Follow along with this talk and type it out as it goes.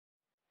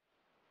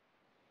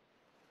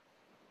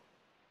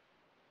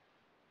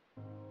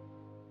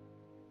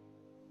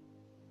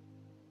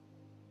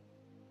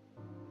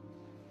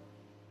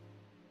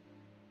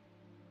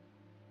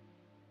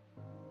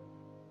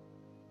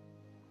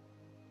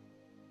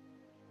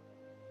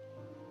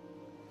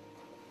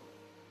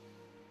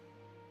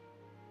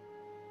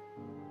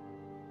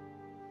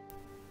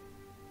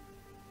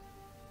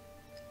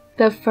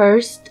The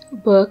first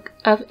book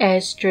of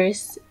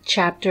Esdras,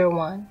 chapter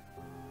 1.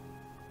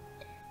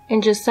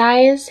 And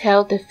Josiah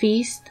held the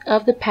feast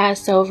of the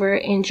Passover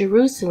in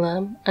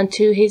Jerusalem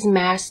unto his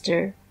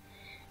master,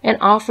 and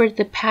offered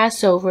the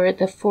Passover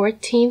the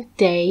 14th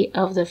day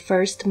of the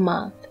first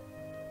month,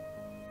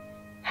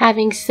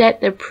 having set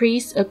the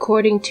priests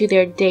according to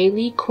their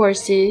daily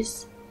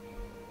courses,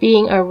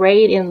 being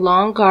arrayed in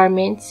long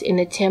garments in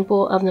the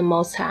temple of the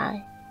Most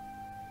High.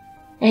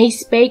 And he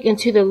spake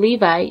unto the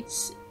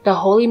Levites, the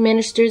holy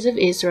ministers of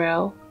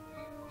Israel,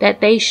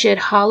 that they should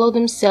hallow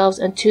themselves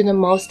unto the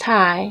Most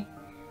High,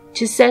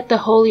 to set the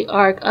holy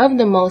ark of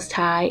the Most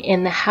High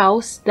in the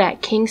house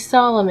that King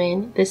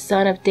Solomon the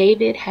son of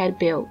David had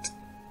built.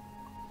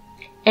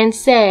 And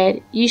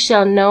said, Ye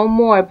shall no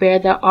more bear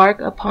the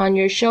ark upon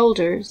your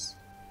shoulders.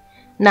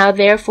 Now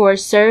therefore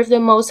serve the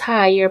Most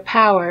High your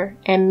power,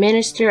 and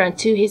minister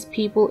unto his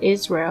people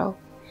Israel,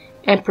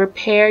 and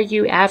prepare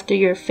you after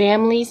your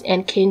families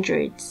and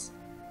kindreds,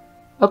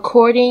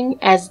 according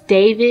as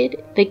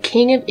David the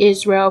king of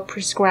Israel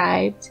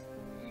prescribed,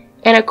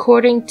 and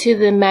according to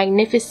the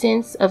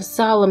magnificence of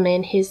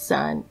Solomon his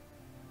son,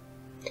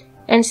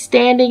 and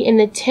standing in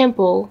the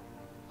temple,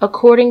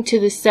 according to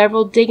the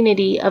several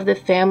dignity of the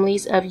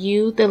families of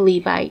you the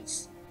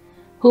Levites,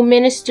 who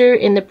minister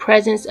in the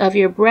presence of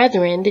your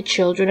brethren the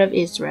children of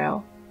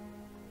Israel.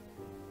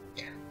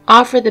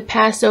 Offer the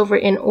Passover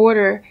in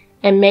order,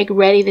 and make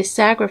ready the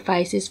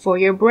sacrifices for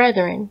your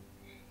brethren,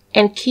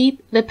 and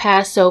keep the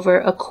Passover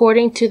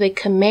according to the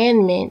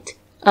commandment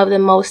of the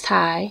Most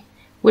High,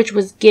 which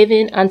was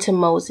given unto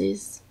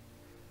Moses.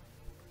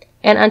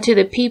 And unto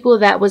the people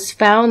that was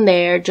found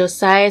there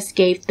Josiah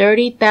gave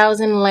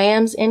 30,000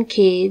 lambs and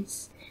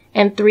kids,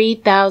 and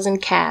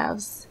 3,000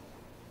 calves.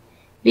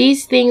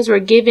 These things were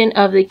given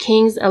of the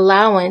king's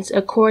allowance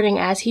according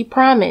as he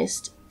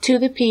promised, to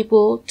the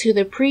people, to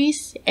the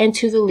priests, and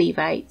to the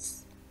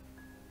Levites.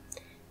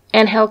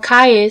 And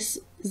Hilkiah,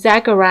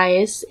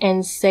 Zacharias,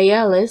 and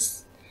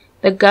Sailas,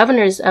 the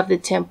governors of the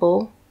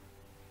temple,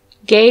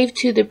 gave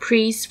to the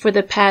priests for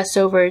the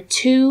Passover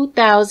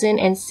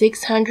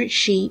 2,600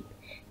 sheep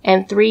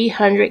and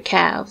 300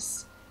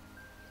 calves.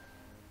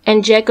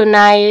 And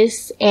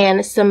Jeconias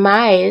and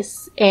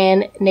Samias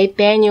and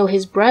Nathaniel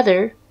his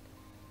brother,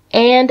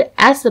 and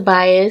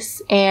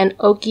Asabias and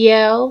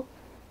Okiel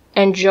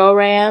and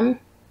Joram,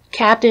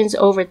 captains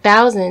over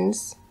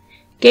thousands,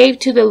 gave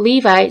to the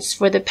Levites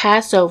for the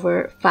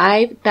Passover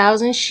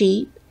 5,000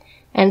 sheep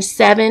and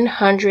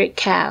 700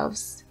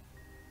 calves.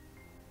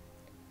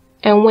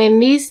 And when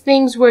these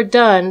things were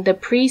done, the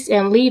priests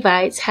and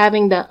Levites,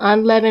 having the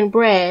unleavened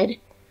bread,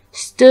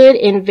 stood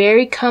in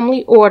very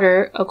comely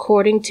order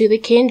according to the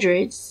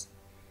kindreds,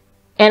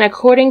 and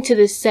according to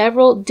the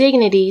several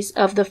dignities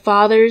of the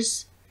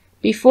fathers,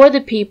 before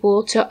the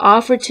people, to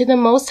offer to the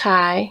Most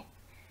High,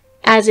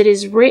 as it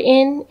is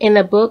written in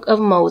the book of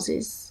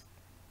Moses.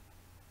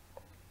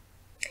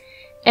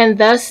 And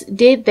thus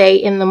did they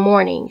in the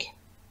morning.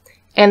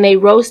 And they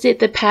roasted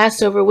the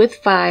Passover with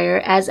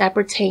fire, as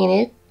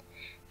appertaineth.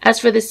 As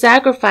for the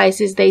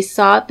sacrifices, they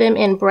sought them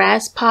in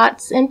brass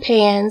pots and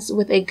pans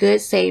with a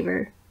good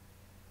savor,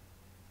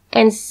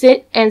 and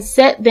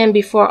set them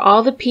before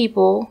all the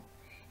people.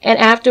 And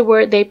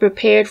afterward they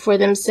prepared for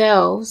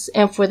themselves,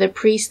 and for the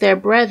priests their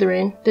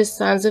brethren, the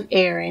sons of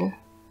Aaron.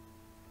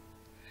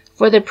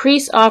 For the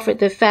priests offered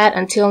the fat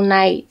until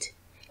night,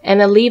 and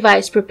the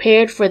Levites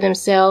prepared for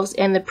themselves,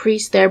 and the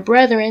priests their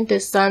brethren, the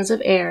sons of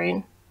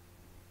Aaron.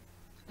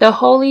 The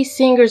holy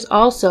singers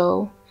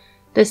also,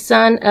 the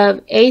son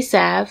of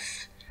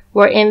Asaph,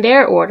 were in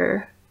their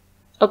order,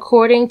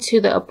 according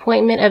to the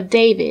appointment of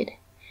David,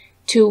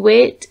 to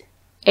wit,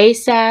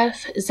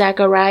 Asaph,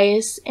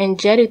 Zacharias, and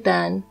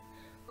Jeduthun,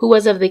 who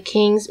was of the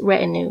king's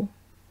retinue.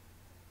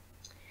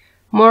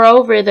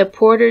 Moreover, the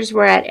porters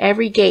were at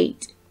every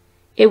gate.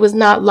 It was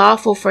not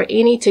lawful for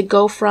any to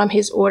go from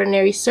his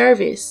ordinary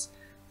service,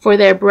 for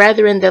their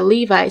brethren the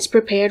Levites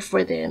prepared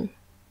for them.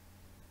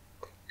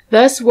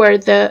 Thus were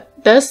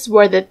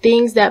the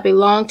things that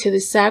belonged to the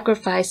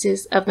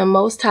sacrifices of the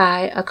Most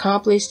High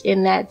accomplished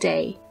in that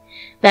day,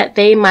 that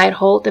they might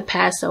hold the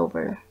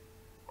Passover,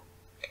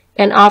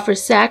 and offer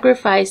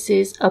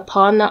sacrifices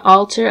upon the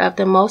altar of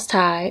the Most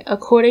High,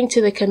 according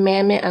to the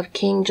commandment of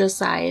King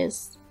Josiah.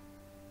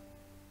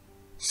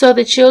 So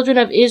the children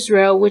of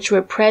Israel which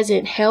were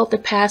present held the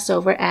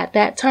Passover at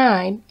that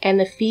time, and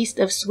the feast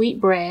of sweet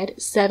bread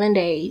 7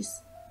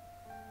 days.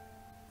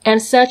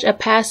 And such a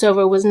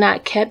Passover was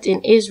not kept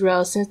in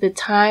Israel since the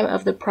time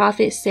of the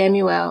prophet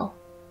Samuel.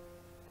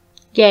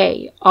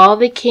 Yea, all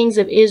the kings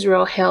of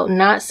Israel held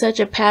not such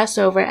a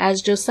Passover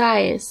as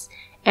Josiah,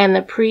 and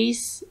the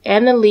priests,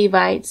 and the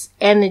Levites,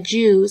 and the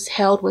Jews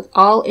held with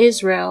all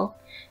Israel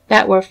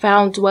that were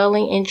found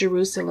dwelling in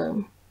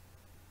Jerusalem.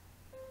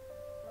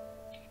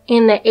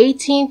 In the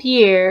 18th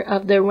year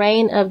of the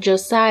reign of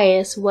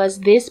Josiah was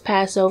this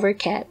Passover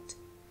kept.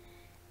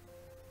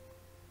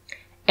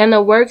 And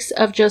the works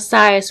of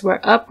Josiah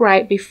were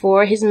upright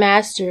before his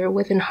master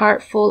with an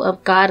heart full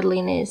of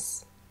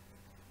godliness.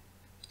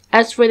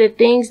 As for the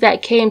things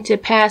that came to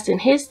pass in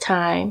his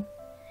time,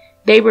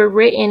 They were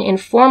written in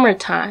former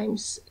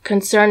times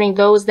concerning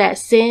those that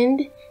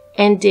sinned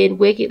and did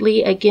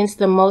wickedly against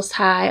the Most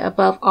High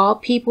above all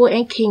people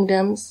and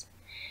kingdoms,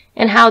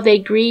 and how they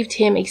grieved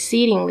him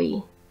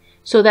exceedingly,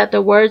 so that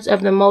the words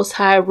of the Most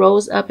High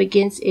rose up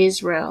against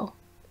Israel.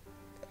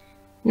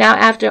 Now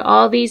after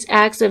all these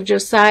acts of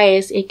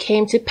Josiah, it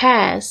came to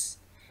pass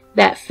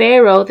that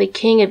Pharaoh the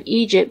king of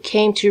Egypt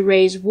came to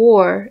raise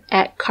war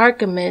at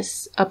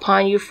Carchemish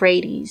upon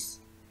Euphrates,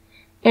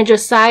 and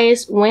Josiah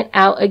went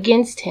out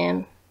against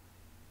him.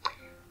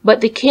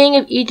 But the king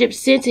of Egypt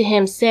sent to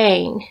him,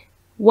 saying,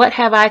 What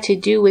have I to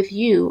do with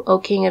you, O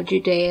king of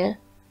Judea?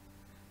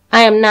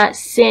 I am not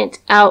sent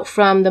out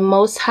from the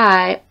Most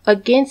High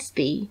against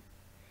thee,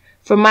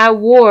 for my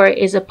war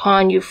is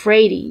upon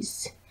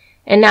Euphrates.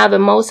 And now the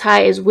Most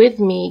High is with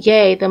me,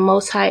 yea, the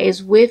Most High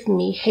is with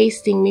me,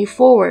 hasting me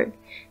forward.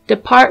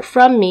 Depart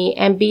from me,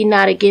 and be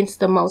not against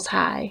the Most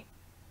High.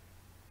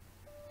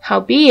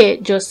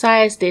 Howbeit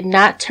Josiah did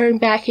not turn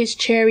back his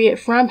chariot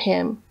from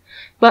him,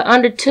 but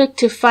undertook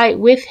to fight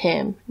with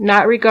him,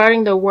 not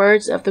regarding the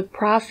words of the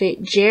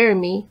prophet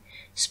Jeremy,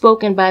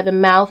 spoken by the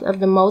mouth of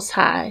the Most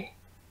High,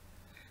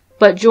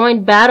 but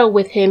joined battle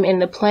with him in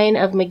the plain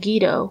of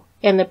Megiddo,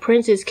 and the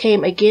princes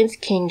came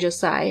against King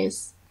Josiah.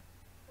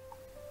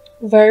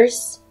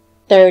 Verse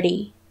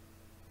 30.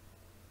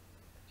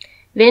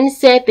 Then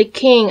said the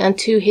king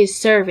unto his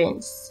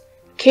servants,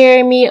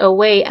 Carry me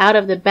away out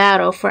of the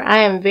battle, for I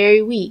am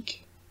very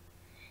weak.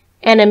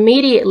 And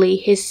immediately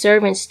his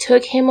servants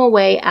took him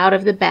away out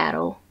of the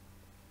battle.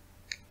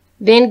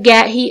 Then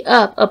gat he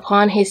up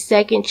upon his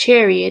second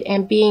chariot,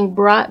 and being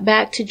brought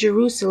back to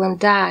Jerusalem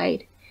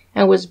died,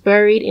 and was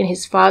buried in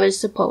his father's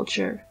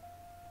sepulchre.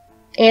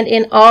 And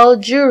in all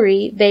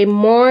Jewry they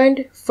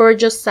mourned for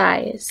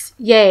Josiah,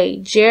 yea,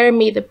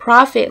 Jeremy the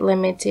prophet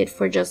lamented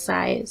for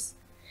Josiah.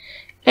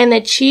 And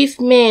the chief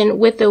men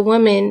with the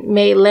women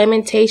made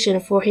lamentation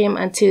for him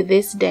unto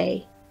this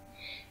day.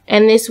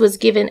 And this was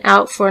given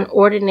out for an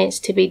ordinance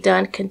to be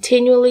done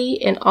continually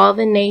in all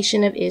the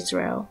nation of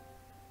Israel.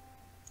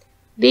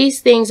 These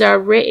things are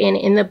written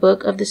in the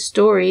book of the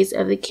stories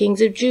of the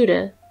kings of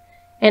Judah,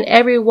 and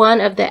every one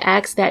of the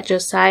acts that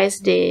Josiah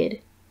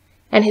did,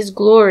 and his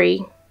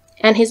glory,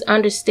 and his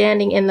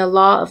understanding in the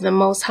law of the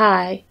Most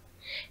High,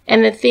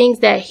 and the things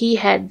that he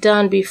had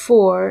done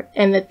before,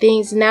 and the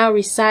things now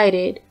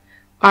recited,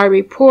 are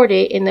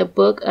reported in the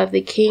book of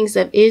the kings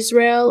of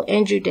Israel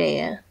and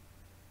Judea.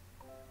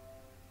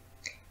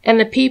 And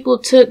the people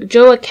took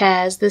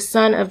Joachaz the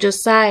son of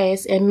Josiah,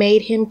 and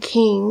made him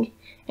king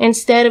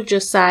instead of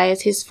Josiah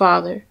his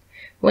father,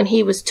 when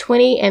he was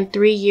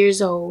 23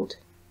 years old.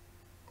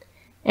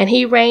 And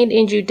he reigned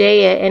in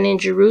Judea and in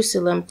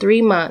Jerusalem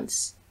 3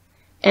 months.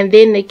 And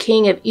then the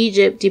king of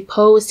Egypt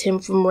deposed him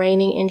from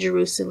reigning in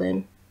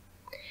Jerusalem.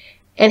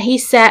 And he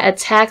sat a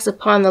tax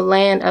upon the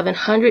land of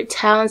 100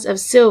 talents of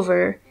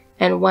silver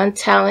and 1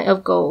 talent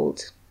of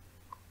gold.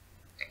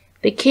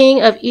 The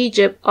king of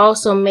Egypt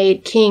also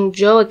made King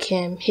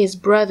Joachim his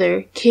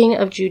brother king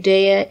of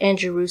Judea and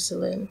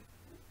Jerusalem.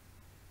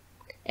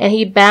 And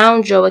he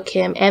bound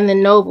Joachim and the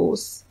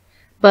nobles,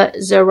 but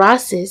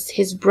Zerazes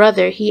his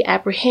brother he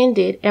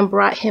apprehended and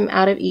brought him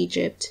out of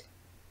Egypt.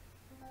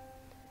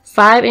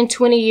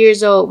 25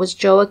 years old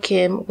was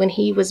Joachim when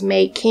he was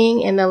made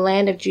king in the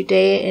land of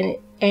Judea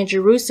and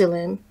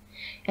Jerusalem,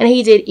 and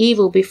he did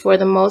evil before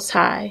the Most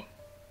High.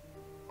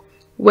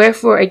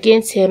 Wherefore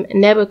against him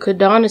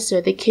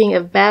Nebuchadnezzar the king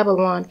of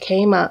Babylon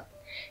came up,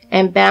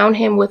 and bound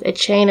him with a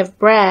chain of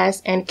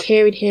brass, and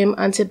carried him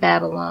unto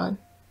Babylon.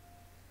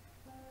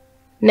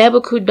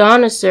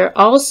 Nebuchadnezzar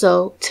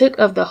also took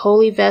of the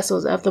holy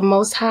vessels of the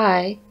Most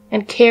High,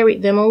 and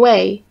carried them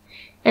away,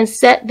 and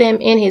set them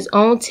in his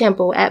own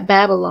temple at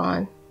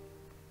Babylon.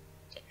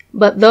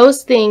 But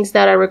those things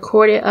that are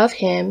recorded of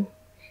him,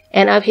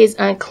 and of his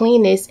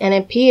uncleanness and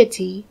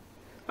impiety,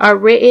 are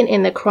written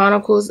in the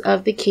chronicles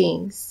of the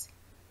kings.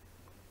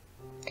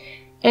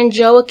 And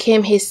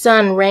Joachim his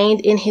son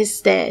reigned in his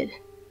stead.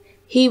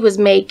 He was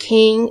made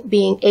king,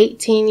 being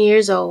 18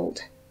 years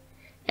old,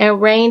 and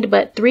reigned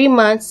but 3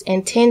 months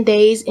and 10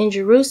 days in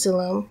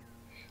Jerusalem,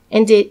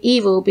 and did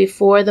evil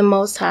before the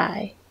Most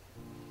High.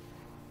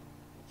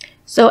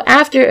 So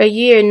after a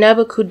year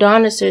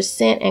Nebuchadnezzar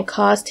sent and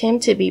caused him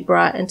to be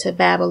brought into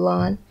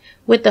Babylon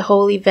with the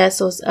holy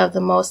vessels of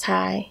the Most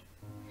High,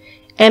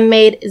 and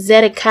made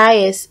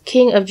Zedekiah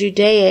king of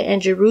Judea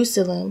and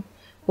Jerusalem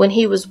when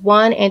he was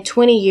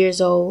 21 years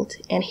old,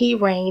 and he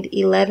reigned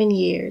 11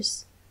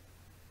 years.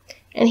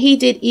 And he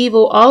did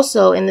evil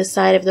also in the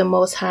sight of the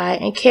Most High,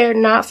 and cared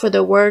not for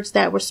the words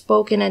that were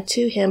spoken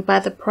unto him by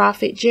the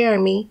prophet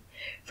Jeremy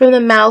from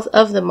the mouth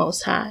of the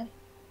Most High.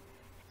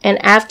 And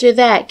after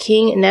that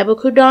King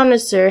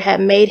Nebuchadnezzar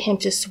had made him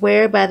to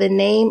swear by the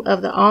name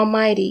of the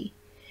Almighty,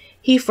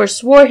 he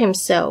forswore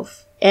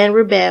himself and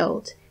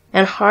rebelled,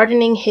 and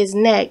hardening his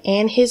neck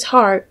and his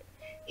heart,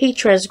 he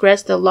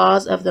transgressed the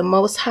laws of the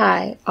Most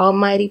High,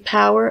 Almighty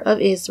power of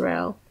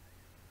Israel.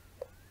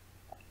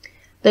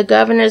 The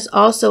governors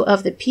also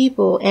of the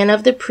people and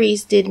of the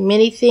priests did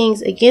many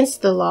things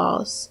against the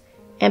laws,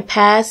 and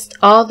passed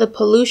all the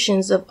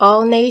pollutions of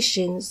all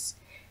nations,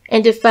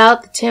 and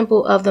defiled the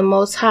temple of the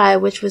Most High,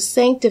 which was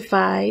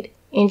sanctified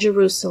in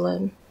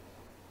Jerusalem.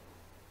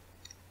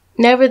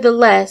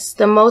 Nevertheless,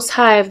 the Most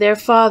High of their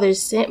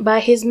fathers sent by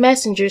his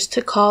messengers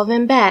to call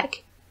them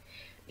back,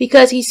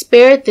 because he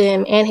spared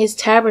them and his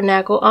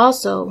tabernacle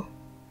also.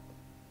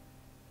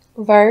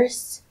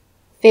 Verse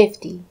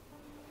 50.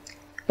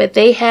 But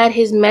they had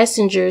his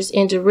messengers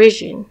in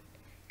derision.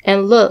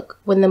 And look,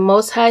 when the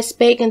Most High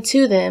spake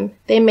unto them,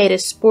 they made a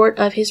sport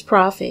of his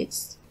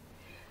prophets.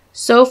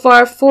 So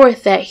far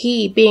forth that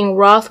he, being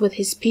wroth with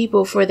his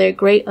people for their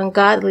great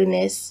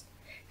ungodliness,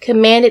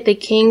 commanded the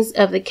kings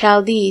of the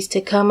Chaldees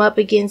to come up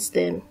against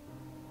them,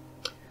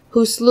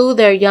 who slew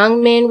their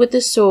young men with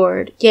the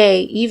sword,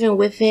 yea, even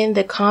within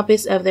the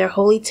compass of their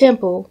holy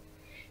temple,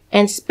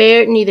 and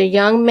spared neither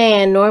young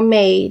man nor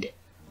maid,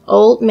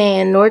 old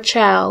man nor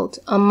child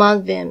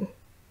among them.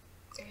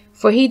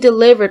 For he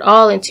delivered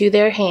all into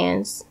their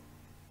hands.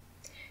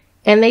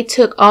 And they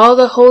took all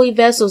the holy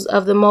vessels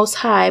of the Most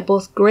High,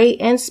 both great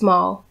and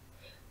small,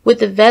 with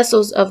the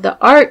vessels of the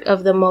ark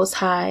of the Most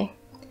High,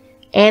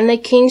 and the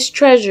king's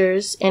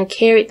treasures, and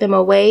carried them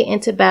away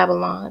into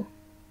Babylon.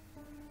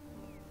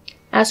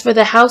 As for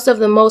the house of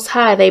the Most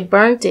High, they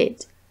burnt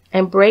it,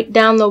 and brake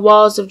down the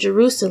walls of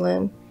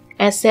Jerusalem,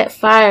 and set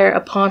fire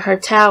upon her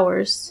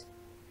towers.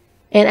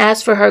 And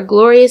as for her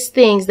glorious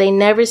things, they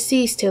never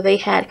ceased till they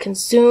had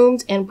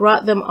consumed and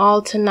brought them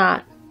all to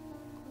naught.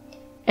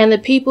 And the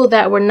people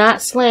that were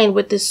not slain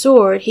with the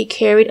sword he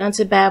carried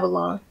unto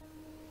Babylon,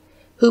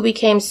 who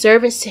became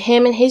servants to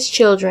him and his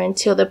children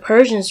till the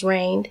Persians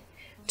reigned,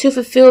 to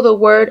fulfill the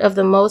word of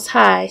the Most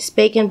High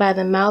spoken by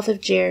the mouth of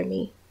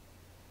Jeremy.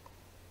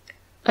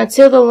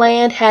 Until the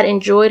land had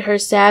enjoyed her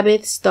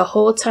Sabbaths, the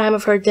whole time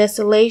of her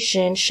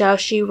desolation shall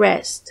she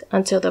rest,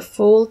 until the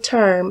full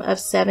term of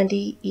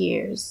 70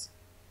 years.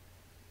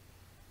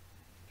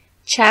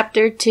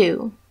 Chapter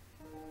 2.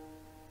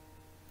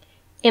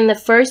 In the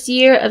first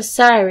year of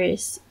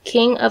Cyrus,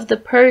 king of the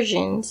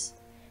Persians,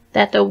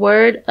 that the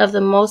word of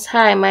the Most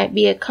High might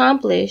be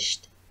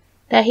accomplished,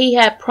 that he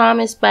had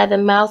promised by the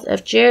mouth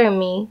of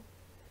Jeremy,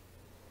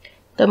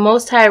 the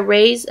Most High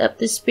raised up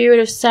the spirit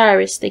of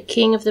Cyrus, the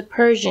king of the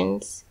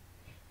Persians,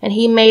 and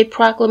he made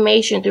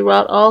proclamation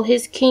throughout all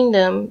his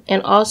kingdom,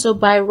 and also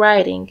by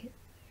writing,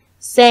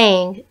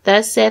 saying,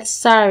 Thus saith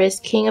Cyrus,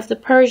 king of the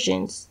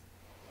Persians,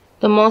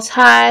 The Most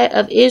High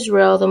of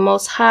Israel, the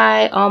Most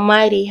High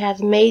Almighty,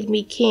 hath made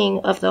me king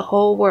of the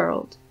whole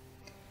world,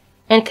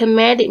 and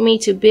commanded me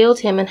to build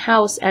him an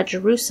house at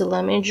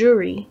Jerusalem and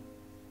Jewry.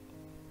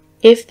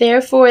 If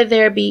therefore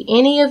there be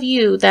any of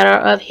you that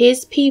are of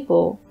his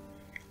people,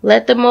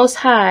 let the Most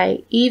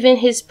High, even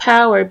his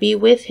power, be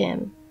with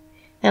him,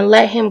 and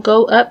let him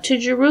go up to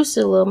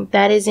Jerusalem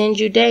that is in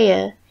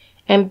Judea,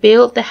 and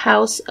build the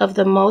house of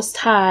the Most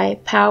High,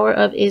 power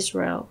of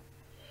Israel.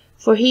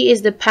 For he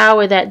is the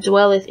power that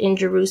dwelleth in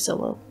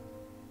Jerusalem.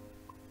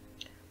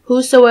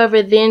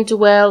 Whosoever then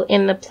dwell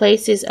in the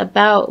places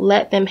about,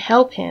 let them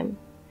help him,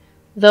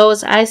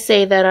 those I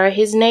say that are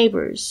his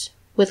neighbors,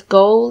 with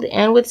gold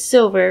and with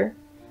silver,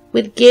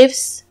 with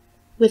gifts,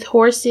 with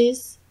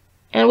horses,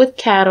 and with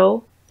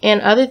cattle, and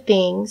other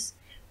things,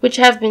 which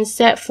have been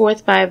set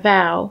forth by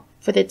vow,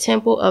 for the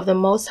temple of the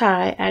Most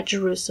High at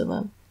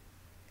Jerusalem.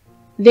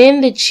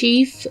 Then the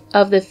chief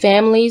of the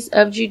families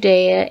of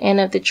Judea and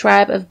of the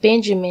tribe of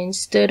Benjamin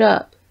stood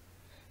up,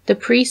 the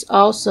priests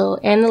also,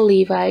 and the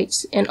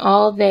Levites, and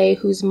all they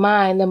whose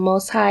mind the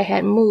Most High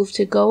had moved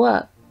to go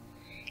up,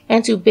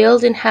 and to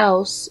build an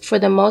house for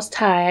the Most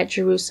High at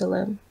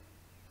Jerusalem.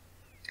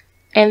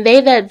 And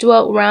they that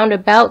dwelt round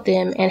about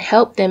them, and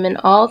helped them in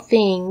all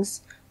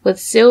things, with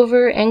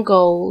silver and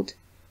gold,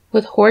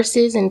 with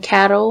horses and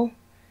cattle,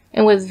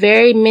 and with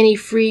very many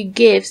free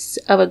gifts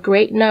of a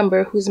great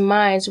number whose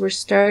minds were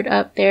stirred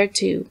up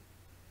thereto.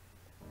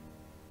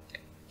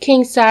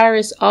 King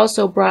Cyrus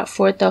also brought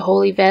forth the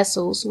holy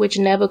vessels which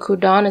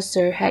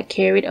Nebuchadnezzar had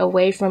carried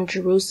away from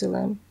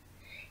Jerusalem,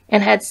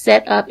 and had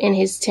set up in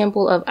his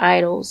temple of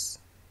idols.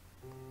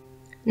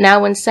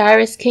 Now when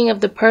Cyrus king of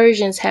the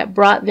Persians had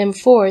brought them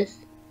forth,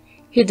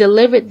 he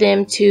delivered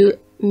them to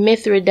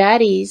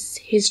Mithridates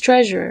his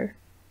treasurer,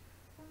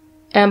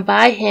 and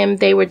by him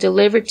they were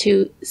delivered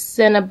to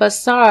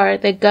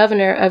Sennacherib the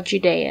governor of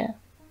Judea.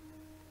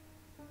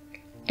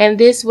 And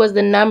this was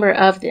the number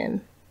of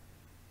them: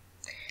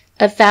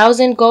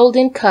 1,000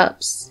 golden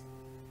cups,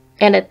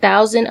 and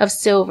 1,000 of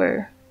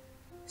silver,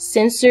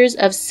 censers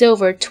of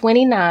silver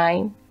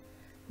 29,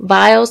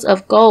 vials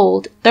of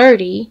gold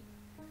 30,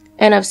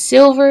 and of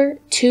silver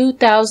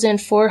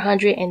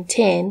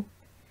 2,410,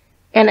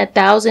 and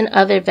 1,000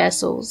 other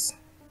vessels.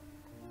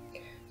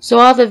 So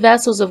all the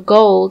vessels of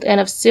gold and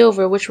of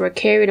silver which were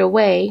carried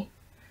away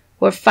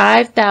were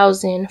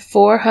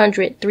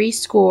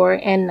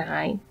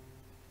 5,469.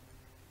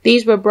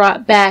 These were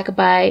brought back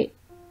by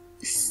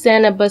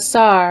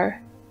Sennacherib,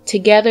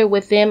 together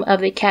with them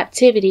of the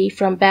captivity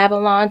from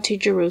Babylon to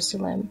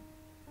Jerusalem.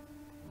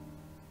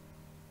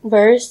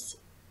 Verse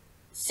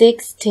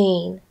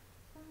 16.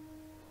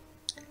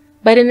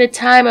 But in the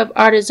time of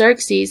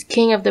Artaxerxes,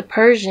 king of the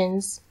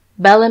Persians,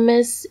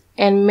 Belamus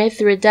and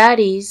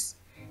Mithridates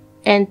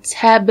and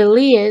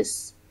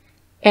Tabalius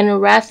and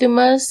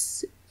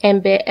Rathumus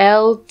and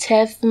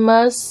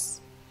Beeltethmus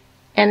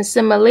and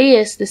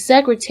Simalius the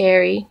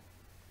secretary,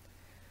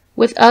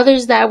 with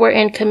others that were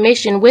in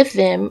commission with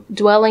them,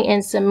 dwelling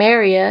in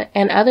Samaria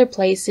and other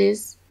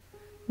places,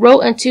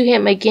 wrote unto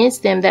him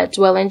against them that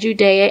dwell in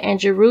Judea and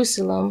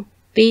Jerusalem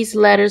these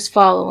letters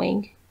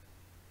following.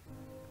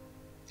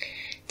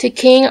 To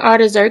King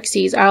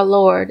Artaxerxes our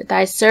Lord,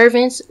 thy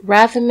servants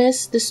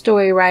Rathumus the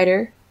story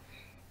writer,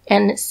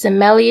 and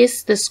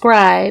Simalius the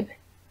scribe,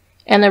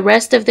 and the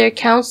rest of their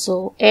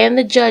council, and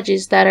the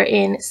judges that are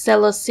in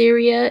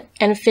Celesyria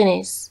and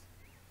Phoenice.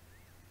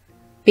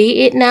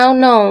 Be it now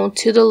known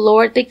to the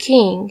Lord the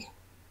King,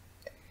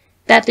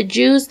 that the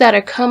Jews that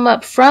are come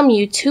up from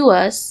you to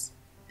us,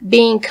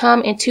 being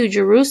come into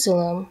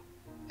Jerusalem,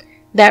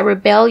 that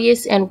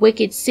rebellious and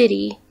wicked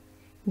city,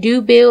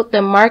 do build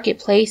the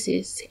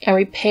marketplaces, and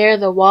repair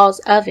the walls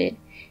of it,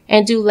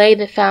 and do lay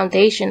the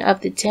foundation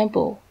of the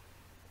temple.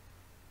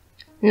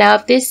 Now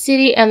if this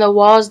city and the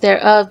walls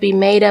thereof be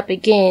made up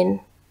again,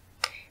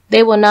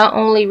 they will not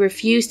only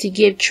refuse to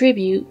give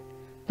tribute,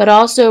 but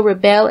also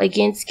rebel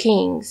against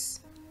kings.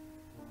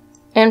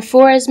 And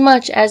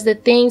forasmuch as the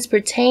things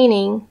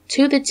pertaining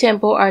to the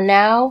temple are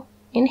now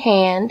in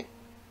hand,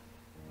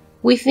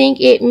 we think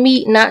it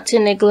meet not to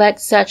neglect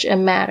such a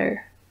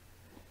matter,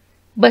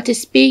 but to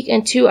speak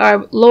unto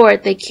our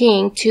Lord the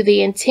King, to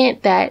the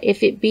intent that,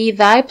 if it be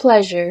thy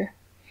pleasure,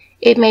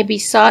 it may be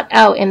sought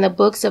out in the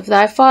books of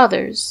thy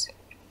fathers.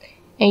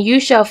 And you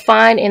shall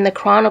find in the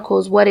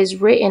chronicles what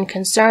is written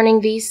concerning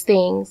these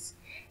things,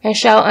 and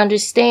shall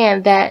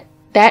understand that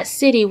that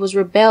city was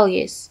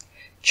rebellious,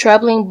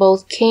 troubling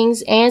both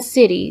kings and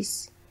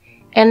cities,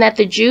 and that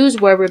the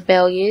Jews were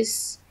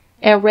rebellious,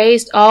 and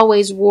raised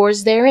always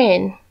wars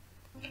therein,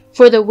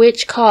 for the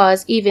which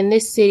cause even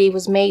this city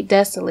was made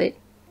desolate.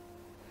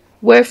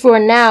 Wherefore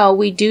now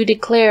we do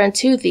declare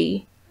unto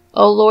thee,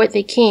 O Lord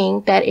the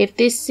King, that if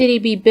this city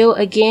be built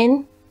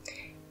again,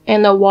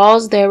 and the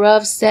walls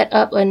thereof set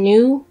up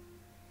anew,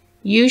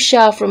 you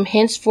shall from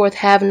henceforth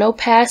have no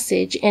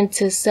passage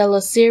into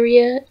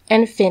Celesyria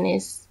and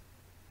Phoenice.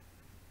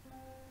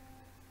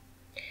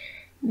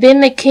 Then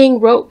the king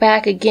wrote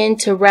back again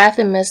to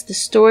Rathumus the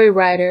story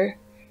writer,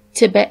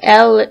 to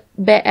Beeltethmus,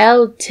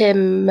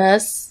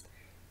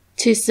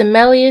 to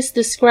Simalius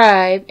the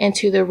scribe, and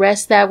to the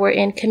rest that were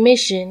in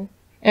commission,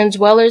 and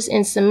dwellers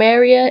in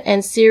Samaria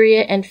and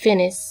Syria and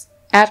Phoenice,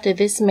 after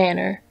this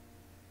manner.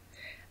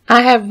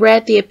 I have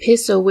read the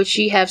epistle which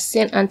ye have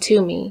sent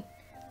unto me.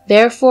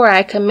 Therefore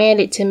I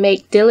commanded to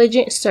make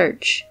diligent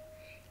search,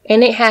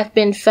 and it hath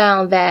been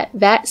found that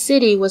that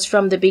city was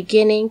from the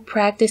beginning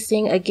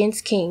practicing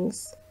against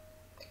kings.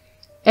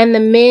 And the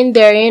men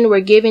therein were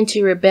given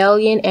to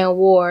rebellion and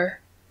war,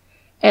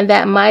 and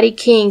that mighty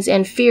kings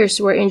and fierce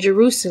were in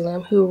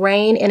Jerusalem, who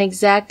reigned and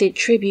exacted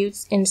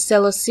tributes in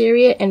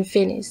Celesyria and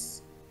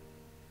Phoenice.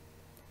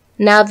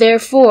 Now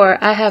therefore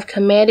I have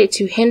commanded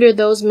to hinder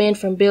those men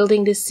from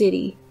building the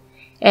city,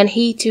 and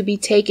heed to be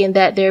taken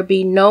that there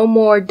be no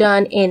more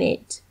done in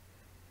it,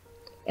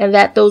 and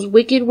that those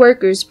wicked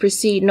workers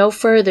proceed no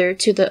further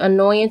to the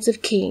annoyance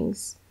of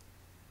kings.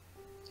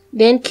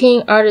 Then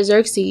King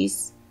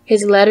Artaxerxes,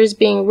 his letters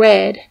being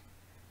read,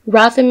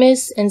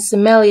 Rathumus and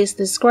Simalius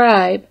the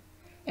scribe,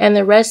 and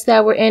the rest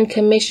that were in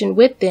commission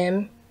with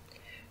them,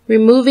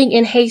 removing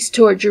in haste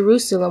toward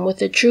Jerusalem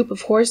with a troop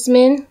of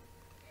horsemen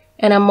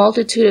and a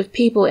multitude of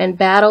people in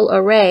battle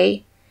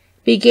array,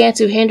 began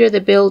to hinder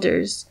the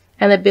builders,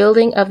 and the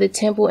building of the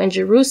temple in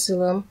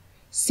Jerusalem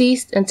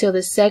ceased until the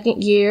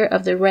 2nd year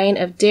of the reign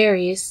of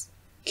Darius,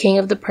 king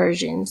of the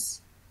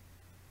Persians.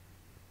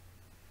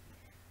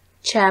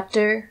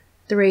 Chapter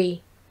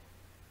 3.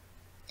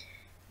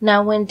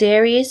 Now when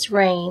Darius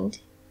reigned,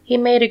 he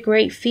made a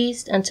great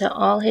feast unto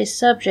all his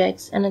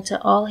subjects and unto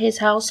all his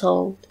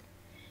household,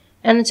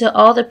 and unto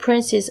all the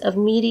princes of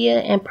Media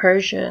and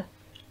Persia,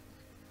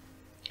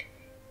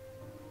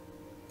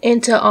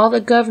 and to all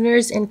the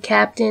governors and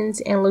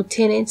captains and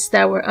lieutenants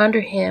that were under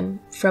him,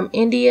 from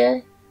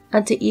India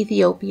unto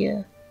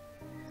Ethiopia,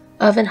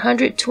 of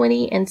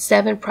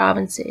 127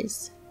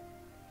 provinces.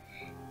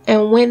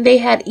 And when they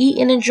had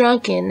eaten and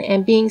drunken,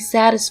 and being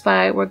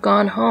satisfied were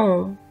gone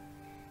home,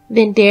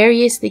 then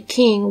Darius the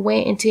king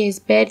went into his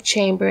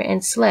bedchamber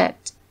and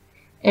slept,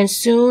 and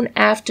soon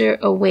after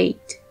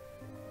awaked.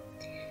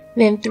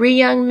 Then 3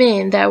 young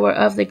men that were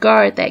of the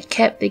guard that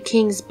kept the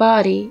king's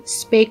body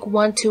spake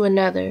one to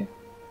another,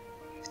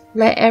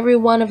 Let every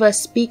one of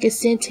us speak a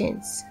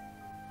sentence.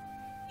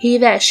 He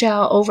that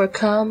shall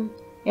overcome,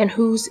 and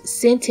whose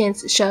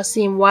sentence shall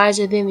seem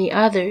wiser than the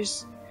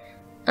others,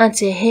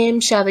 unto him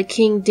shall the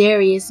king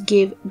Darius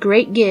give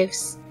great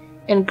gifts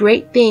and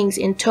great things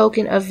in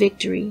token of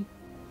victory,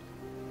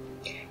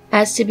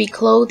 as to be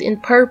clothed in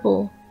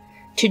purple,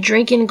 to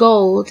drink in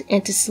gold,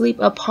 and to sleep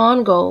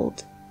upon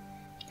gold,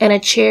 and a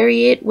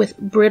chariot with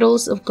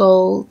bridles of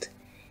gold,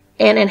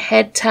 and an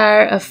head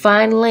tire of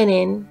fine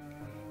linen,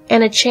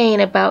 and a chain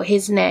about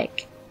his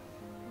neck.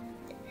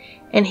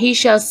 And he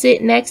shall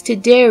sit next to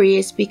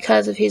Darius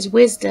because of his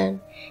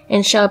wisdom,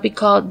 and shall be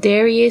called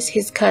Darius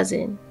his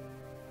cousin.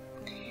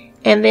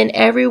 And then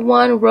every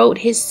one wrote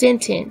his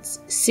sentence,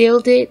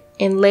 sealed it,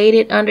 and laid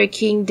it under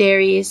King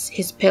Darius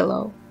his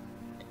pillow,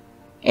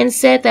 and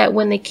said that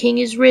when the king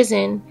is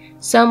risen,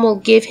 some will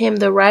give him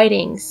the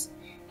writings,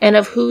 and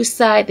of whose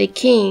side the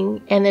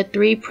king and the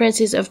 3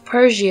 princes of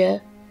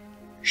Persia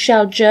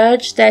shall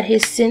judge that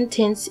his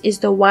sentence is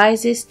the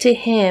wisest, to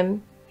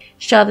him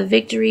shall the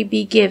victory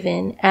be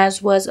given,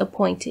 as was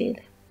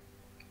appointed.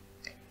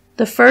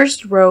 The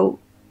first wrote,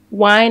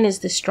 wine is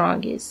the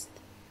strongest.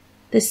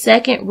 The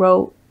second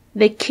wrote,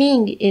 the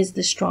king is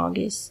the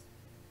strongest.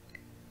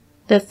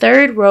 The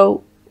third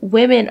wrote,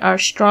 women are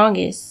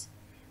strongest,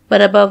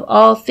 but above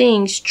all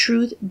things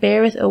truth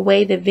beareth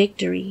away the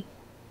victory.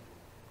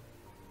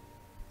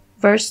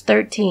 Verse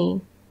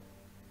 13.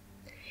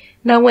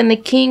 Now when the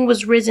king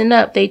was risen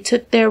up, they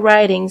took their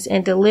writings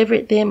and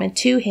delivered them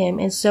unto him,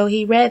 and so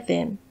he read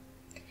them.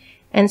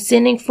 And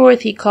sending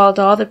forth, he called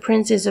all the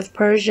princes of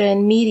Persia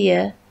and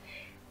Media,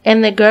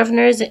 and the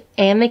governors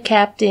and the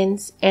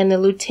captains and the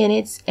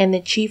lieutenants and the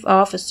chief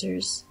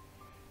officers,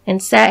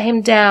 and sat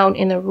him down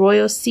in the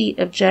royal seat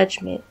of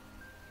judgment.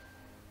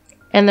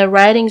 And the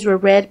writings were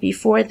read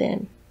before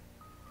them.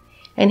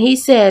 And he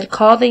said,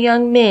 call the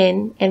young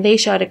men, and they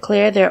shall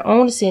declare their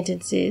own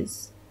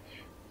sentences.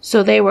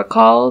 So they were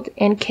called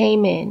and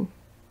came in.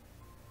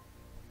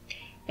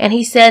 And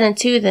he said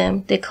unto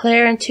them,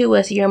 declare unto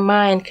us your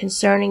mind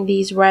concerning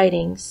these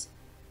writings.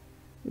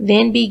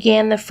 Then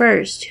began the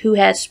first, who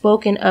had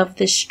spoken of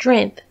the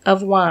strength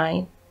of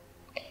wine.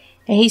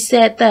 And he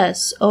said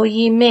thus, O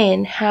ye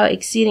men, how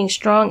exceeding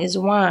strong is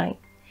wine!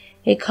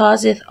 It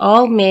causeth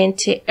all men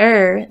to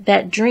err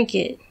that drink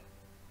it.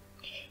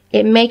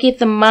 It maketh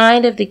the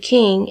mind of the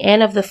king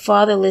and of the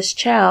fatherless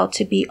child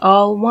to be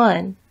all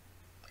one,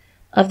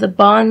 of the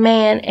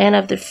bondman and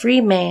of the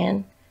free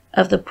man,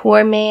 of the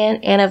poor man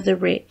and of the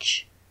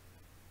rich.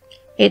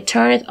 It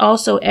turneth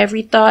also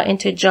every thought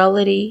into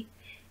jollity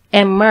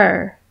and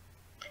myrrh,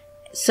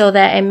 so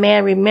that a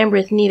man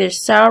remembereth neither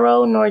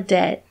sorrow nor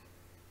debt.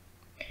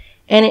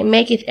 And it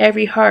maketh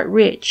every heart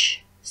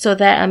rich, so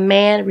that a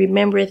man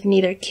remembereth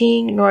neither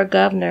king nor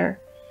governor.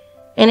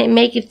 And it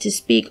maketh to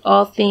speak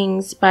all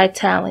things by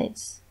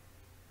talents.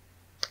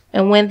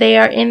 And when they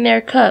are in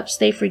their cups,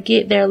 they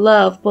forget their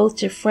love both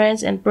to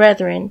friends and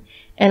brethren,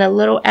 and a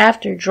little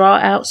after draw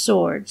out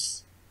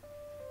swords.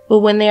 But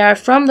when they are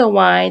from the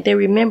wine, they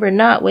remember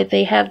not what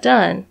they have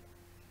done.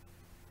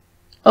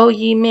 O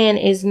ye men,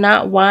 is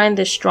not wine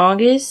the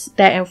strongest,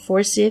 that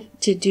enforceth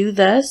to do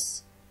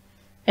thus?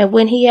 And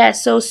when he had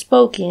so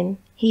spoken,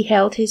 he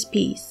held his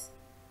peace.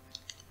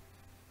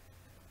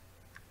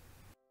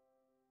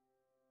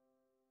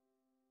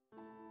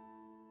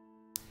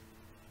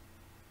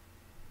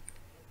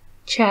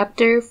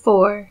 Chapter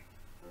 4.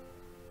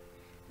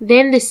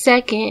 Then the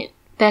second,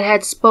 that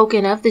had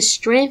spoken of the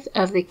strength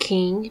of the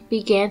king,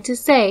 began to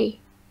say,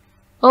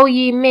 O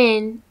ye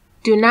men,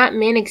 do not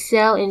men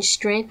excel in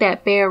strength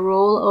that bear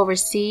rule over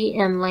sea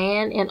and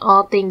land and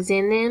all things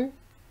in them?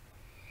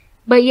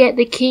 But yet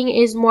the king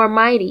is more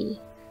mighty,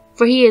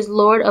 for he is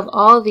Lord of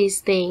all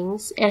these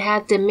things, and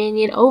hath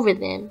dominion over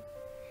them.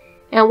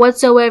 And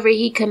whatsoever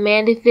he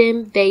commandeth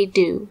them, they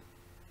do.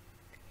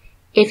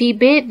 If he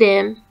bid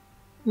them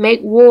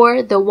make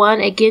war the one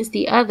against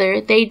the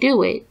other, they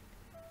do it.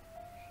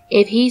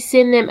 If he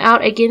send them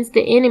out against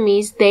the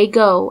enemies, they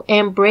go,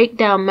 and break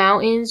down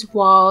mountains,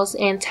 walls,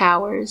 and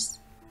towers.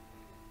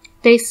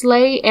 They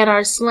slay and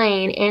are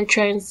slain, and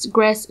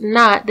transgress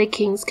not the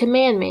king's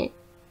commandment.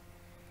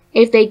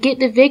 If they get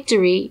the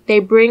victory, they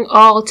bring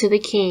all to the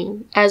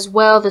king, as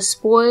well the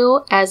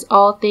spoil as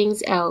all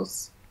things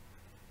else.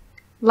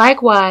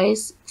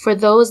 Likewise, for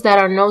those that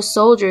are no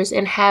soldiers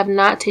and have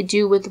not to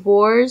do with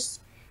wars,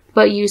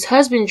 but use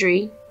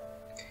husbandry,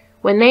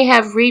 when they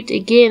have reaped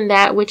again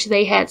that which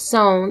they had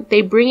sown,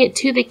 they bring it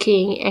to the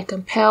king, and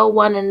compel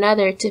one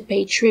another to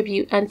pay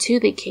tribute unto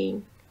the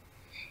king.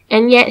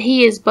 And yet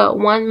he is but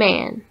one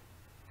man.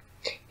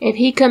 If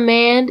he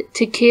command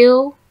to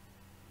kill,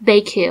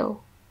 they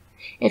kill.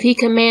 If he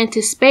command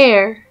to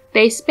spare,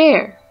 they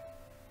spare.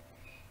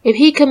 If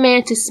he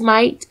command to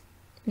smite,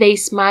 they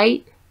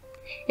smite.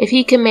 If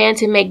he command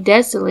to make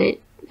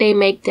desolate, they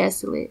make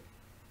desolate.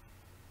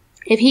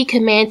 If he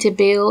command to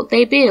build,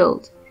 they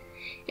build.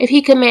 If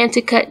he command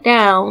to cut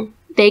down,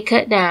 they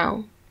cut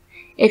down.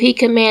 If he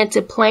command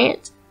to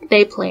plant,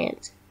 they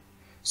plant.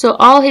 So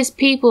all his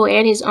people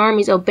and his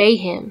armies obey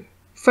him.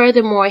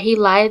 Furthermore, he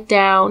lieth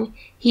down,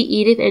 he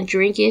eateth and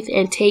drinketh,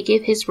 and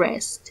taketh his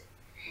rest.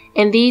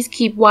 And these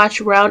keep watch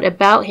round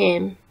about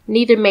him,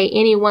 neither may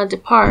any one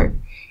depart,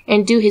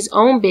 and do his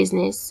own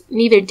business,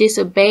 neither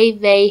disobey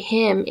they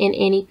him in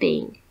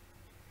anything.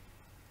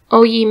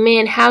 O ye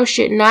men, how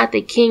should not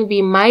the king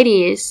be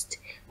mightiest,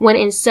 when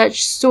in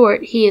such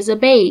sort he is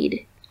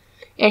obeyed?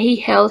 And he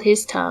held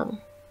his tongue.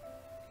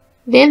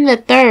 Then the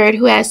third,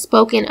 who had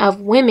spoken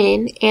of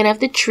women and of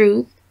the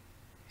truth,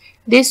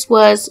 this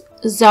was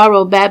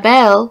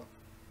Zerubbabel,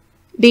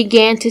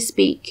 began to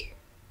speak.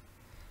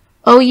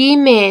 O ye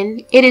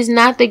men, it is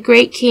not the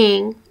great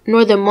king,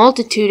 nor the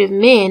multitude of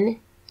men,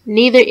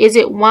 neither is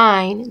it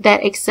wine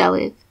that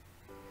excelleth.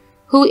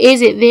 Who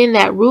is it then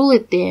that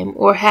ruleth them,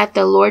 or hath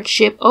the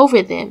lordship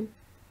over them?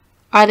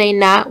 Are they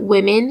not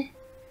women?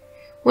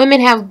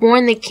 Women have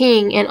borne the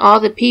king and all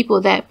the people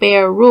that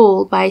bear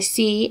rule by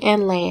sea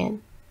and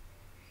land.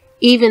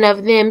 Even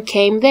of them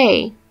came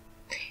they,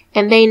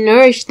 and they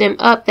nourished them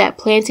up that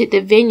planted the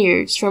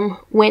vineyards from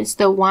whence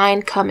the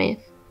wine cometh.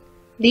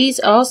 These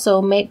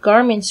also make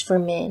garments for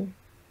men.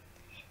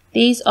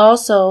 These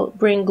also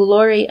bring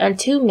glory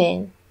unto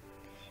men.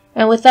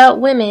 And without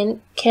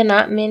women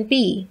cannot men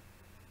be.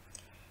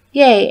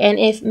 Yea, and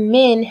if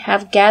men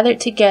have gathered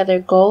together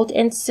gold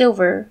and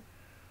silver,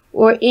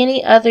 or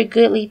any other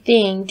goodly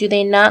thing, do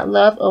they not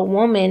love a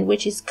woman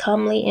which is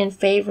comely in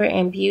favor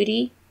and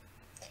beauty?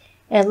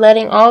 And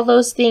letting all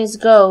those things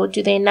go,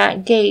 do they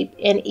not gape,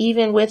 and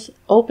even with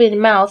open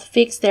mouth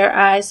fix their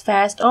eyes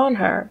fast on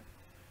her?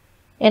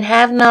 And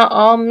have not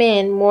all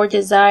men more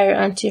desire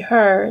unto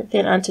her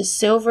than unto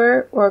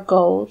silver or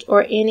gold,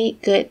 or any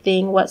good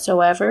thing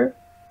whatsoever?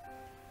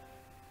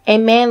 A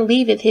man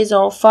leaveth his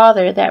own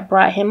father that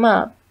brought him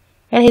up,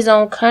 and his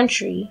own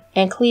country,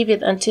 and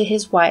cleaveth unto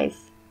his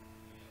wife.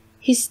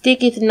 He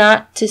sticketh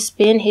not to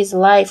spend his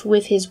life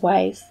with his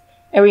wife,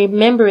 and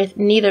remembereth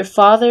neither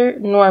father,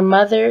 nor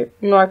mother,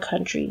 nor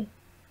country.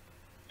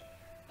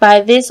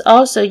 By this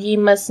also ye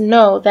must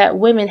know that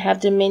women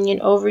have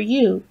dominion over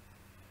you.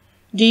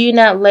 Do you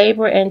not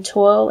labor and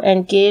toil,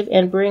 and give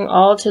and bring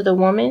all to the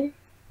woman?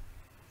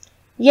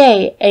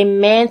 Yea, a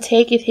man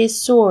taketh his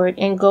sword,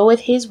 and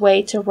goeth his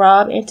way to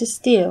rob and to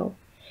steal,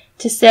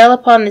 to sail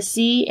upon the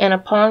sea and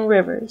upon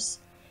rivers,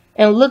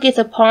 and looketh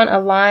upon a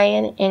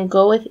lion, and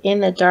goeth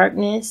in the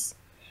darkness,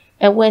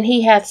 and when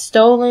he hath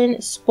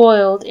stolen,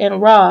 spoiled,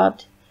 and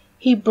robbed,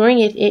 he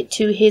bringeth it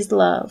to his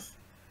love.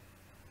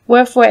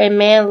 Wherefore a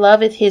man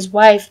loveth his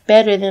wife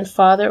better than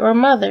father or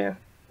mother.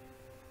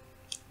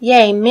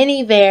 Yea,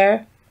 many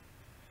there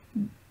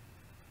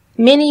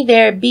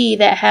be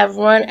that have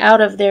run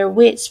out of their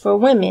wits for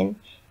women,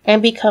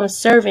 and become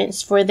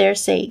servants for their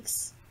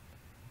sakes.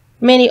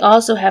 Many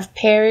also have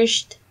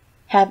perished,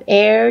 have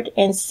erred,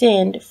 and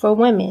sinned for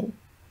women.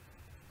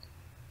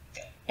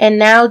 And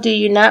now do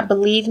you not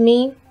believe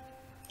me?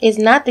 Is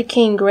not the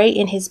king great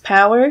in his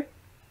power?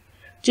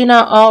 Do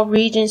not all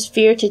regions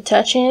fear to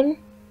touch him?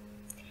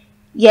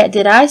 Yet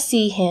did I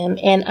see him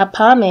and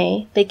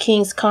Apame, the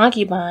king's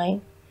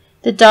concubine,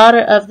 the daughter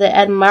of the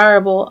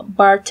admirable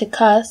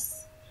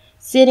Barticus,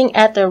 sitting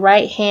at the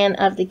right hand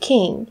of the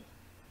king,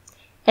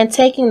 and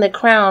taking the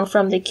crown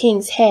from the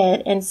king's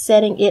head and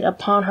setting it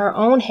upon her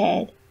own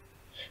head.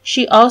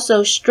 She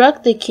also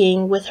struck the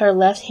king with her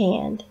left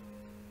hand.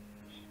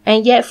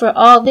 And yet for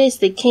all this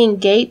the king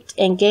gaped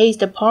and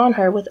gazed upon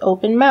her with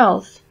open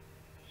mouth.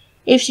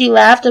 If she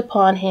laughed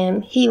upon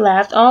him, he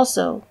laughed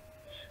also.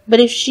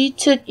 But if she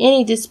took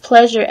any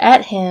displeasure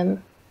at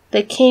him,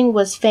 the king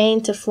was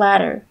fain to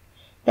flatter,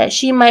 that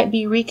she might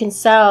be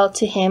reconciled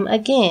to him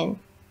again.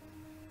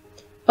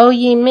 O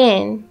ye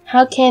men,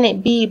 how can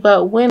it be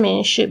but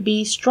women should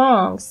be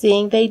strong,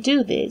 seeing they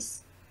do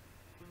this?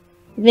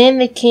 Then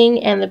the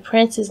king and the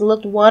princes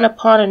looked one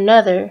upon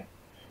another,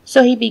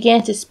 so he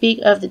began to speak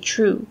of the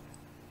truth.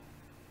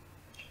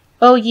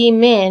 O ye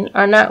men,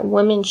 are not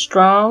women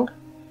strong?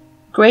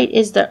 Great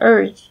is the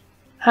earth,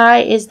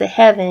 high is the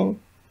heaven,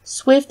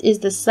 swift is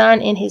the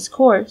sun in his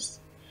course.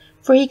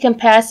 For he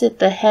compasseth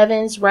the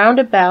heavens round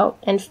about,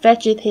 and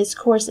fetcheth his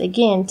course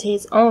again to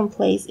his own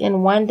place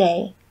in one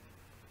day.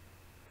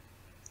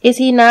 Is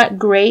he not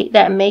great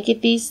that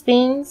maketh these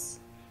things?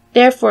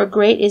 Therefore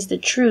great is the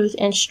truth,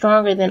 and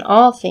stronger than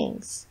all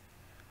things.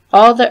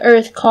 All the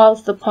earth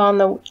calleth upon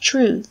the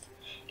truth,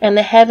 and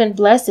the heaven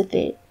blesseth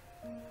it.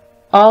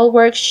 All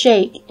works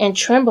shake and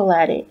tremble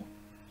at it,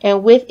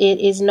 and with it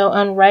is no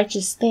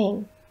unrighteous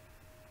thing.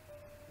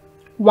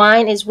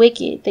 Wine is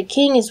wicked, the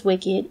king is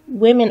wicked,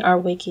 women are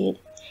wicked,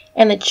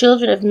 and the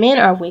children of men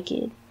are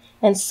wicked,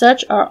 and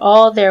such are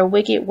all their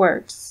wicked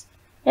works.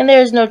 And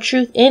there is no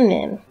truth in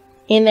them.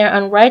 In their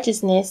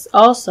unrighteousness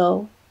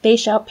also they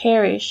shall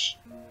perish.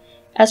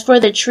 As for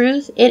the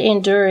truth, it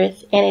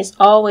endureth, and is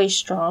always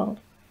strong.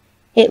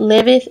 It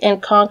liveth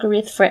and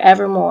conquereth for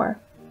evermore.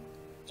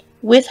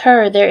 With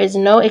her there is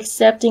no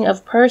accepting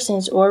of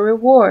persons or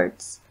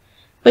rewards,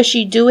 but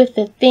she doeth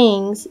the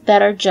things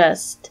that are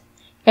just,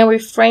 and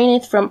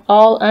refraineth from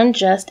all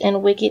unjust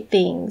and wicked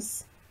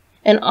things.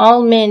 And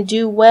all men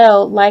do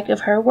well like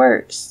of her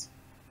works.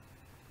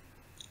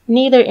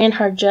 Neither in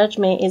her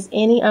judgment is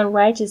any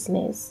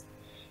unrighteousness,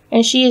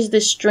 and she is the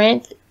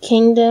strength,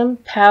 kingdom,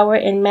 power,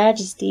 and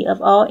majesty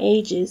of all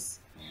ages.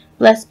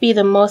 Blessed be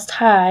the Most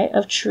High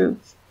of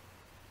truth.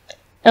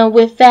 And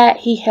with that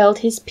he held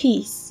his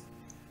peace.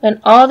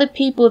 And all the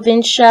people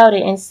then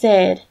shouted and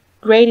said,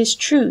 Great is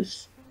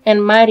truth,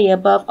 and mighty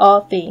above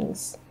all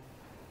things.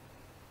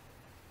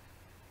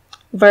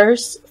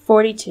 Verse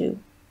 42.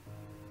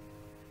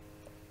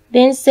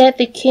 Then said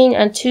the king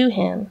unto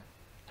him,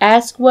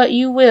 Ask what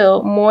you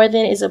will more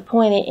than is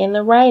appointed in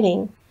the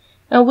writing,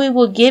 and we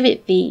will give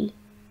it thee.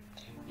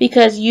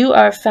 because you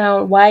are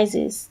found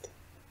wisest.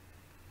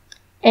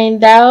 And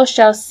thou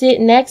shalt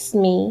sit next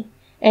me,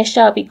 and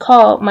shalt be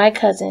called my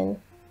cousin.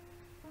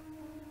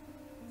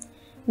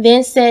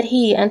 Then said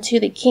he unto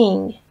the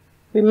king,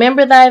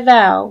 Remember thy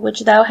vow,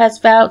 which thou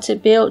hast vowed to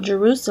build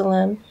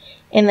Jerusalem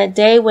in the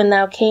day when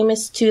thou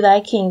camest to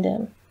thy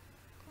kingdom,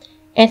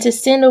 and to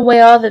send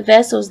away all the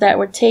vessels that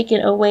were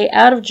taken away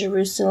out of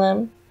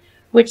Jerusalem,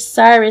 which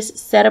Cyrus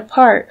set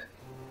apart,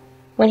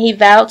 when he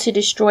vowed to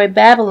destroy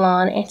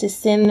Babylon and to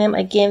send them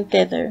again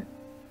thither.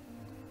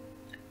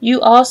 You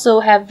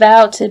also have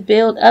vowed to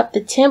build up the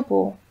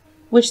temple,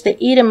 which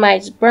the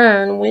Edomites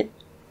burned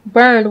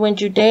when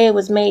Judea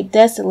was made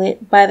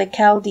desolate by the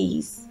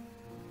Chaldees.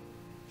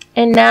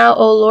 And now,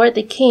 O Lord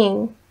the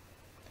King,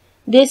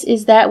 this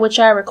is that which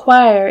I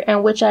require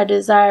and which I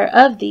desire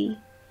of thee,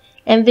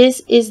 and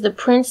this is the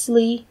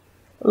princely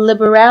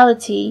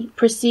liberality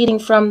proceeding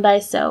from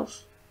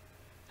thyself.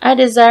 I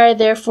desire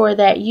therefore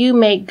that you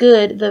make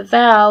good the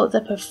vow,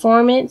 the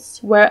performance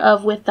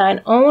whereof with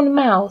thine own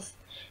mouth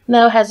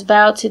thou hast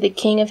vowed to the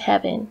King of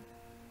heaven.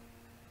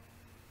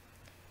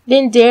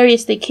 Then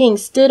Darius the king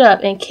stood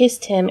up and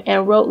kissed him,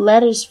 and wrote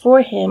letters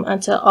for him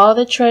unto all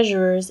the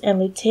treasurers and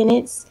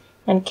lieutenants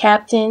and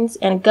captains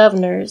and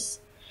governors,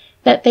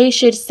 that they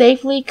should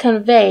safely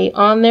convey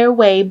on their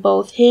way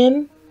both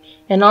him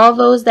and all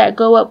those that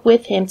go up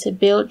with him to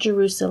build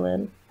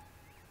Jerusalem.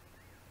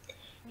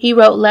 He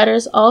wrote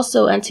letters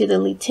also unto the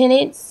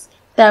lieutenants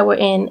that were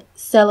in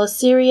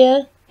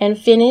Celesyria and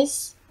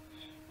Phoenice,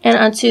 and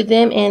unto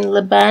them in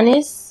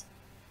Libanus,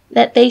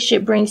 that they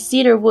should bring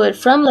cedar wood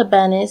from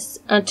Libanus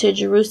unto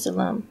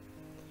Jerusalem,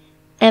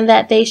 and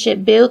that they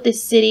should build the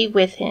city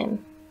with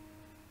him.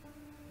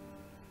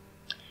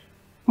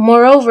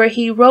 Moreover,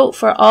 he wrote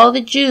for all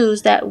the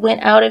Jews that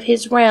went out of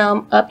his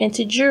realm up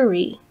into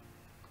Jewry,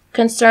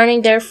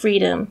 concerning their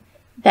freedom,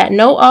 that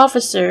no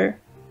officer,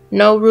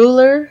 no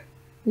ruler,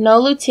 no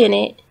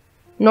lieutenant,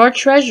 nor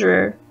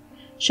treasurer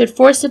should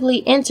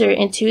forcibly enter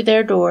into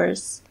their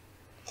doors,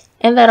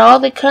 and that all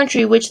the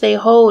country which they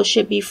hold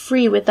should be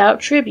free without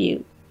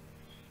tribute,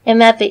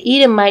 and that the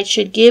Edomites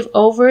should give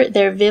over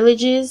their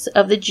villages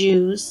of the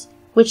Jews,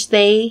 which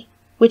they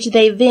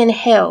then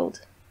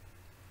held.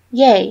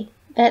 Yea,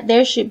 that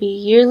there should be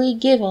yearly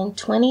given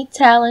 20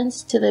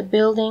 talents to the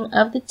building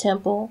of the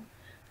temple,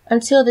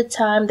 until the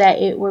time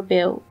that it were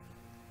built,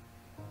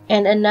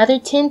 and another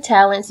 10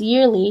 talents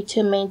yearly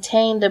to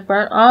maintain the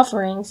burnt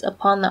offerings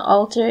upon the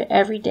altar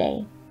every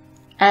day,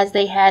 as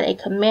they had a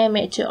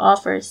commandment to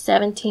offer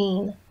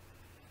 17.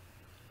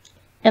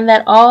 And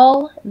that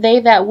all they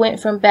that went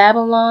from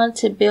Babylon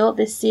to build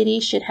the city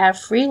should have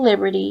free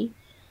liberty,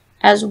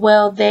 as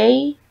well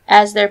they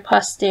as their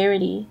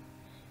posterity,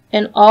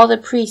 and all the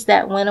priests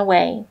that went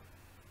away.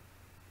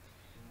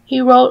 He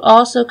wrote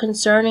also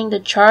concerning the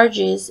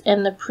charges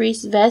and the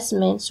priests'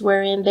 vestments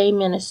wherein they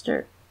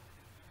ministered,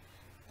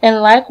 and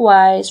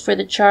likewise for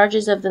the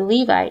charges of the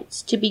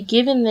Levites, to be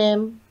given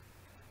them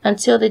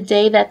until the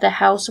day that the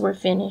house were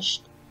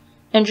finished,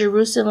 and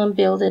Jerusalem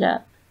builded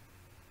up.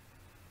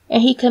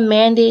 And he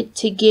commanded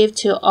to give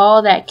to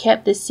all that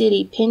kept the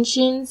city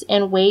pensions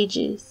and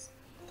wages.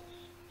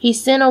 He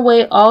sent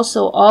away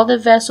also all the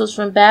vessels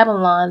from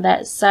Babylon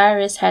that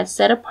Cyrus had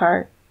set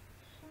apart,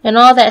 and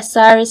all that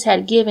Cyrus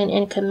had given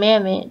in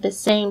commandment, the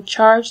same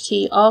charged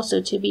he also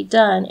to be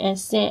done, and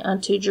sent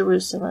unto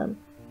Jerusalem.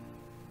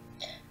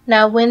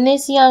 Now when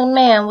this young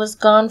man was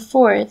gone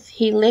forth,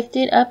 he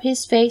lifted up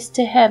his face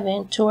to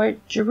heaven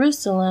toward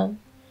Jerusalem,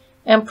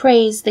 and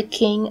praised the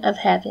King of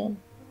heaven,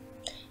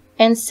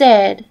 and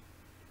said,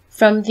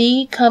 From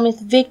thee cometh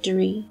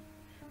victory,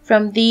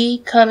 from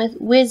thee cometh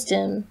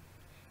wisdom,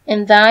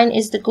 and thine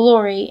is the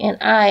glory, and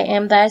I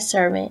am thy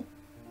servant.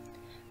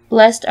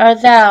 Blessed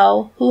art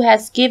thou, who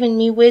hast given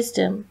me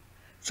wisdom,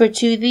 for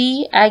to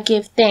thee I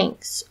give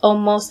thanks, O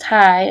Most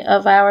High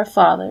of our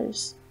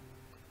fathers.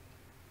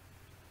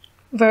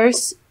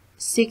 Verse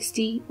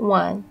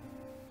 61.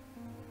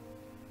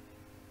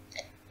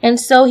 And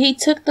so he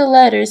took the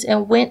letters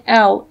and went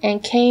out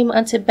and came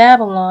unto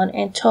Babylon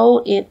and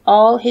told it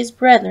all his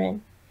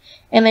brethren.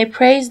 And they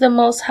praised the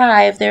Most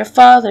High of their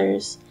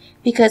fathers,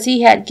 because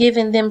he had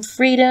given them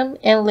freedom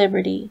and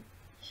liberty,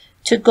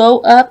 to go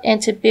up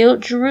and to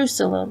build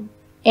Jerusalem,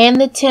 and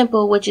the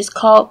temple which is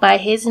called by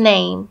his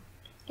name.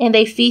 And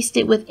they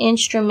feasted with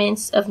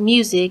instruments of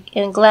music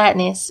and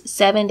gladness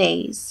 7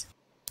 days.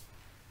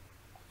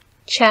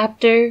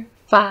 Chapter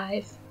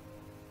 5.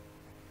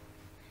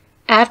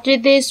 After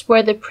this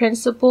were the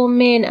principal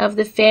men of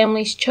the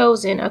families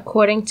chosen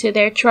according to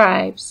their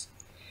tribes,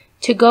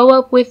 to go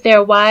up with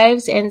their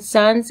wives and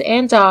sons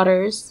and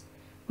daughters,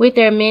 with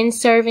their men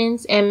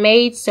servants and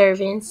maid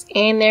servants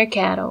and their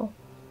cattle.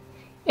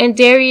 And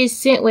Darius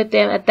sent with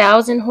them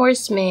 1,000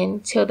 horsemen,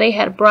 till they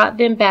had brought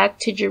them back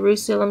to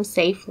Jerusalem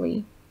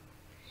safely,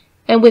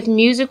 and with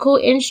musical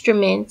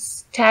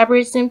instruments,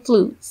 tabrets and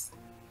flutes.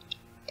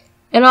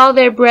 And all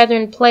their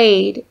brethren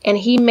played, and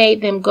he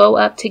made them go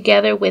up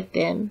together with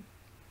them.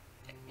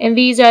 And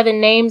these are the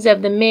names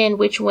of the men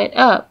which went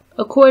up,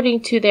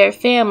 according to their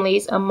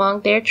families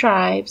among their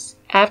tribes,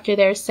 after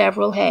their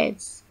several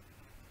heads.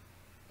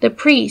 The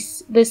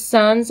priests, the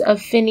sons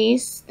of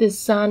Phinehas, the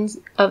sons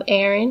of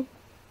Aaron.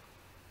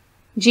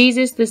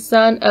 Jesus, the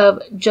son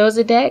of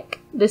Josedek,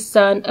 the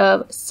son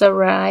of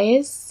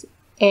Sarias,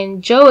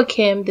 and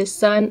Joachim, the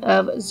son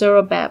of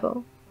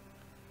Zerubbabel,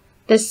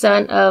 the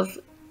son of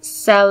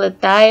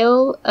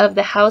Salathiel of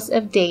the house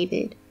of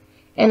David,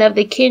 and of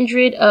the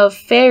kindred of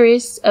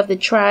Phares of the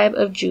tribe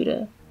of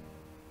Judah,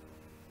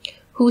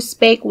 who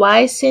spake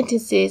wise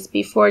sentences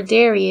before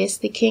Darius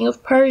the king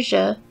of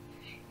Persia,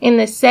 in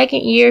the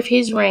 2nd year of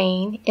his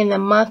reign, in the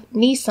month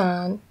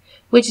Nisan,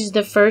 which is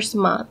the 1st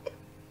month.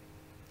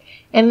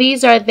 And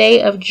these are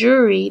they of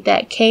Jewry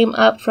that came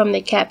up from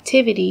the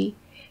captivity,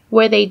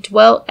 where they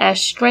dwelt as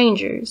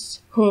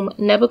strangers, whom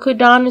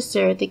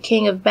Nebuchadnezzar the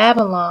king of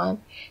Babylon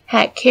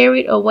had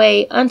carried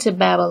away unto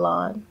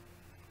Babylon.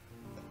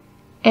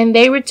 And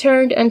they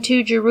returned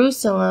unto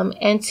Jerusalem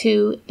and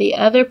to the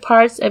other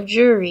parts of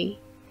Jewry,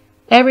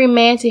 every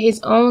man to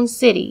his own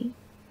city,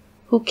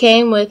 who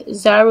came with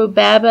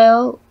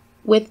Zerubbabel,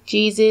 with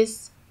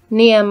Jesus,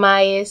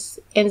 Nehemias,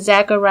 and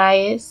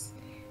Zacharias,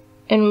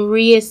 and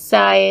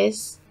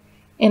Reasias,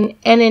 and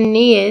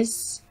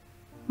Ananias,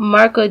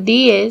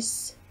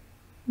 Marcodias,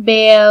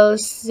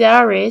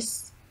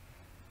 Beelsaris,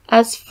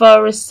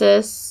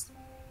 Asphorus,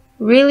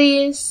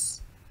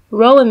 Relius,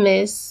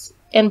 Roamis,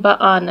 and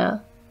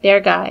Baana, their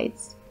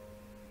guides.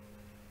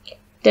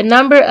 The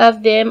number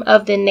of them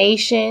of the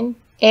nation,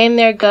 and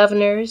their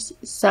governors,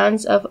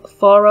 sons of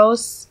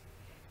Phoros,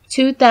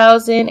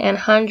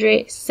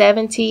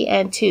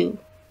 2,172.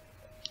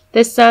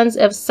 The sons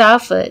of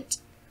Saphat,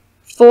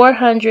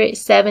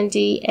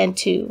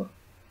 472.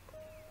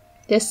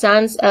 The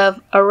sons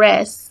of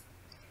Ares,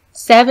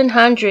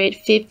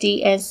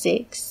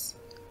 756.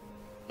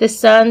 The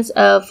sons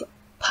of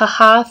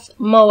Pahath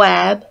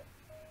Moab,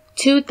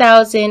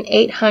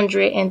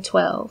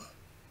 2,812.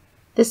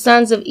 The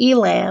sons of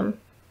Elam,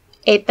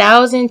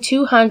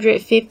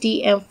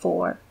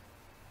 1,254.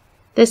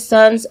 The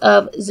sons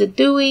of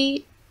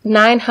Zedui,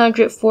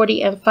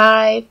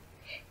 945.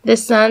 The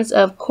sons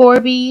of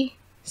Corbi,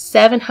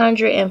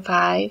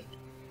 705.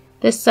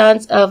 The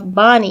sons of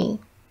Bani,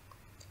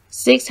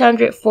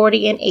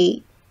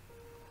 648.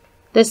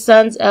 The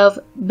sons of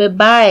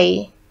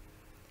Bebai,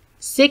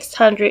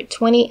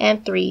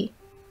 623.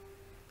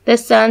 The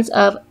sons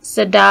of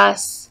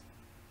Sadas,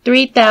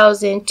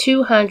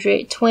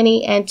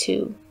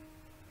 3,222.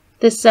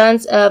 The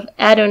sons of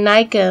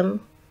Adonikam,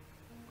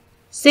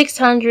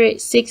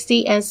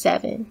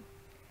 667.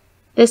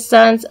 The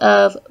sons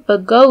of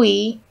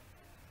Bagoi,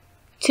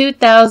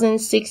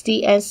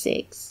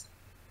 2,066.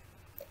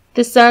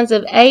 The sons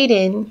of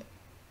Aden,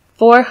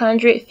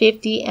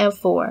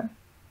 454.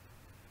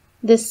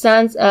 The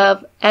sons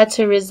of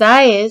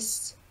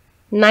Atarizias,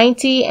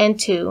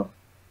 92.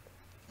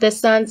 The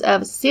sons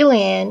of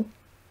Silan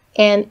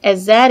and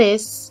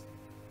Azadis,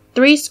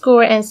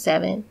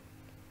 7.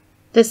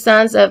 The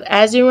sons of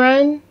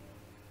Azurun,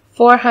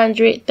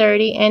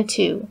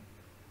 432.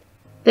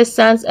 The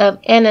sons of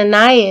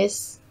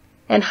Ananias,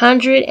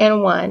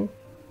 101.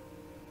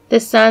 The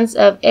sons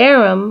of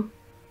Aram,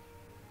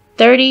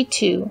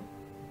 32.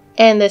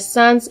 And the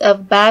sons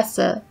of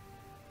Basa,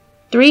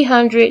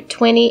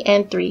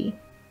 323.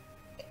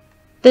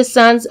 The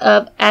sons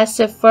of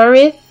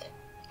Asapharith,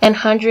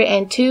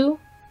 102.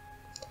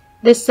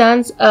 The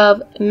sons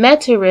of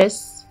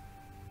Metaris,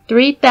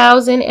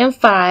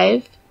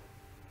 3,005.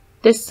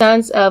 The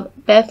sons of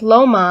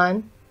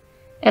Bethlomon,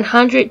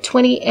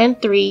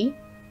 123.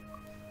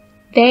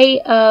 They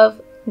of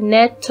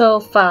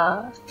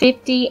Netophah,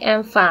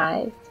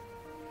 55.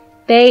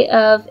 They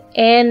of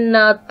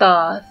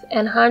Anathoth,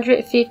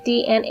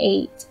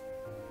 158.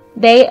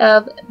 They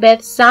of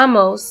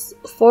Bethsamos,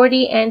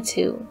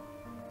 42.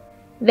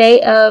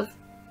 They of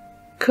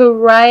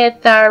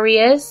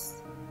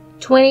Kiriatharias,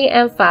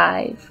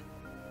 25.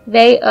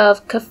 They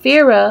of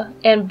Kephira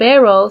and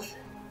Beroth,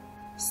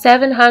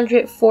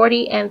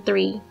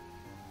 743.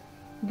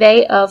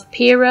 They of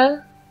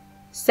Pira,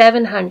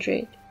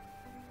 700.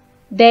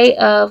 They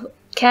of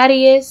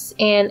Cadius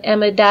and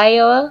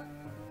Amadiah,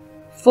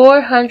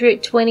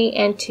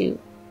 422.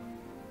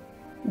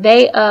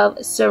 They of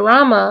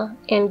Sarama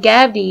and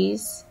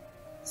Gabdes,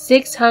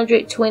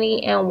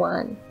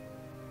 621.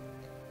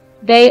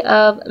 They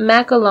of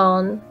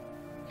Macalon,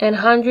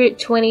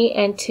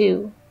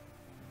 122.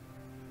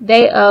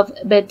 They of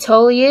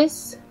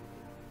Betolius,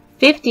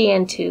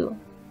 52.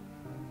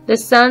 The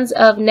sons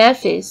of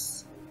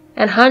Nephis,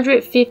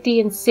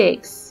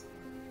 156.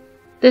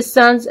 The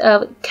sons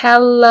of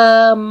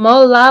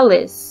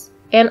Calamolalis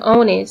and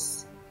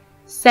Onis,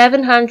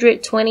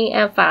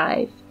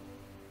 725.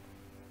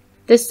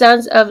 The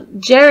sons of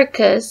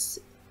Jericus,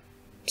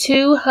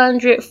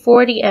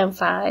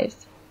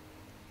 245.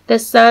 The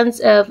sons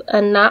of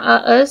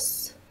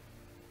Anaas,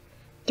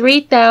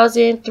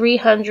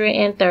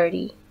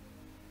 3,330.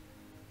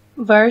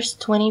 Verse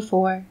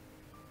 24.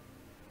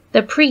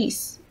 The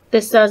priests,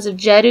 the sons of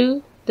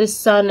Jedu, the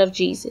son of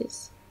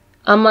Jesus,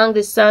 among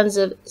the sons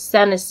of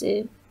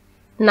Senasib,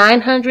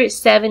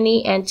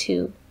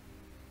 972.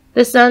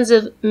 The sons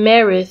of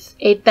Merith,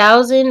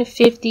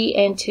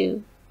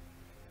 1,052.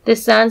 The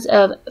sons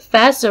of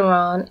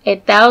Phaseron,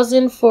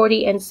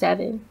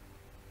 1,047.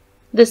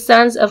 The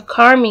sons of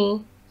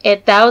Carmi,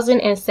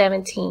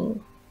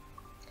 1,017.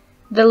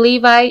 The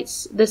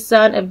Levites, the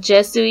son of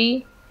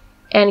Jesui,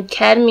 and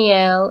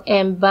Kadmiel,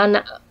 and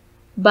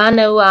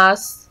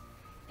Banoas,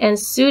 and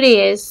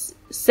Sudeus,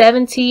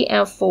 70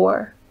 and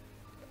 4.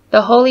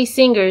 The holy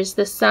singers,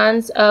 the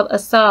sons of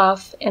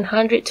Asaph,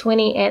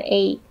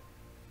 128.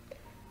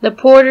 The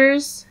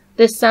porters,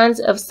 the sons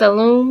of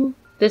Salum,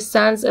 the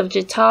sons of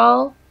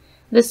Jetal,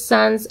 the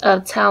sons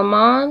of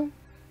Talmon,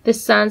 the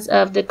sons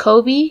of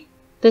Dekobi,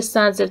 the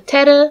sons of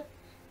Teta,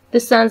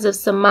 the sons of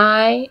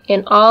Samai,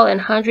 in all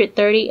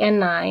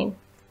 139.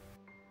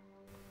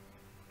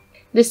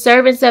 The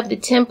servants of the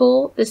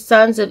temple, the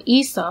sons of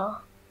Esau,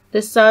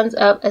 the sons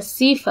of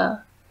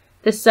Asipha,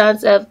 the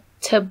sons of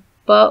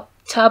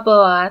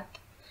Taboath,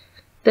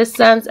 the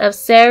sons of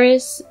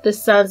Saris, the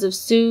sons of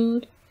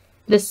Sud,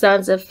 the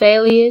sons of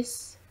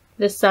Phalius,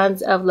 the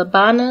sons of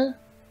Labana,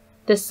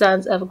 the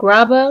sons of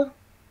Graba,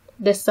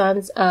 the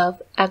sons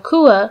of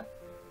Akua,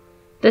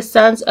 the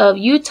sons of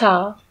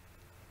Utah,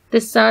 the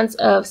sons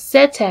of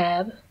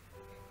Setab,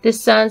 the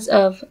sons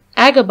of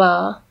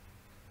Agabah,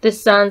 the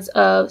sons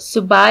of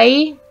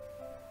Subai,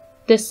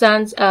 the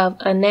sons of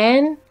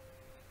Anan,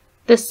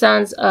 the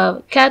sons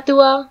of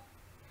Kathua,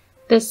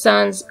 the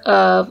sons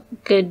of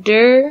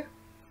Gedur,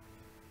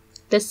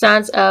 the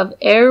sons of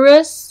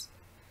Erus,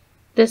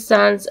 the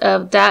sons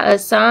of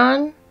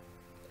Daasan,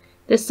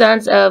 the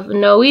sons of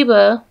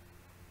Noeba,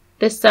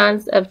 the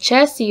sons of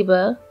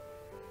Chesiba,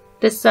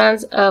 the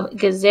sons of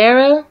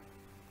Gezerah,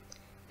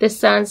 the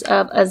sons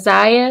of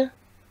Azariah,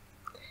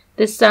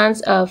 the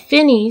sons of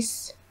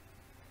Phineas,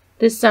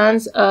 the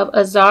sons of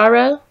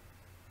Azara,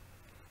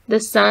 the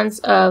sons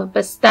of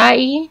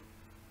Bastai,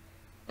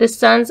 the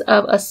sons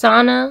of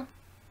Asana,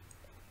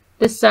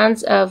 the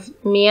sons of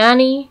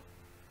Miani,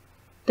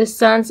 the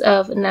sons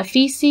of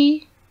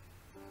Naphisi,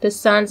 the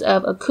sons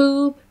of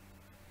Akub,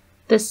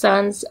 the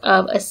sons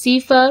of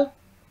Asipha,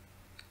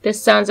 the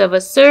sons of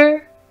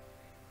Asur,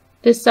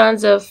 the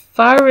sons of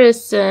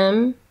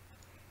Pharisim,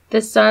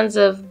 the sons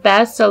of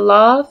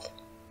Basaloth,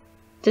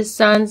 the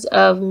sons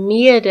of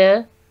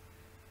Meada,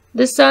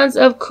 the sons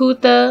of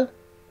Kutha,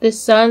 the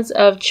sons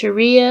of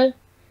Chariah,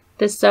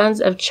 the sons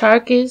of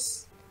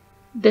Charkis,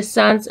 the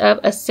sons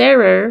of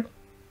Aserer,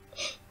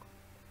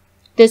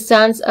 the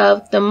sons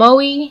of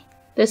Thamoi,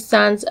 the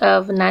sons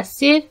of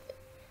Nasith,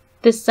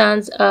 the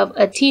sons of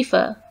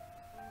Atiphah,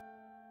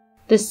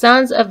 the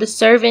sons of the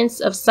servants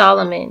of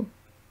Solomon,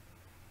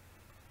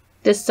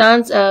 the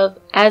sons of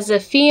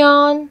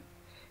Azaphion,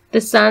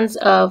 the sons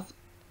of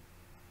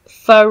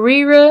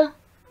Farira,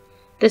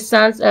 the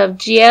sons of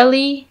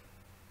Jieli,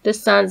 the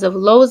sons of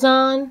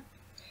Lozan,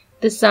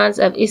 the sons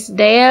of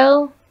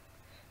Isdael,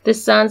 the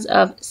sons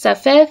of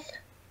Sapheth,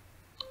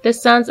 the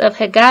sons of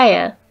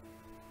Haggiah,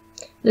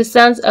 the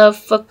sons of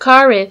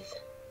Phakarith,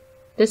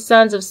 the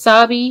sons of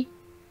Sabi,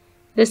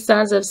 the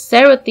sons of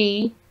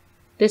Serathi,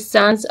 the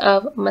sons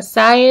of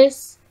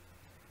Messias,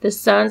 the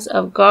sons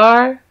of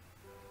Gar,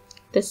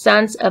 the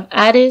sons of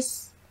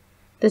Addis,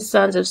 the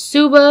sons of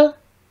Suba,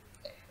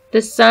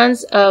 the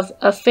sons of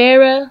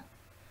Aphera,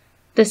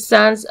 the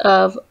sons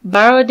of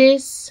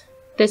Barodis,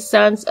 the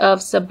sons of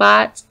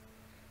Sabat,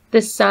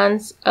 the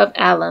sons of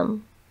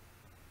Alam.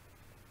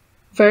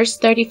 Verse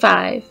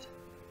 35.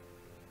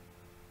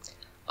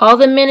 All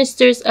the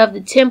ministers of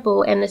the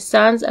temple and the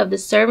sons of the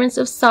servants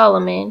of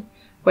Solomon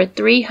were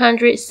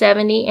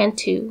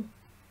 372.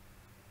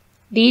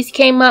 These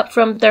came up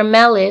from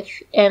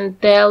Thermelith and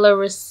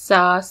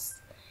Thelarisas,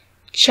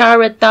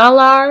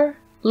 Charathalar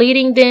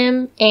leading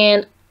them,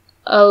 and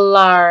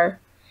Alar.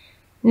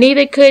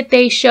 Neither could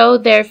they show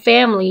their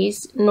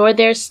families nor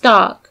their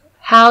stock,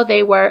 how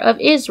they were of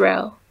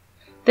Israel.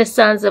 The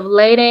sons of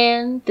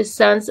Ladan, the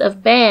sons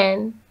of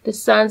Ban, the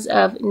sons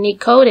of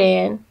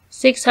Nekodan,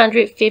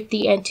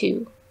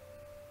 652.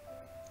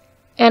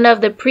 And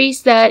of the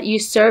priests that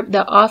usurped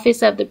the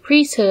office of the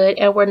priesthood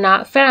and were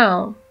not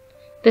found,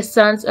 the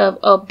sons of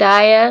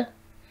Obadiah,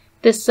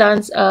 the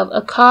sons of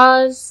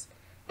Akaz,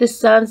 the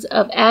sons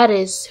of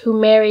Addis, who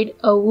married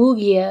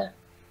Awugiah,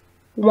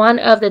 one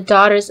of the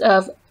daughters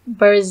of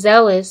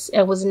Berzelis,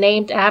 and was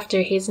named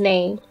after his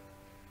name.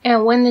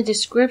 And when the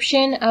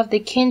description of the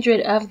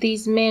kindred of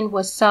these men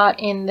was sought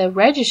in the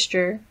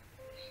register,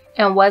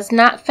 and was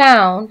not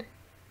found,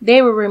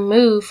 they were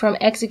removed from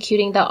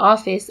executing the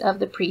office of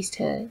the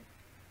priesthood.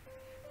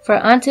 For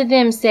unto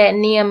them said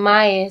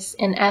Nehemias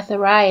and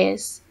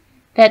Atharias,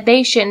 that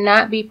they should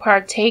not be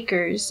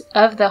partakers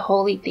of the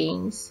holy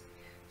things,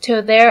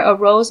 till there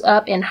arose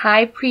up an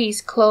high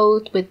priest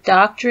clothed with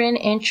doctrine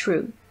and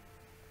truth.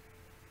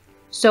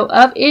 So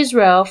of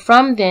Israel,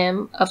 from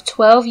them of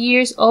 12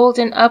 years old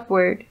and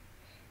upward,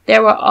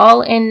 there were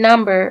all in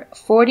number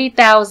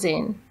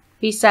 40,000,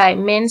 beside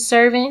men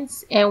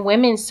servants and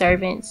women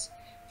servants,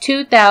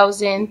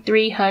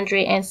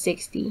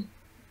 2,360.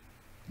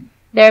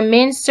 Their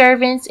men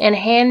servants and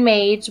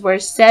handmaids were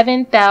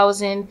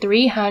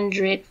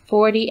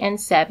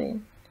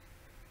 7,347.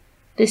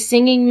 the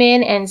singing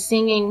men and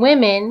singing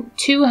women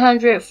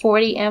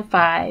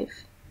 245,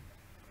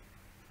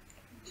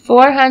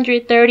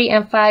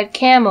 435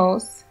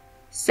 camels,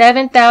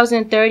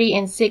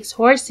 7,036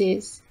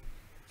 horses,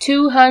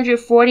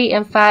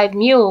 245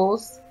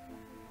 mules,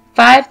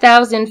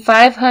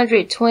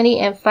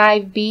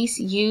 5,525 beasts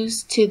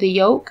used to the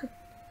yoke.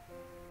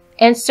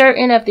 And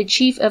certain of the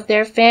chief of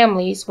their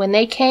families, when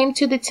they came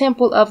to the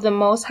temple of the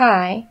Most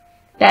High,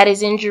 that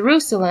is in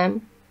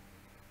Jerusalem,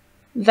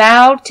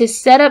 vowed to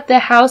set up the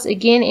house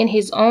again in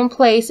his own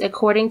place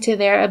according to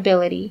their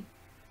ability,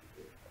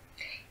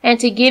 and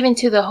to give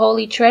into the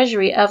holy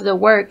treasury of the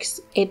works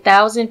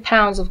 1,000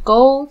 pounds of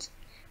gold,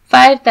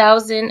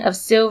 5,000 of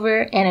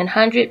silver, and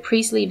 100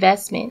 priestly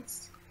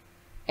vestments.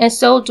 And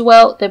so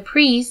dwelt the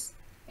priests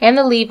and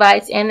the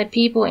Levites and the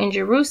people in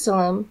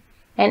Jerusalem,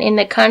 and in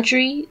the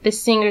country, the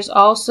singers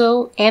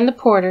also, and the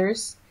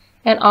porters,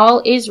 and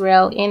all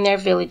Israel in their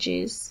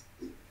villages.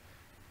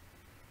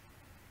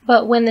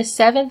 But when the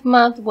 7th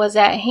month was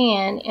at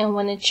hand, and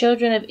when the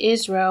children of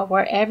Israel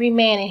were every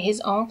man in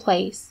his own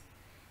place,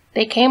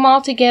 they came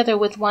all together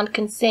with one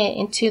consent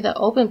into the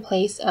open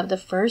place of the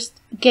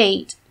first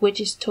gate, which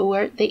is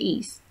toward the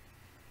east.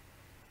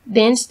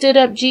 Then stood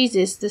up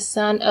Jesus the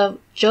son of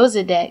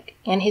Josedek,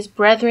 and his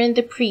brethren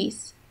the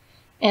priests,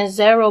 and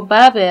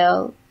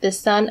Zerubbabel the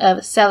son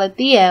of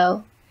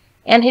Salathiel,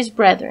 and his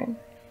brethren,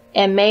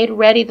 and made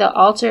ready the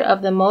altar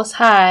of the Most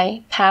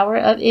High Power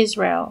of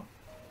Israel,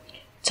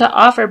 to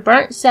offer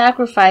burnt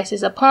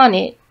sacrifices upon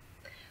it,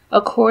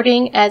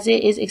 according as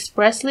it is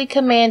expressly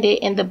commanded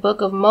in the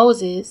book of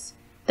Moses,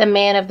 the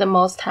man of the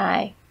Most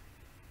High.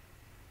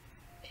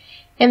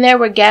 And there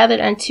were gathered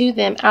unto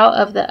them out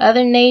of the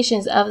other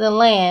nations of the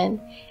land,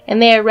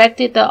 and they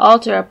erected the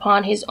altar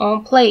upon his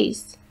own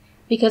place,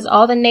 because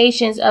all the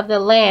nations of the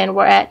land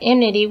were at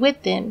enmity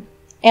with them,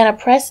 and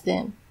oppressed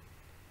them.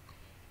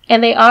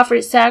 And they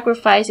offered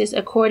sacrifices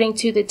according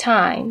to the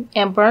time,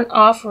 and burnt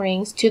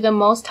offerings to the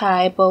Most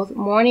High both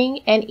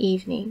morning and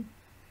evening.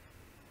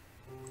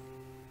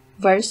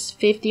 Verse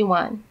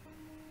 51.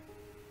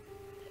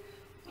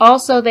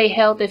 Also they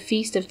held the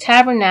Feast of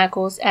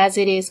Tabernacles as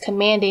it is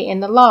commanded in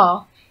the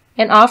law,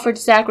 and offered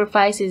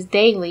sacrifices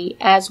daily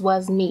as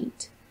was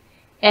meet.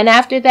 And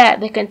after that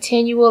the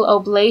continual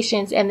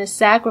oblations and the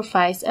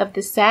sacrifice of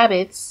the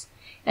Sabbaths,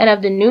 and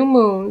of the new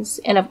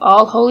moons, and of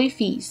all holy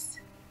feasts.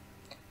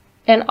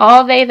 And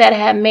all they that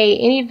had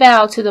made any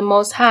vow to the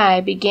Most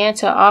High began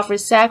to offer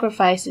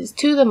sacrifices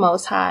to the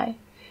Most High,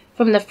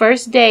 from the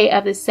first day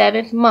of the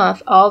 7th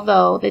month,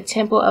 although the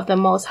temple of the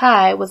Most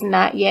High was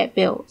not yet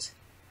built.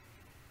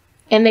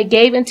 And they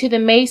gave unto the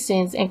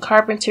masons and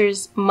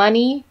carpenters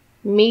money,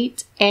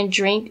 meat, and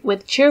drink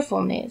with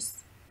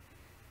cheerfulness.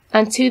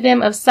 Unto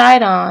them of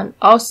Sidon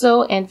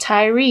also and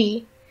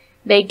Tyre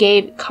they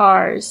gave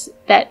cars,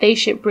 that they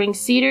should bring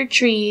cedar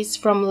trees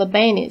from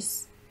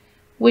Libanus,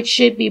 which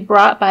should be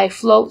brought by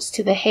floats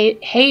to the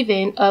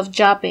haven of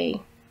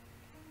Joppa,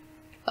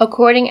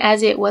 according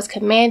as it was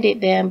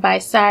commanded them by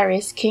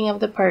Cyrus king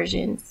of the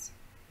Persians.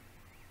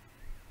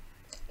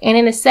 And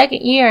in the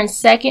 2nd year and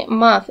 2nd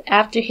month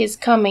after his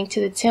coming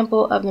to the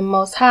temple of the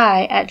Most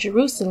High at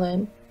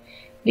Jerusalem,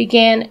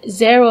 began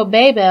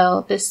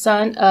Zerubbabel the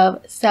son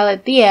of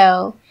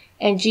Salathiel,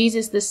 and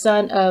Jesus the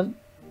son of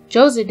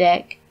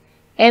Josedek,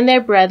 and their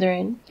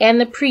brethren,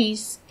 and the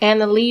priests, and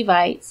the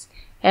Levites,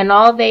 and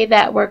all they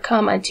that were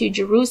come unto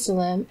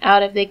Jerusalem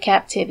out of the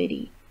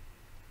captivity.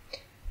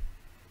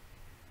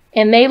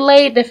 And they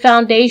laid the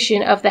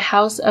foundation of the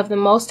house of the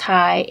Most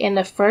High in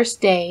the 1st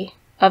day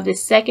of the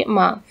 2nd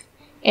month,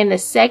 in the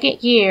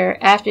 2nd year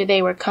after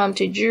they were come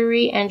to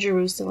Jewry and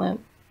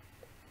Jerusalem.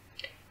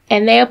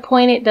 And they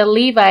appointed the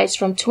Levites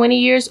from 20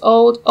 years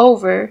old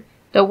over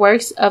the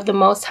works of the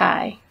Most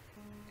High.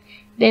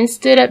 Then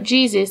stood up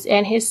Jesus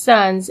and his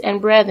sons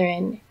and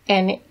brethren,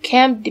 and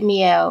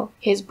Camdmiel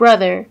his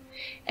brother,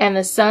 and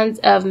the sons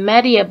of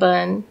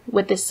Mediabun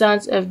with the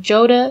sons of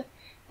Joda,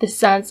 the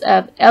sons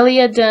of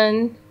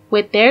Eliadun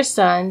with their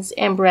sons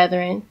and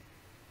brethren,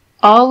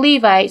 all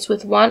Levites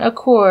with one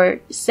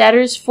accord,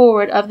 setters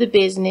forward of the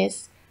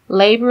business,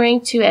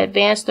 laboring to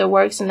advance the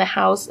works in the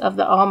house of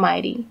the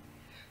Almighty.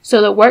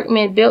 So the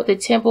workmen built the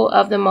temple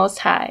of the Most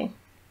High.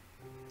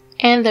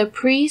 And the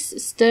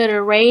priests stood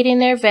arrayed in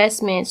their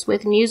vestments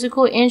with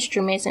musical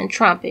instruments and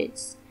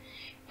trumpets.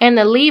 And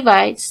the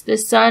Levites, the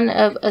son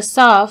of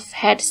Asaph,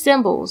 had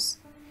cymbals,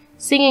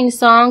 singing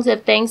songs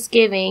of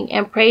thanksgiving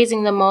and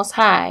praising the Most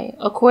High,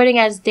 according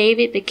as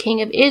David the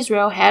king of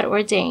Israel had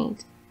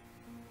ordained.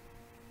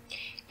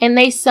 And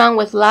they sung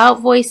with loud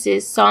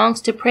voices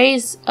songs to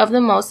praise of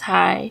the Most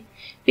High,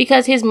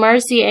 because his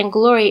mercy and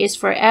glory is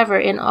forever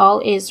in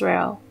all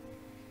Israel.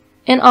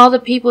 And all the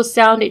people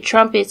sounded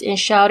trumpets and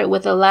shouted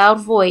with a loud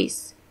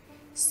voice,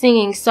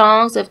 singing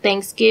songs of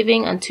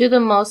thanksgiving unto the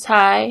Most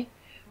High,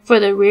 for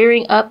the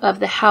rearing up of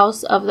the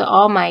house of the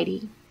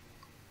Almighty.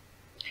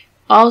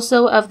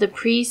 Also of the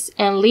priests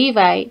and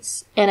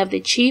Levites, and of the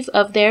chief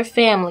of their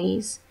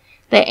families,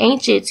 the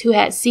ancients who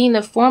had seen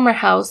the former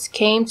house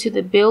came to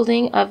the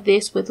building of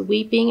this with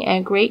weeping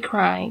and great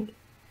crying.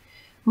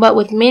 but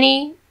with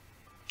many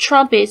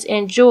trumpets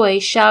and joy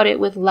shouted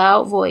with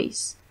loud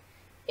voice,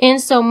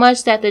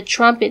 insomuch that the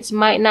trumpets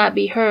might not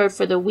be heard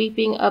for the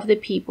weeping of the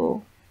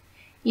people.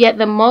 Yet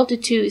the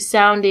multitude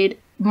sounded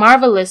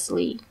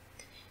marvelously,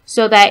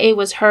 so that it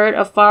was heard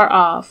afar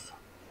off.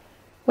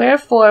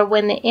 Wherefore,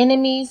 when the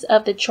enemies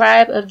of the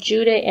tribe of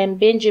Judah and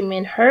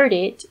Benjamin heard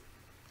it,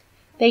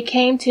 they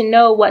came to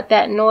know what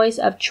that noise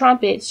of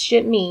trumpets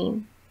should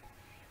mean.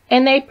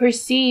 And they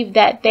perceived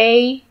that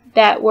they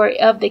that were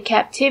of the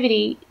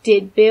captivity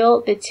did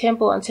build the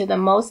temple unto the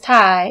Most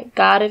High,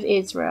 God of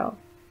Israel.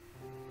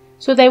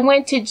 So they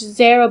went to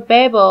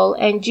Zerubbabel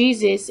and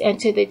Jesus and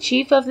to the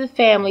chief of the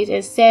families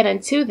and said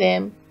unto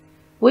them,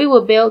 We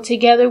will build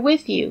together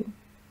with you.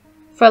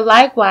 For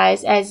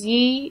likewise, as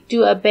ye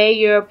do obey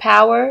your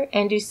power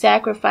and do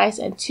sacrifice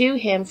unto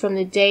him from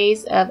the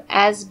days of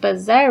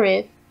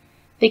Asbazareth,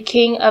 the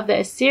king of the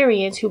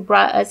Assyrians, who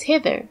brought us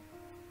hither.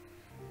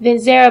 Then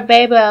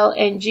Zerubbabel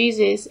and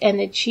Jesus and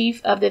the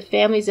chief of the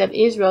families of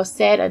Israel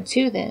said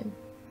unto them,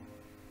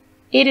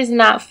 It is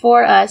not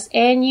for us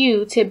and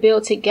you to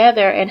build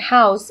together an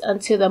house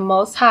unto the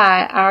Most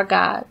High our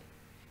God.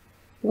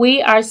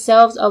 We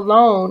ourselves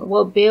alone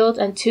will build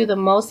unto the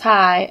Most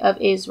High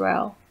of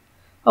Israel,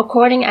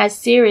 according as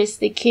Cyrus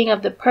the king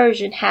of the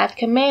Persians hath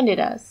commanded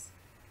us.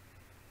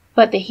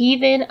 But the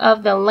heathen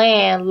of the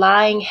land,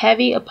 lying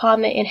heavy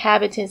upon the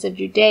inhabitants of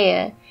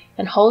Judea,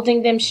 and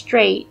holding them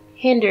straight,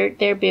 hindered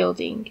their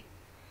building.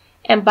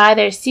 And by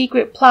their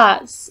secret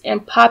plots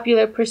and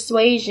popular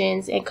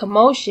persuasions and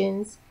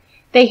commotions,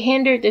 they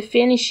hindered the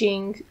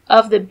finishing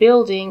of the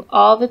building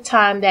all the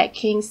time that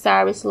King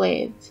Cyrus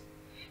lived.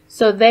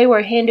 So they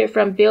were hindered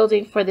from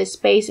building for the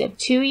space of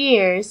 2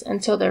 years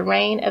until the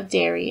reign of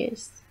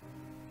Darius.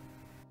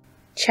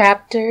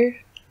 Chapter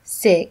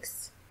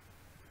 6.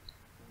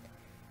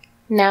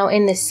 Now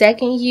in the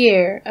 2nd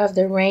year of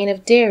the reign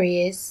of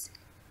Darius,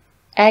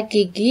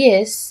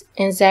 Agigius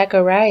and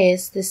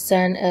Zacharias the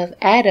son of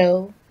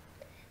Addo,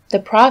 the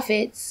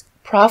prophets,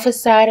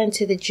 prophesied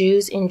unto the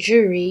Jews in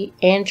Jewry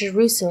and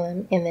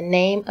Jerusalem in the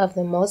name of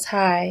the Most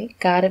High,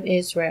 God of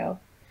Israel,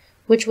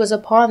 which was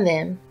upon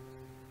them.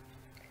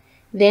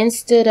 Then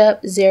stood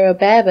up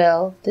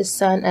Zerubbabel the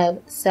son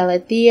of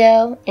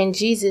Salathiel and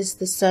Jesus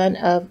the son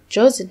of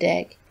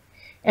Josedek,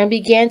 and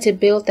began to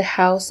build the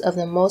house of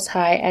the Most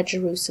High at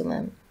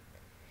Jerusalem.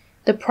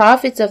 The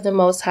prophets of the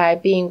Most High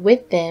being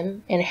with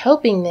them and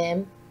helping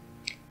them,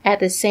 at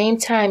the same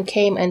time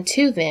came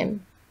unto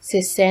them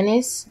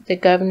Sisenus, the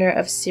governor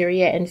of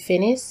Syria and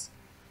Phoenice,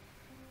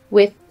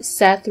 with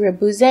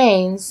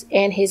Sathrabuzanes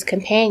and his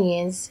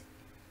companions,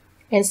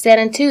 and said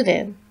unto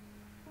them,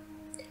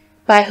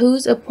 By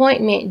whose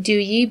appointment do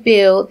ye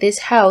build this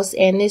house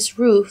and this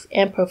roof,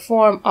 and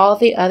perform all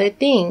the other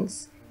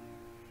things?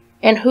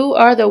 And who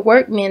are the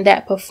workmen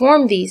that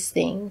perform these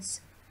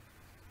things?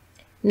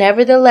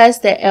 Nevertheless,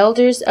 the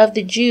elders of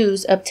the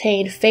Jews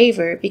obtained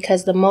favor,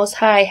 because the Most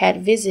High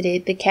had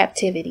visited the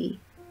captivity.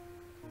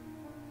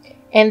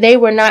 And they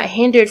were not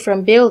hindered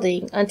from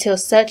building until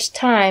such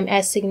time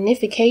as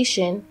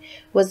signification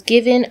was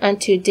given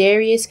unto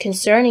Darius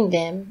concerning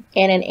them,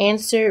 and an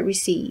answer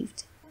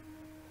received.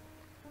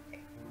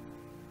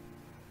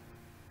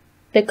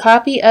 The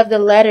copy of the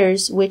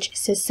letters which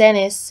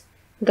Sisenus,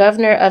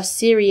 governor of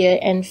Syria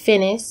and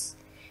Phoenice,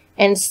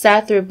 and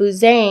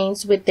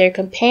Sathrabuzanes with their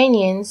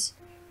companions,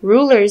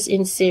 rulers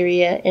in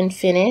Syria and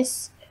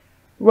Phoenice,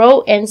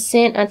 wrote and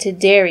sent unto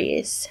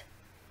Darius.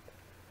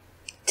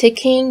 To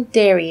King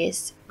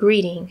Darius,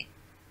 greeting.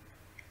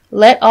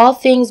 Let all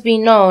things be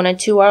known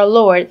unto our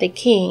Lord the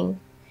King,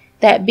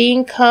 that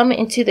being come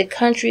into the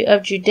country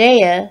of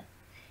Judea,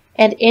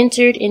 and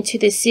entered into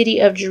the city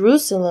of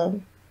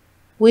Jerusalem,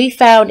 we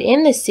found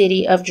in the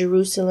city of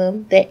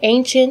Jerusalem the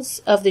ancients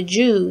of the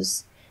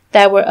Jews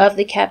that were of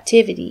the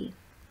captivity,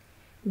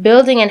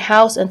 building an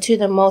house unto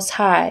the Most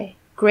High,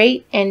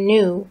 great and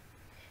new,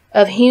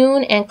 of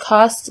hewn and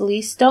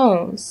costly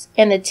stones,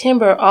 and the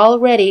timber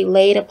already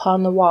laid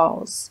upon the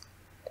walls.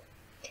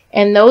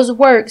 And those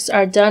works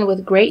are done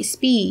with great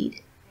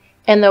speed,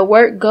 and the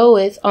work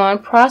goeth on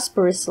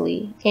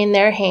prosperously in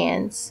their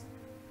hands,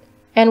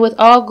 and with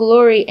all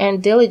glory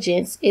and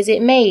diligence is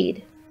it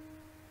made.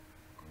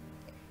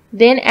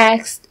 Then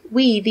asked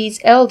we these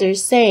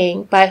elders,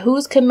 saying, By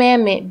whose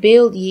commandment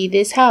build ye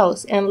this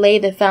house, and lay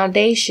the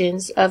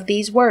foundations of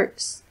these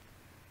works?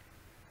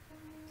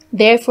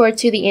 Therefore,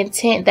 to the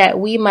intent that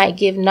we might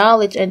give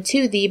knowledge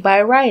unto thee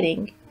by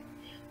writing,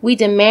 we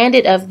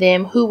demanded of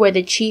them who were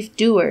the chief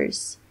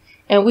doers,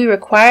 and we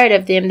required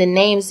of them the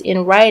names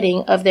in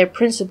writing of their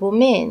principal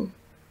men.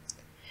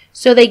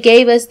 So they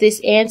gave us this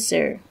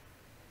answer: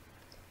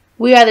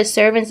 We are the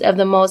servants of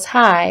the Most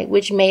High,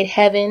 which made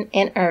heaven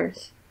and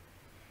earth.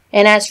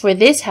 And as for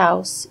this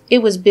house, it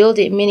was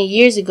builded many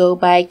years ago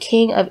by a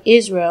king of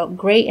Israel,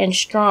 great and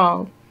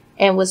strong,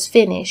 and was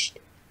finished.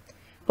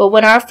 But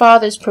when our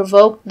fathers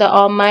provoked the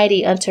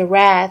Almighty unto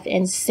wrath,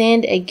 and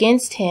sinned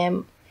against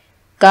him,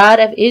 God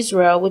of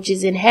Israel, which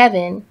is in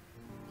heaven,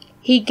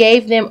 he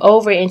gave them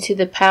over into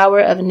the power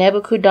of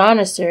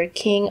Nebuchadnezzar,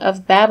 king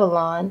of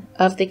Babylon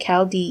of the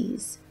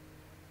Chaldees,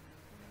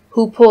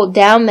 who pulled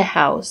down the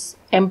house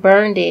and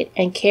burned it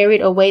and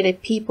carried away the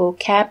people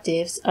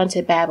captives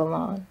unto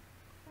Babylon.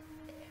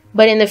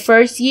 But in the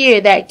first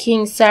year that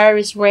King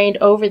Cyrus reigned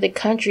over the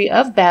country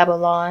of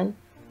Babylon,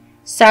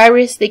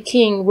 Cyrus the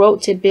king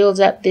wrote to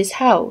build up this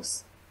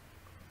house.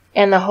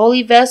 And the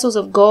holy vessels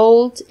of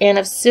gold and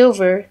of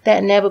silver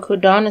that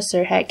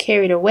Nebuchadnezzar had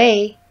carried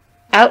away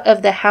out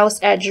of the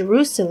house at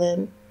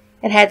Jerusalem,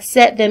 and had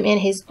set them in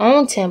his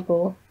own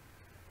temple,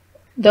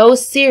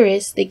 those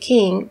Cyrus the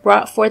king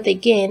brought forth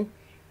again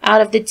out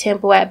of the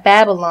temple at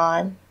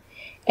Babylon,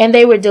 and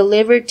they were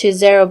delivered to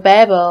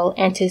Zerubbabel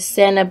and to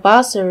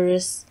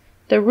Sennacherib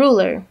the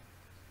ruler,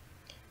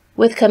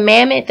 with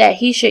commandment that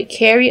he should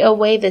carry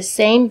away the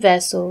same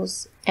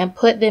vessels and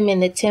put them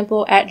in the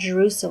temple at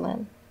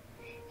Jerusalem,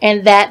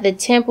 and that the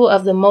temple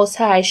of the Most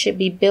High should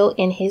be built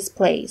in his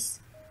place.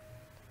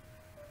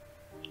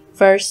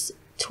 Verse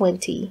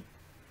 20.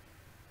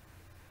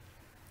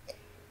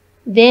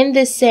 Then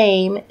the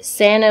same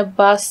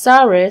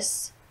Sennacherib,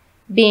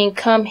 being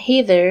come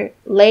hither,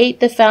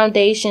 laid the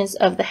foundations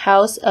of the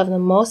house of the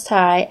Most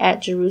High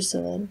at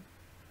Jerusalem.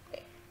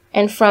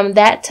 And from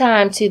that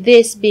time to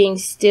this, being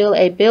still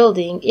a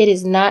building, it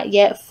is not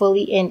yet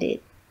fully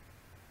ended.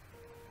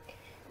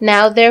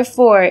 Now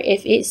therefore,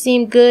 if it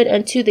seem good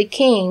unto the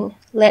king,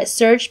 let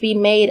search be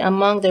made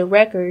among the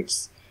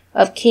records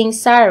of King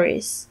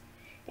Cyrus.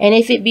 And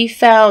if it be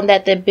found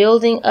that the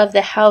building of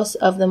the house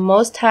of the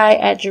Most High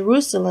at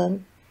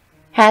Jerusalem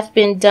hath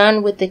been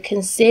done with the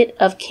consent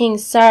of King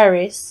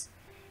Cyrus,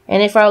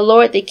 and if our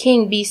Lord the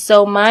king be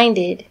so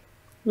minded,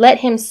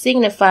 let him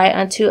signify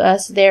unto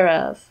us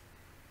thereof.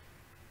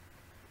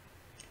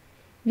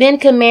 Then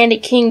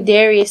commanded King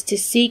Darius to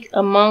seek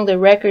among the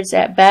records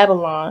at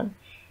Babylon,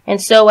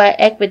 and so at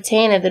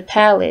Ecbatana the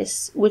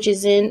palace, which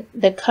is in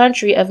the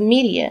country of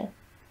Media.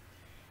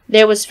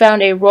 There was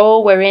found a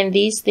roll wherein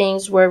these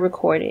things were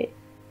recorded.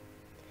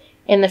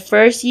 In the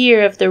first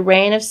year of the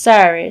reign of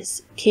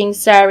Cyrus, King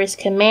Cyrus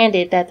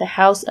commanded that the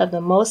house of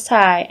the Most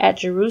High at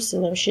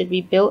Jerusalem should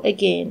be built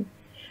again,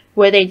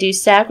 where they do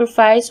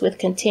sacrifice with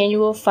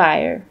continual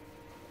fire,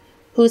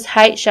 whose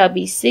height shall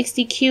be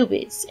 60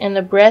 cubits, and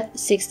the breadth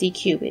 60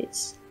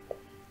 cubits,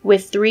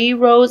 with 3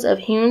 rows of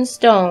hewn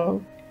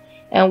stone,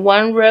 and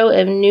 1 row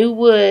of new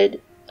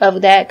wood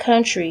of that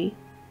country,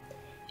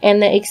 and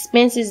the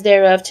expenses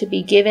thereof to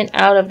be given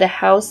out of the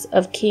house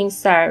of King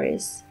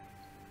Cyrus.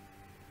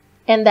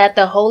 And that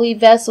the holy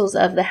vessels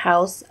of the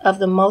house of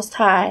the Most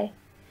High,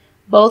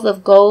 both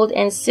of gold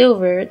and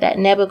silver, that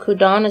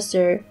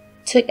Nebuchadnezzar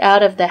took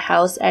out of the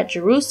house at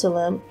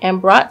Jerusalem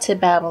and brought to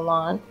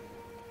Babylon,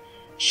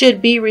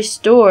 should be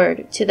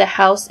restored to the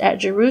house at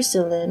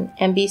Jerusalem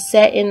and be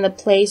set in the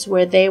place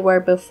where they were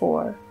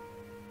before.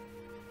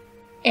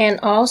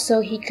 And also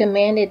he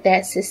commanded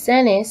that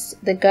Sisenus,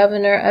 the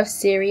governor of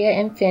Syria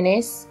and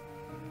Phoenice,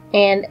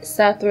 and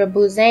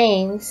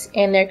Sathrabuzanes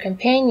and their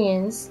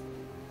companions,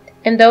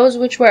 and those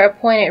which were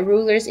appointed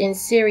rulers in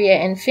Syria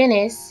and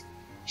Phoenice,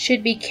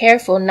 should be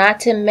careful not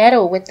to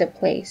meddle with the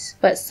place,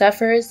 but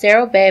suffer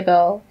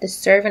Zerubbabel, the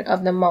servant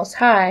of the Most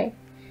High,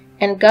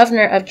 and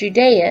governor of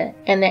Judea,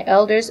 and the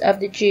elders of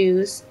the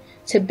Jews,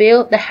 to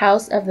build the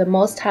house of the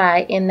Most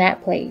High in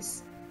that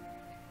place.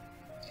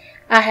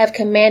 I have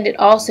commanded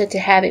also to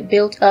have it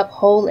built up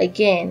whole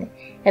again,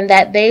 and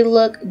that they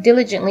look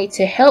diligently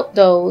to help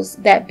those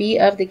that be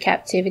of the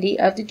captivity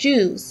of the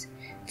Jews,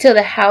 till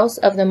the house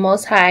of the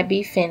Most High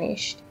be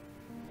finished.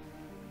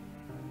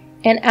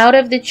 And out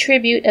of the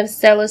tribute of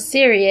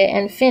Celesyria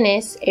and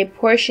Phoenice, a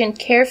portion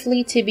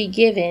carefully to be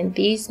given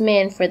these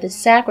men for the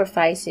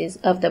sacrifices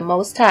of the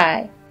Most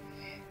High,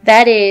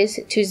 that is,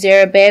 to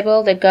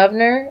Zerubbabel the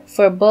governor,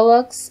 for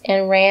bullocks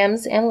and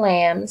rams and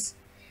lambs,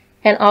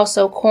 and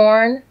also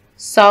corn,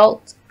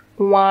 salt,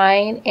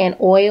 wine, and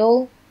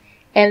oil,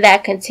 and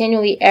that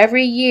continually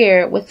every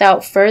year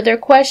without further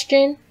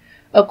question,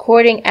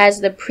 according as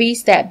the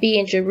priests that be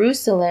in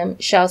Jerusalem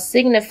shall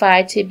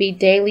signify to be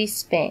daily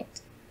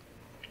spent,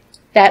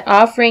 that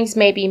offerings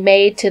may be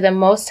made to the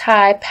Most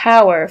High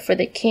power for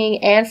the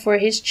king and for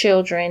his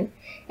children,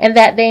 and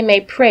that they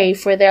may pray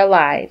for their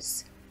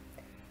lives.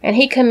 And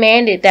he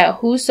commanded that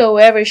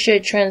whosoever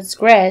should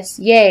transgress,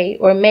 yea,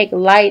 or make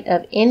light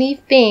of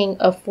anything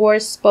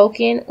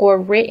aforespoken or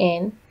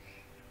written,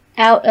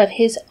 out of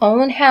his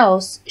own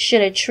house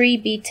should a tree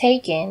be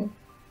taken,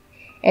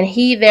 and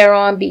he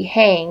thereon be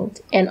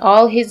hanged, and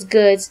all his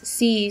goods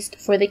seized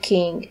for the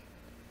king.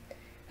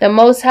 The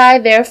Most High,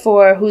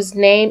 therefore, whose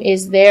name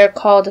is there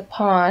called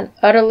upon,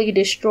 utterly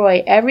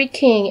destroy every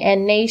king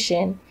and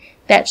nation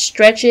that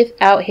stretcheth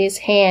out his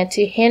hand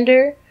to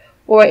hinder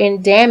or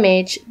in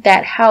damage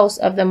that house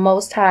of the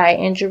Most High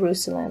in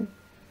Jerusalem.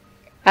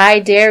 I,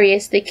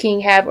 Darius the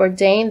king, have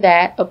ordained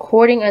that,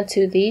 according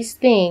unto these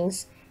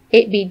things,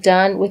 it be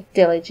done with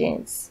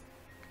diligence.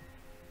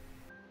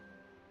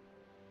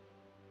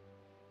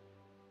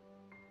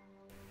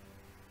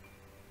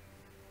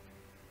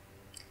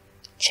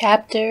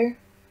 Chapter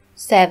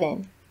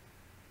 7.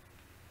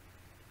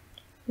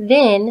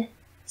 Then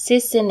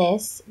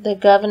Sisinus, the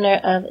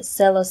governor of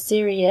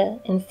Celesyria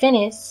and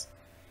Phenice,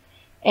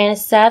 and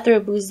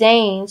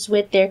Sathrabuzanes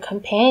with their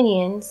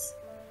companions,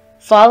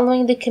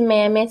 following the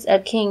commandments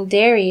of King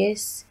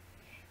Darius,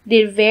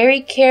 did very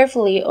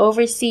carefully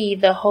oversee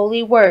the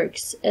holy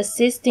works,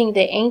 assisting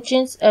the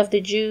ancients of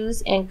the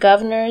Jews and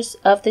governors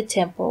of the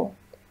temple.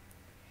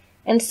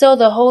 And so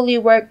the holy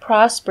work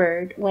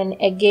prospered when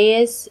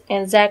Aggeus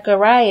and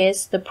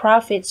Zacharias the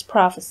prophets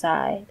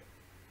prophesied.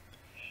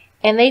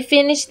 And they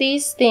finished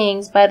these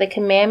things by the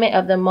commandment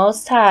of the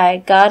Most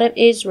High, God of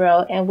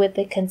Israel, and with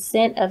the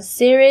consent of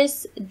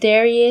Cyrus,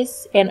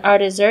 Darius, and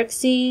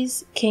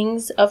Artaxerxes,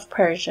 kings of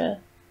Persia.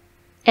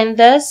 And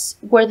thus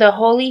were the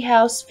holy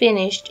house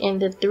finished in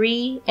the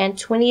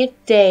 23rd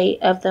day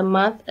of the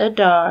month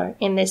Adar,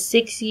 in the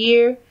 6th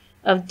year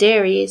of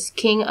Darius,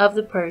 king of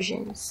the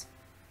Persians.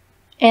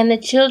 And the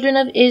children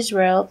of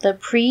Israel, the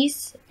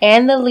priests,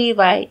 and the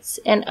Levites,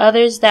 and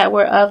others that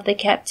were of the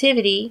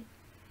captivity,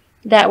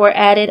 that were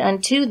added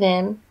unto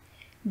them,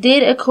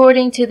 did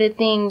according to the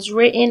things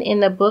written in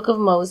the book of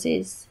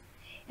Moses,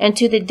 and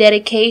to the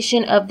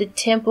dedication of the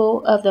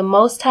temple of the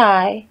Most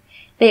High,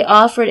 they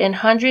offered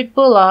 100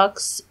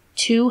 bullocks,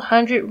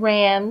 200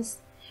 rams,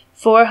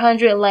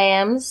 400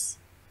 lambs,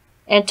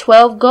 and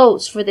 12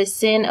 goats for the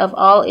sin of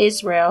all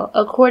Israel,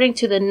 according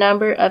to the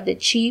number of the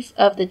chief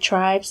of the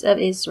tribes of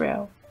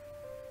Israel.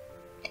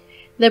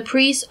 The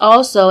priests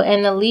also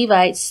and the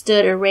Levites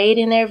stood arrayed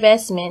in their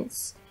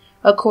vestments,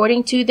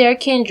 according to their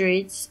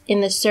kindreds,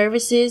 in the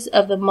services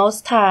of the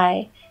Most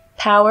High,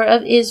 power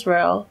of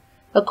Israel,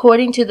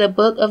 according to the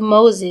book of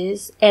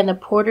Moses, and the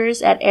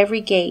porters at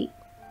every gate.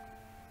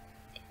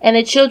 And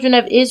the children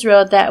of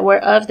Israel that were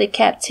of the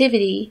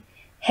captivity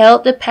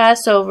held the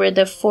Passover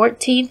the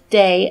 14th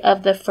day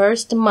of the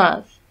first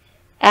month.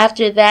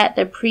 After that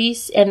the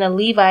priests and the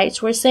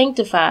Levites were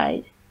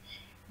sanctified.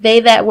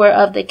 They that were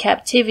of the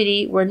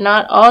captivity were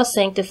not all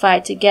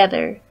sanctified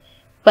together,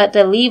 but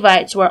the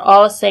Levites were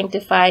all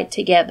sanctified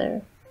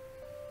together.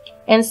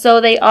 And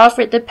so they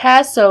offered the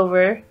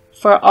Passover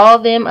for all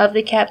them of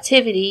the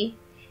captivity,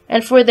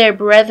 and for their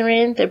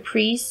brethren the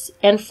priests,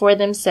 and for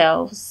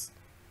themselves.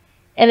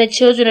 And the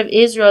children of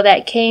Israel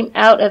that came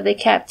out of the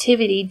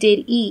captivity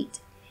did eat,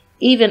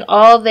 even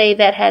all they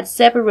that had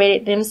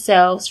separated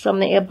themselves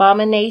from the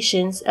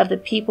abominations of the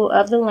people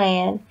of the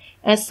land,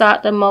 and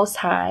sought the Most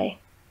High.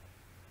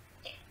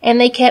 And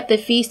they kept the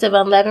feast of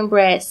unleavened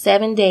bread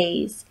 7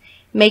 days,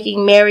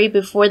 making merry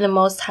before the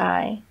Most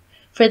High,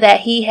 for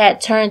that he had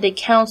turned the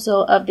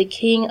counsel of the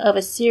king of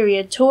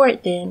Assyria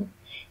toward them,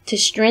 to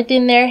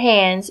strengthen their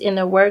hands in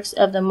the works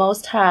of the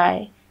Most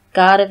High,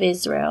 God of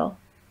Israel.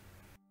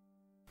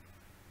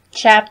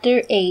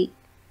 Chapter 8.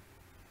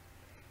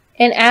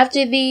 And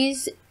after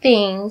these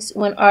things,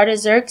 when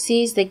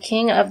Artaxerxes the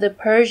king of the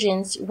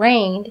Persians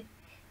reigned,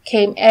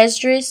 came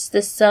Esdras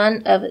the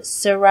son of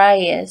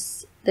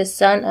Sarias, the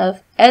son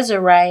of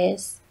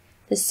Azarias,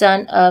 the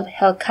son of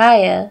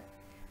Hilkiah,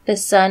 the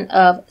son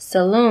of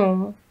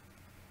Salum,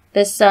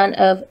 the son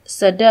of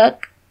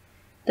Sadok,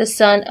 the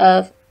son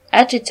of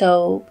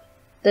Achitob,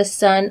 the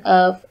son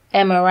of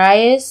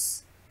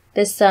Amarias,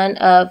 the son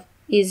of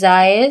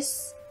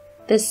Isaias,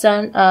 the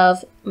son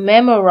of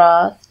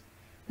Memoroth,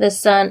 the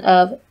son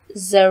of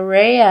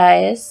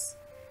Zarias,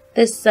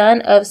 the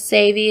son of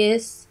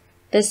Savius,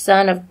 the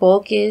son of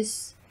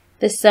Bolchus,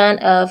 the son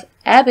of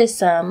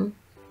Abisam,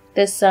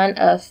 the son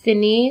of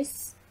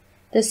Phinehas,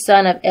 the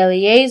son of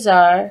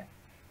Eleazar,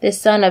 the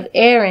son of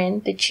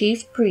Aaron, the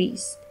chief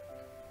priest.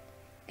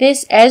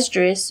 This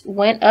Esdras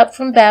went up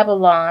from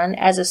Babylon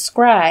as a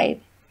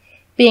scribe,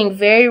 being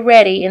very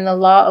ready in the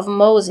law of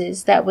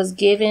Moses that was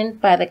given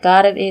by the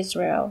God of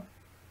Israel.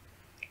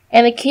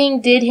 And the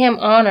king did him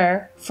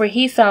honor, for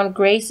he found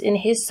grace in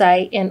his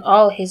sight in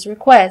all his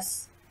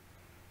requests.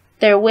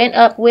 There went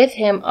up with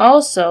him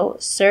also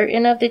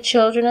certain of the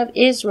children of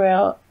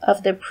Israel,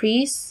 of the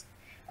priests,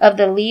 of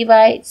the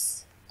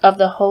Levites, of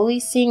the holy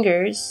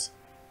singers,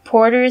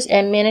 porters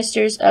and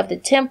ministers of the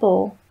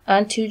temple,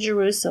 unto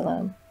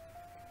Jerusalem.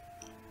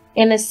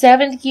 In the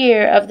 7th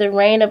year of the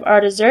reign of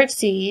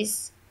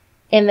Artaxerxes,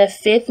 in the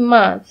 5th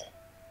month,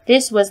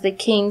 this was the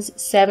king's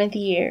 7th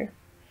year.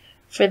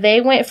 For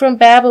they went from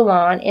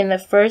Babylon in the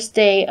 1st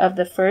day of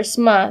the 1st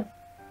month,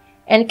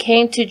 and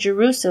came to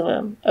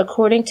Jerusalem,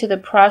 according to the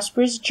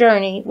prosperous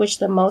journey which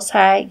the Most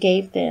High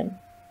gave them.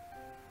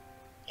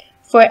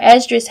 For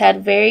Esdras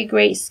had very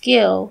great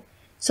skill,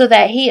 so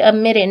that he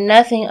omitted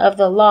nothing of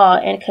the law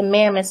and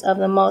commandments of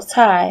the Most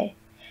High,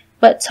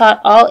 but taught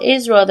all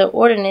Israel the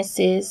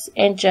ordinances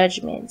and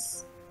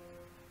judgments.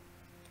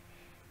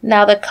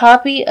 Now the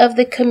copy of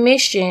the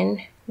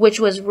commission, which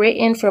was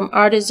written from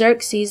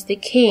Artaxerxes the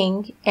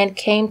king, and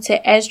came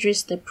to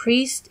Esdras the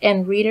priest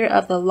and reader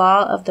of the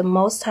law of the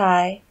Most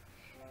High,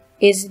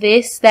 is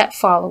this that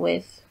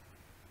followeth.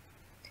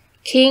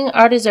 King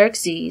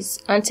Artaxerxes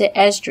unto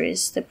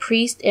Esdras the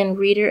priest and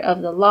reader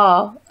of the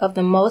law of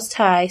the Most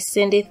High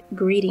sendeth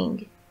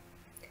greeting.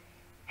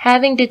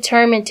 Having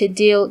determined to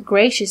deal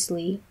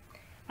graciously,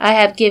 I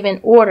have given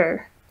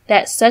order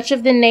that such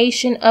of the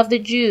nation of the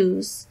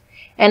Jews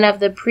and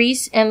of the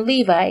priests and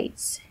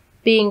Levites,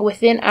 being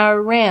within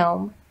our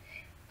realm,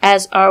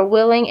 as are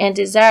willing and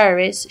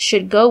desirous,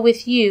 should go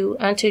with you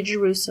unto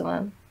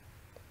Jerusalem.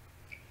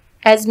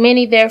 As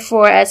many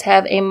therefore as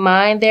have a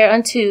mind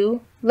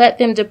thereunto, let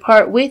them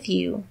depart with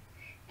you,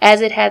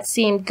 as it hath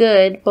seemed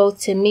good both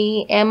to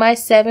me and my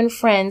 7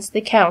 friends the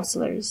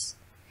counselors,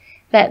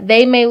 that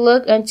they may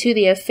look unto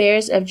the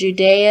affairs of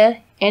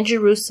Judea and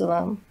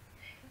Jerusalem,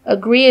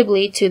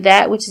 agreeably to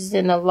that which is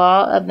in the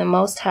law of the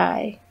Most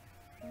High,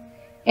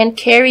 and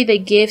carry the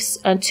gifts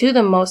unto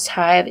the Most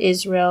High of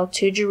Israel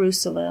to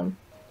Jerusalem,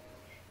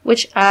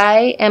 which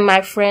I and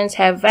my friends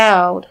have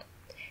vowed,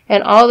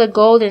 and all the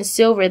gold and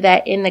silver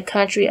that in the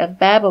country of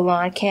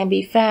Babylon can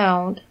be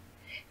found,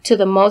 to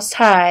the Most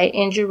High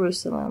in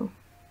Jerusalem,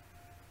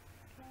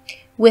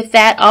 with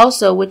that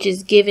also which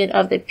is given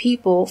of the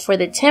people for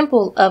the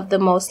temple of the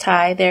Most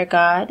High their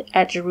God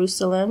at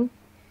Jerusalem,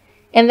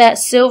 and that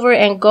silver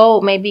and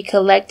gold may be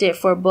collected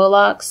for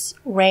bullocks,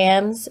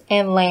 rams,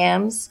 and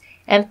lambs,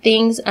 and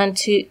things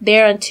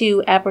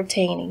thereunto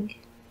appertaining,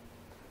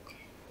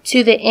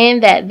 to the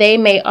end that they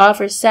may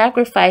offer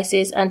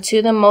sacrifices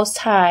unto the Most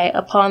High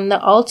upon the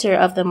altar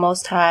of the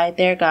Most High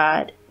their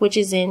God, which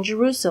is in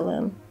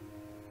Jerusalem.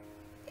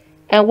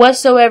 And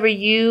whatsoever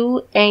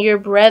you and your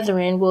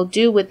brethren will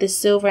do with the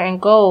silver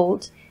and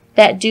gold,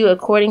 that do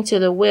according to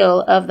the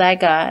will of thy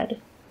God.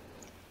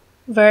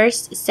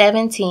 Verse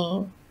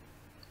 17.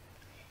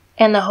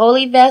 And the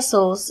holy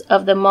vessels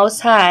of the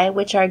Most High,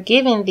 which are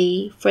given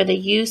thee for the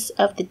use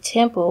of the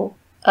temple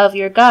of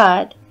your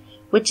God,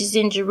 which is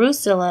in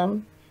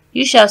Jerusalem,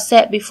 you shall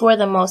set before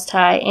the Most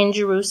High in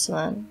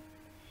Jerusalem.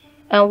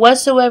 And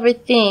whatsoever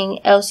thing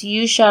else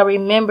you shall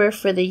remember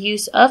for the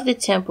use of the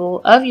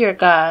temple of your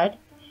God,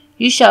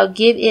 you shall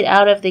give it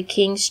out of the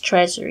king's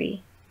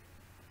treasury.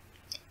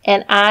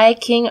 And I,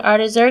 King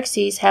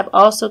Artaxerxes, have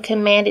also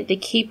commanded the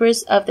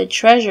keepers of the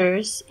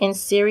treasures in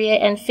Syria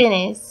and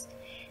Phoenice,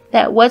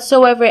 that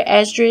whatsoever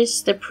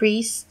Esdras the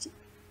priest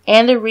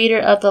and the reader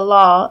of the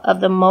law of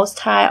the Most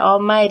High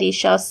Almighty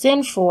shall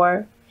send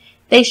for,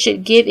 they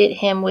should give it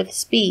him with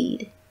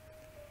speed,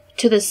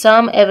 to the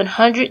sum of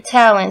 100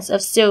 talents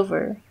of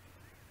silver,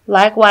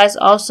 likewise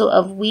also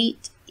of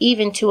wheat,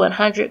 even to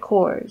 100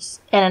 cores,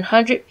 and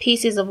 100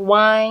 pieces of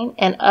wine,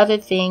 and other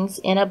things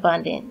in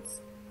abundance.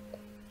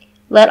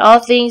 Let all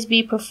things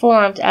be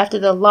performed after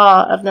the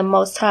law of the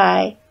Most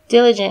High,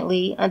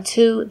 diligently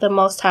unto the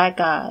Most High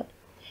God,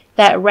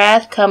 that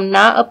wrath come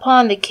not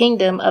upon the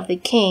kingdom of the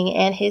king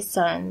and his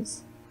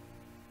sons.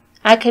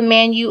 I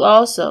command you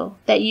also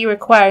that you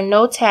require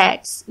no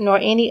tax nor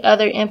any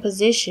other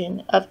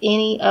imposition of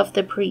any of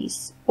the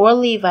priests, or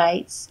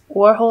Levites,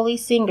 or holy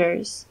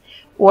singers,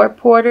 or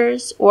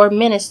porters, or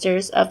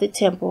ministers of the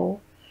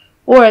temple,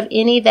 or of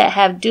any that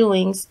have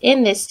doings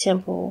in this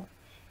temple,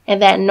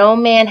 and that no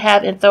man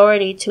have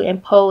authority to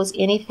impose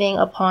anything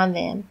upon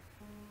them.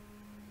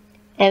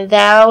 And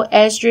thou,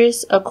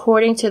 Esdras,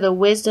 according to the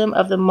wisdom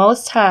of the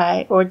Most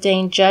High,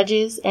 ordain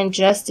judges and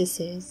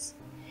justices,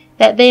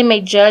 that they may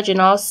judge in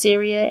all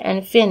Syria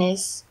and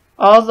Phoenice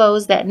all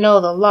those that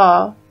know the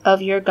law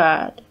of your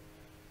God.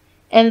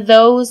 And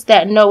those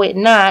that know it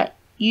not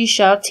you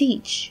shall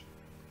teach.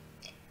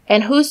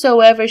 And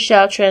whosoever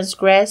shall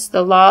transgress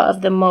the law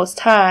of the Most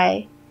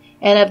High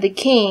and of the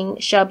king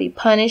shall be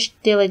punished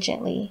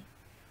diligently,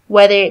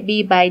 whether it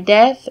be by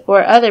death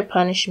or other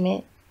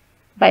punishment,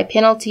 by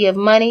penalty of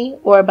money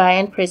or by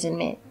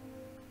imprisonment.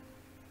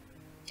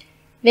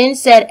 Then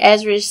said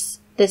Esdras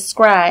the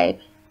scribe,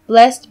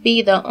 Blessed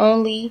be the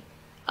only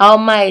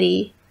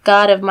Almighty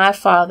God of my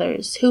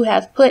fathers, who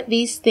hath put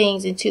these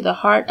things into the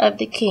heart of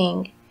the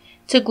king,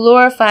 to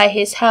glorify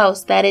his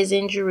house that is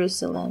in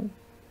Jerusalem,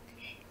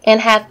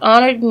 and hath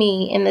honored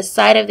me in the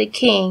sight of the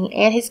king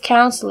and his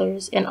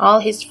counselors and all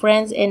his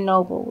friends and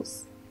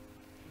nobles.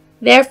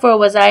 Therefore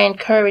was I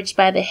encouraged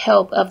by the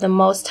help of the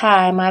Most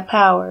High my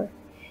power,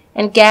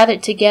 and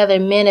gathered together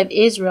men of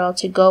Israel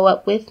to go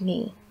up with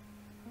me.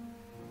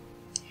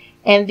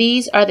 And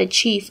these are the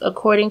chief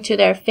according to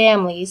their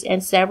families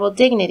and several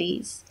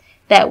dignities,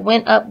 that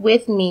went up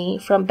with me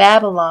from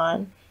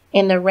Babylon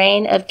in the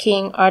reign of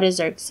King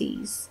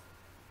Artaxerxes.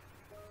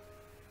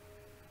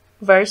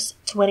 Verse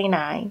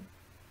 29.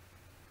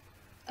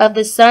 Of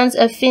the sons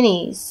of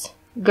Phinehas,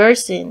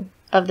 Gerson;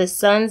 of the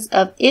sons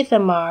of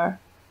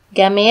Ithamar,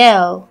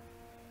 Gamaliel;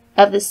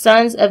 of the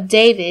sons of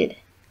David,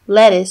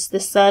 Lettuce the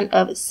son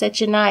of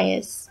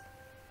Shechanias;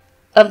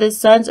 of the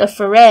sons of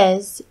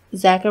Pharez,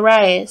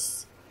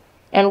 Zacharias;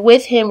 and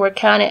with him were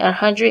counted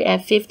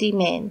 150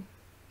 men.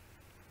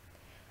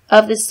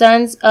 Of the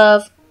sons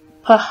of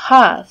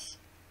Pahath,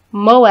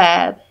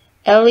 Moab,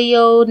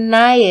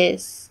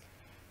 Elioenai;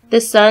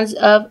 the sons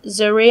of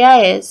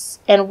Zarias,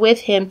 and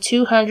with him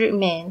 200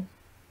 men.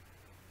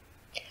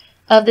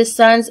 Of the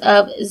sons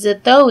of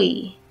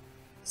Zethoe,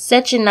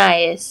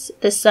 Shechanias,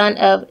 the son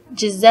of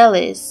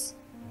Gizelis,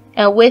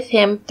 and with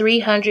him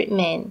 300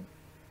 men.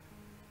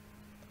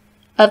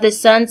 Of the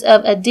sons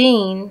of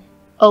Adin,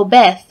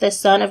 Obeth the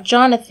son of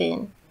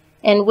Jonathan,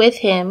 and with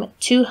him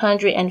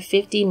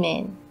 250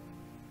 men.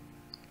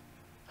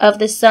 Of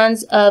the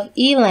sons of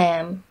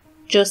Elam,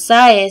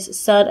 Josias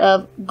son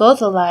of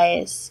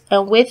Gothalias,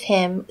 and with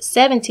him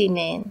 70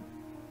 men.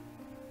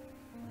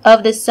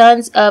 Of the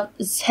sons of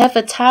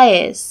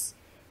Zephatias,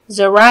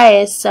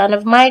 Zarias son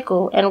of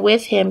Michael, and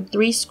with him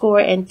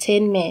 70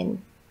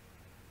 men.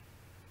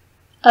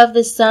 Of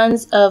the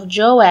sons of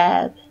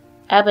Joab,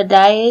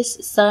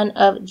 Abadias son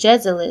of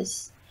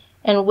Jezelis,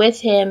 and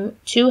with him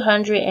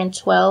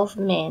 212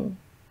 men.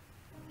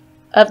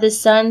 Of the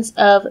sons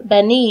of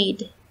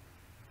Banid,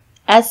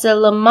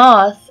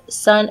 Asalamoth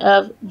son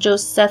of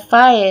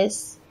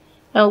Josephias,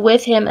 and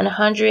with him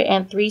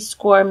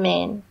 160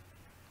 men.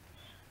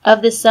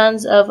 Of the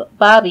sons of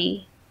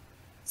Babi,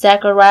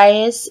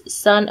 Zacharias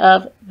son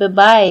of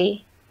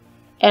Bebai,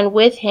 and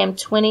with him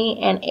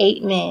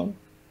 28 men.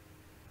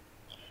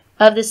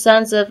 Of the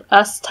sons of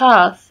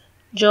Astoth,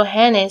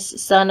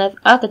 Johannes son of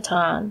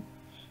Akaton,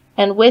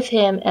 and with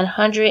him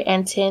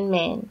 110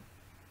 men.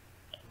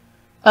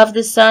 Of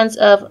the sons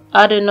of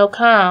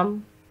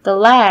Adonokam, the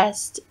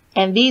last,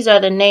 and these are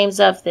the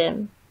names of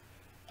them,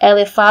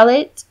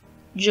 Eliphalet,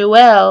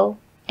 Joel,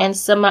 and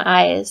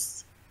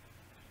Samaias,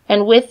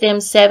 and with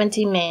them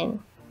 70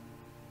 men.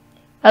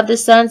 Of the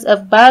sons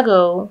of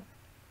Bago,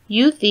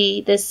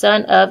 Uthi the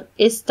son of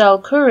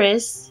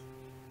Istalchuris,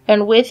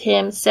 and with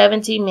him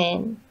 70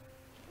 men.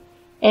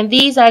 And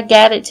these I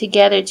gathered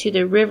together to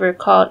the river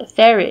called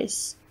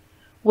Theris,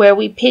 where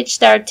we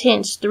pitched our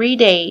tents 3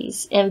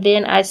 days, and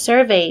then I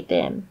surveyed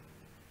them.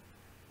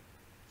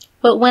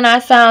 But when I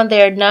found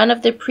there none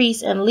of the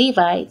priests and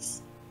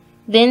Levites,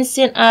 then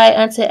sent I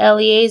unto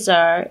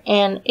Eleazar,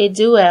 and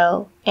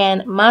Iduel,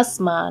 and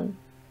Masman,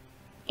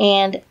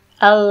 and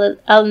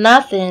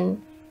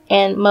Elnathan,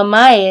 and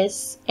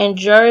Mamias, and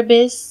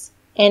Joribis,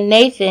 and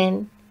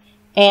Nathan,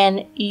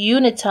 and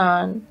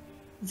Uniton,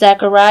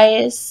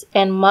 Zacharias,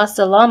 and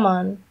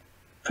Masalamon,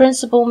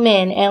 principal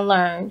men and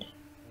learned.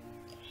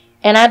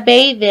 And I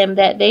bade them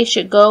that they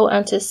should go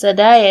unto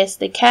Sadias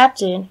the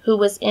captain, who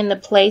was in the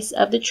place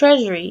of the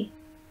treasury,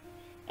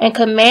 and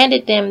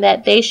commanded them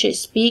that they should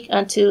speak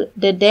unto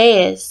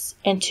Dadaeus,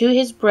 and to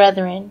his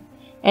brethren,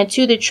 and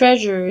to the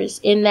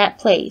treasurers in that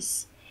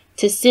place,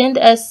 to send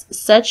us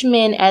such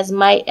men as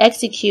might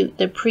execute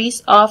the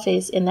priest's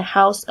office in the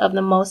house of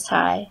the Most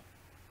High.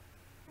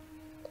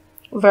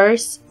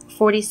 Verse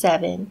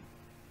 47.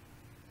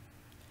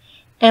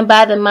 And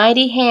by the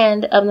mighty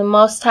hand of the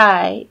Most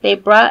High they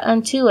brought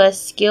unto us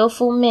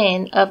skillful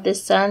men of the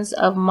sons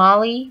of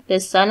Mali, the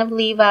son of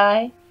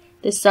Levi,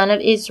 the son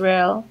of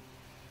Israel,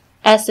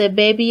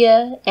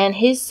 Asababiah and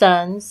his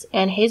sons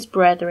and his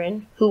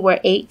brethren, who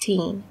were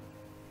 18,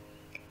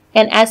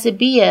 and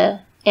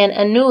Asabiah and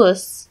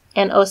Anuus,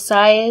 and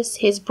Osias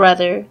his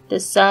brother, the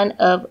son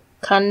of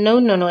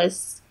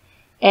Canunus,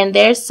 and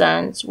their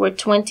sons were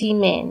 20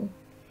 men.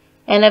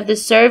 And of the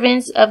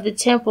servants of the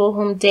temple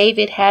whom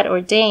David had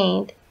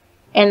ordained,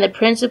 and the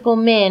principal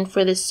men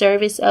for the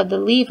service of the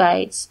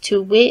Levites,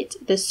 to wit,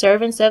 the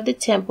servants of the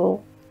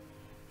temple,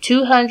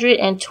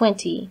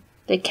 220,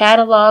 the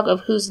catalogue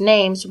of whose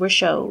names were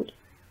showed.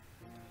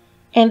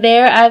 And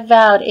there I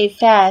vowed a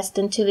fast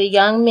unto the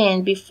young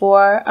men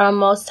before our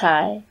Most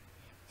High,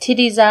 to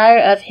desire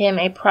of him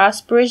a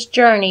prosperous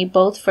journey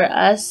both for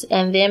us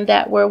and them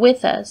that were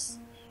with us,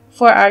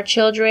 for our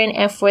children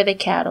and for the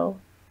cattle.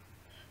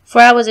 For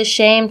I was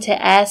ashamed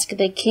to ask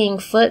the king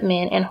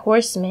footmen and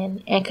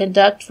horsemen, and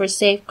conduct for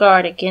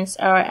safeguard against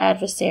our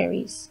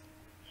adversaries.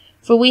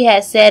 For we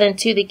had said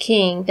unto the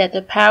king that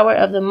the power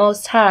of the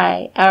Most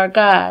High, our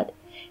God,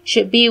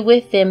 should be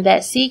with them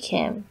that seek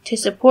him, to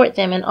support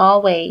them in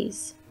all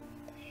ways.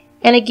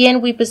 And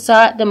again we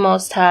besought the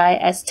Most High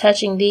as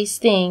touching these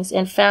things,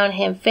 and found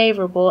him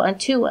favorable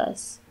unto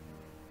us.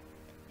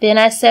 Then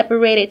I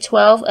separated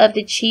 12 of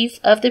the chief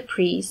of the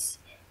priests,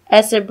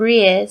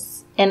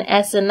 Esabrias, and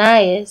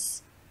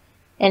Asanias,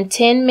 and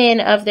 10 men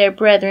of their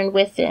brethren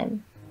with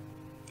them.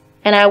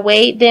 And I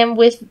weighed them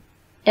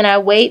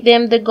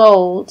the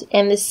gold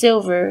and the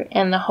silver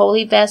and the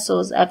holy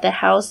vessels of the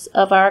house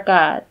of our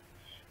God,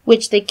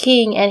 which the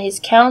king and his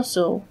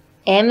council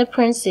and the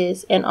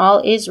princes and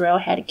all Israel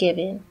had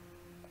given.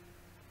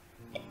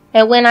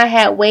 And when I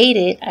had weighed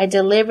it, I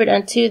delivered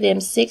unto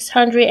them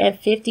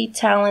 650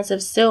 talents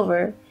of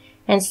silver,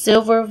 and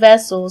silver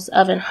vessels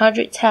of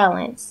 100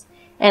 talents,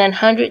 and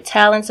 100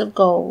 talents of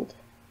gold,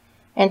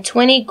 and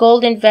 20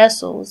 golden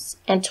vessels,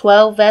 and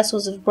 12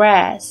 vessels of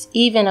brass,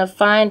 even of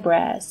fine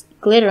brass,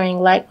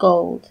 glittering like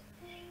gold.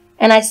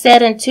 And I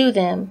said unto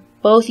them,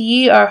 Both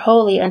ye are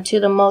holy unto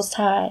the Most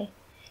High,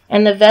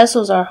 and the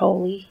vessels are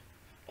holy,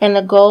 and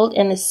the gold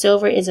and the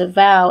silver is a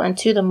vow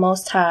unto the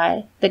Most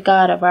High, the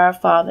God of our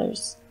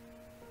fathers.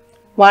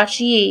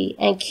 Watch ye,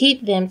 and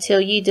keep them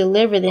till ye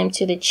deliver them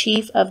to the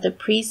chief of the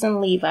priests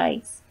and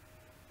Levites,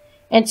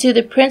 and to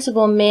the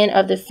principal men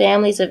of the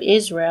families of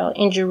Israel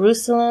in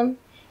Jerusalem,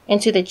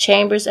 and to the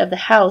chambers of the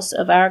house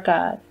of our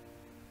God.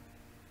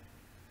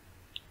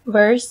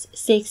 Verse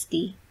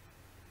 60.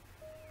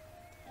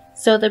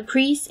 So the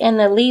priests and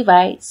the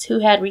Levites, who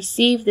had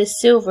received the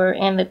silver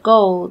and the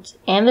gold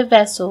and the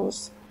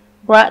vessels,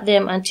 brought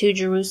them unto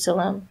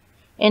Jerusalem,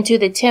 into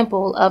the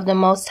temple of the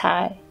Most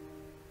High.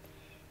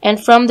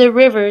 And from the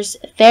rivers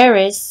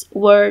Theris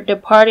were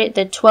departed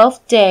the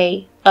 12th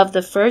day of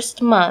the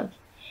first month,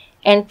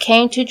 and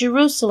came to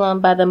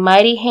Jerusalem by the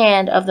mighty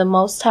hand of the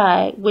Most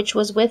High, which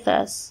was with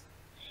us.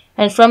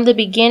 And from the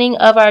beginning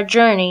of our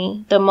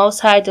journey, the Most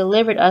High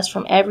delivered us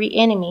from every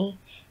enemy,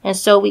 and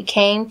so we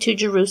came to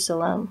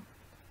Jerusalem.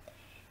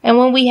 And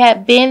when we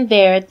had been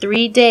there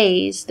 3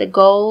 days, the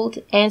gold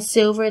and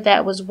silver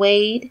that was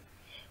weighed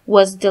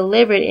was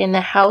delivered in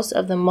the house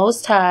of the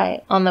Most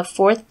High on the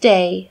 4th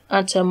day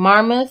unto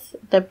Marmoth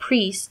the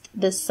priest,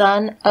 the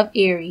son of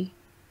Eri.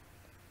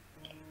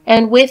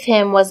 And with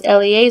him was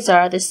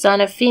Eleazar the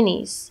son of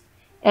Phinehas,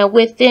 and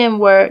with them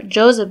were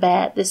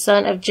Jozabad the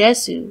son of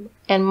Jesu,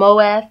 and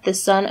Moath the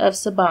son of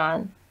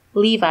Saban,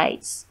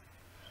 Levites.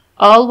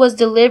 All was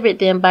delivered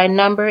them by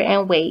number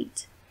and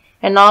weight,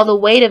 and all the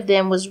weight of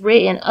them was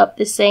written up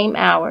the same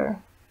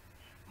hour.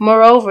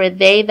 Moreover,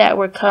 they that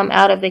were come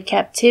out of the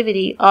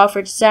captivity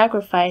offered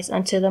sacrifice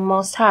unto the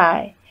Most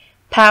High,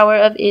 power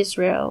of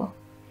Israel,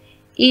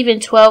 even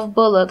 12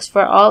 bullocks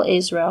for all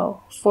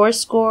Israel,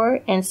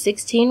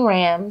 16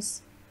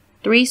 rams,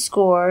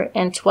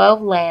 60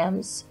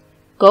 lambs,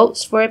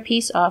 goats for a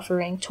peace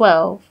offering,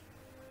 12,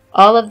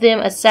 all of them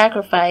a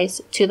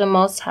sacrifice to the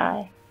Most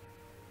High.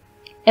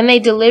 And they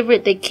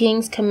delivered the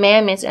king's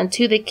commandments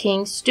unto the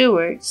king's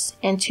stewards,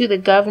 and to the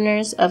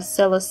governors of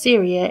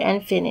Celesyria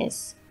and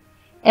Phinehas.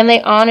 And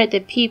they honored the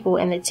people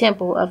in the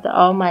temple of the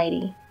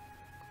Almighty.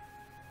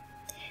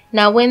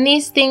 Now when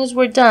these things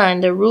were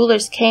done, the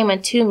rulers came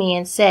unto me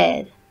and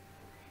said,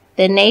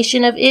 The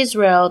nation of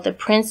Israel, the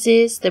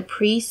princes, the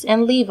priests,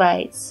 and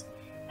Levites,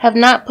 have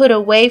not put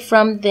away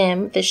from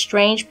them the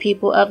strange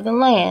people of the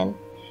land,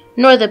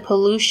 nor the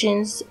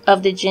pollutions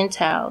of the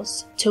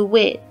Gentiles, to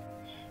wit,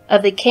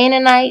 of the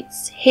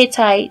Canaanites,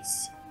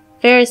 Hittites,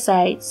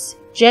 Perizzites,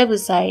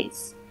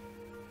 Jebusites,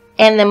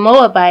 and the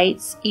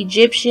Moabites,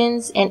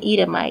 Egyptians, and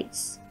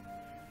Edomites.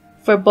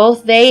 For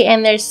both they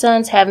and their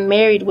sons have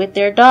married with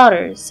their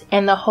daughters,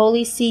 and the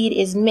holy seed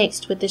is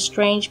mixed with the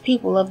strange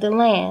people of the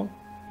land.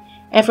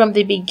 And from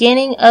the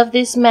beginning of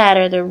this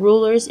matter the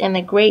rulers and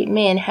the great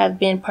men have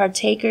been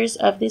partakers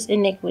of this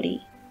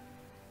iniquity.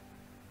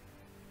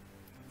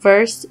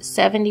 Verse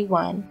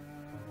 71.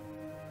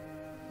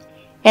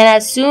 And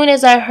as soon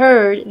as I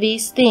heard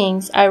these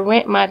things, I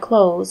rent my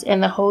clothes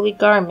and the holy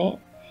garment,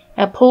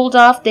 and pulled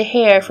off the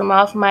hair from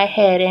off my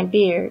head and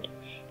beard,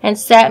 and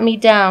sat me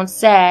down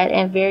sad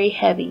and very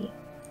heavy.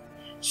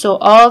 So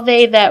all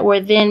they that were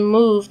then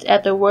moved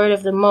at the word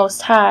of the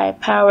Most High,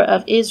 power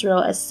of Israel,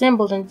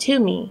 assembled unto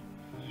me,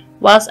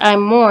 whilst I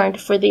mourned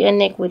for the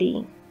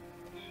iniquity.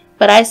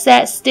 But I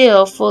sat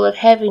still full of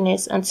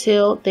heaviness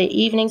until the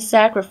evening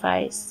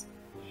sacrifice.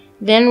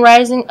 Then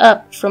rising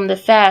up from the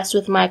fast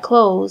with my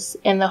clothes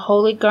and the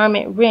holy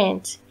garment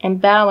rent, and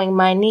bowing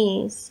my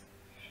knees,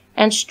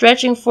 and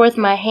stretching forth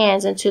my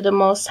hands unto the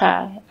Most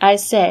High, I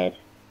said,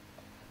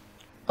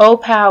 O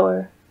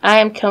power, I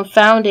am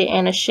confounded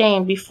and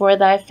ashamed before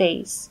thy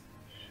face.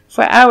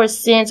 For our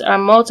sins are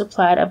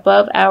multiplied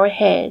above our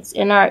heads,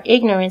 and our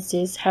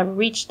ignorances have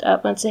reached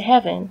up unto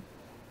heaven.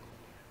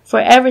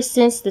 For ever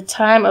since the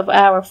time of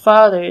our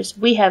fathers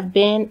we have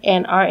been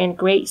and are in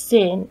great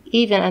sin,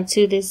 even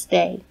unto this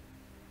day.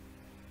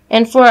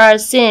 And for our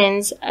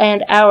sins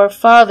and our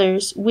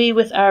fathers, we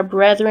with our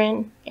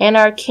brethren, and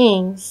our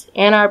kings,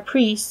 and our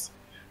priests,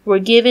 were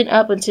given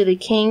up unto the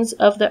kings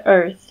of the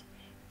earth,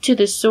 to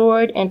the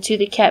sword and to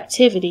the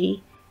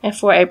captivity, and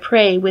for a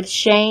prey with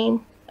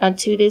shame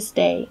unto this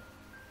day.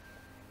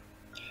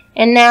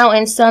 And now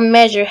in some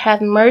measure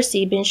hath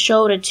mercy been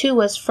showed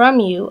unto us from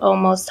you, O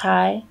Most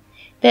High,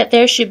 that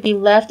there should be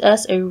left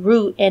us a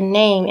root and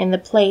name in the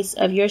place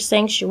of your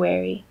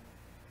sanctuary,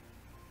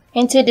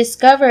 and to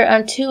discover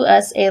unto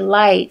us a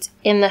light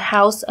in the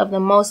house of the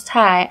Most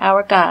High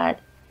our God,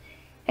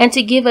 and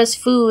to give us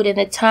food in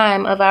the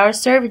time of our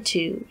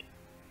servitude.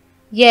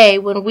 Yea,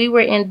 when we were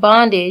in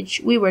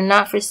bondage, we were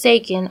not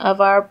forsaken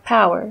of our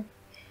power,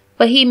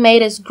 but he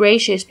made us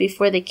gracious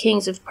before the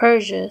kings of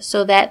Persia,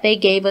 so that they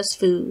gave us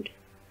food.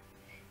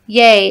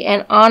 Yea,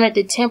 and honored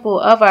the temple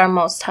of our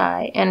Most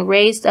High, and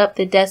raised up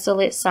the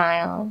desolate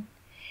Sion,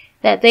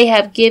 that they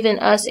have given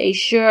us a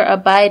sure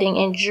abiding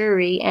in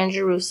Jewry and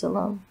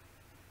Jerusalem.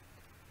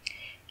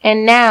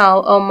 And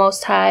now, O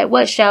Most High,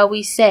 what shall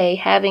we say,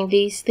 having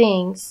these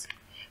things?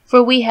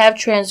 For we have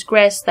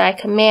transgressed thy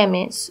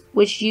commandments,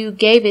 which you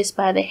gavest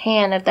by the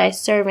hand of thy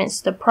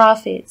servants the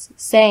prophets,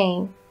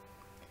 saying,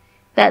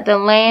 that the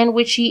land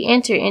which ye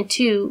enter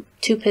into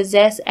to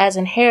possess as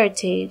an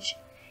heritage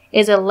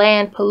is a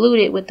land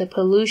polluted with the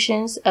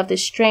pollutions of the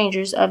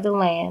strangers of the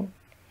land,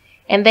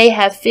 and they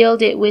have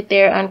filled it with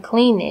their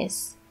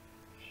uncleanness.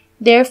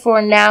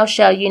 Therefore now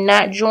shall ye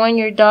not join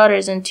your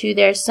daughters unto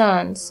their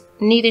sons,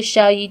 neither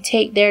shall ye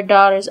take their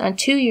daughters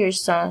unto your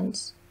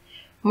sons.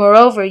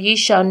 Moreover, ye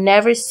shall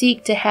never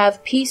seek to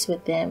have peace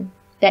with them,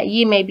 that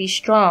ye may be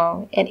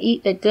strong, and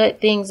eat the good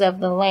things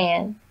of the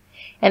land,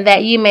 and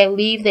that ye may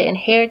leave the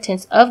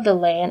inheritance of the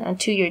land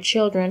unto your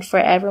children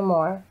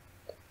forevermore.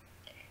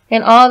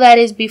 And all that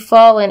is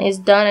befallen is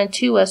done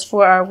unto us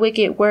for our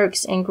wicked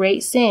works and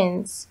great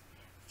sins.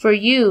 For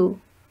you,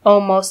 O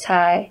Most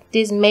High,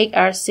 didst make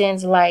our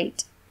sins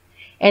light,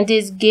 and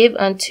didst give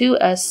unto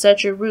us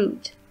such a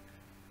root.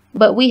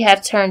 But we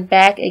have turned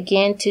back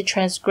again to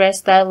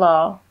transgress thy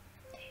law,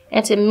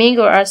 and to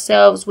mingle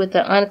ourselves with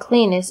the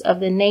uncleanness of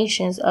the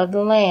nations of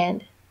the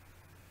land.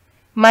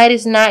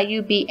 Mightest not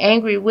you be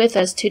angry with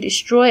us to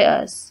destroy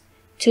us,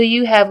 till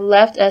you have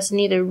left us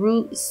neither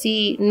root,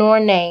 seed, nor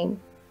name?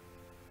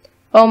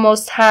 O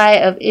Most High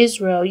of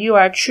Israel, you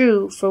are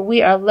true, for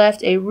we are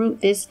left a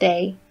root this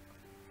day.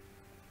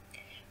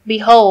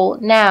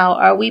 Behold, now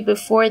are we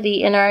before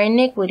thee in our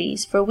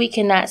iniquities, for we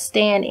cannot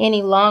stand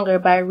any longer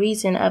by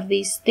reason of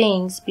these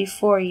things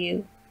before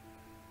you.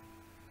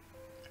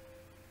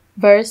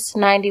 Verse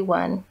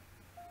 91.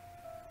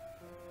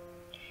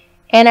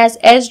 And as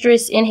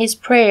Esdras in his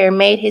prayer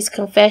made his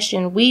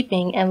confession,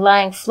 weeping and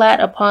lying flat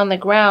upon the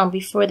ground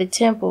before the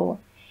temple,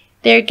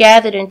 there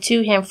gathered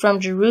unto him from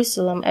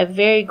Jerusalem a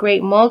very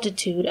great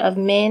multitude of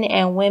men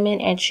and women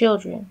and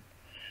children,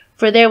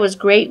 for there was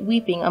great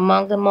weeping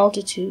among the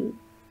multitude.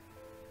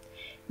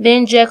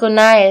 Then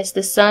Jeconias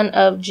the son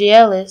of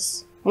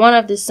Jeelis, one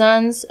of the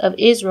sons of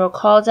Israel,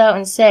 called out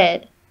and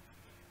said,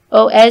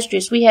 O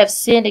Esdras, we have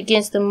sinned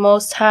against the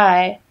Most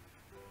High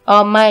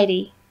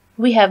Almighty.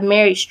 We have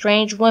married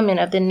strange women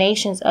of the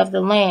nations of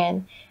the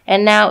land,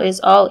 and now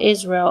is all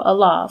Israel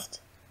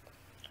aloft.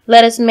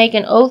 Let us make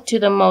an oath to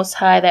the Most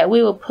High that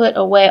we will put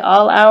away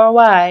all our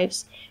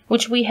wives,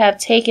 which we have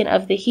taken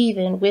of the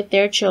heathen with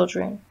their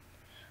children,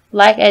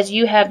 like as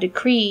you have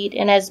decreed,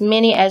 and as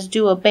many as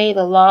do obey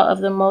the law of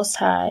the Most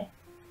High.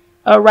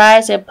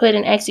 Arise and put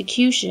in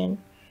execution,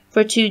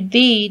 for to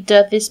thee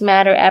doth this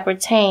matter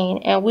appertain,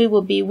 and we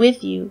will be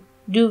with you.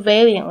 Do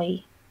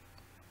valiantly.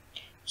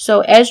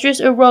 So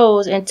Esdras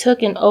arose and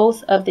took an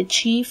oath of the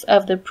chief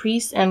of the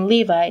priests and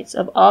Levites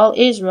of all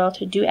Israel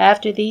to do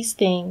after these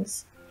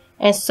things,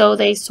 and so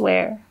they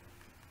swear.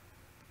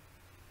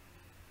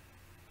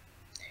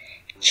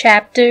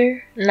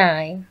 Chapter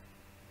 9.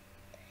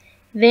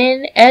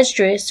 Then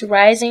Esdras,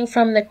 rising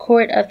from the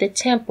court of the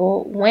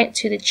temple, went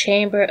to the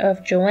chamber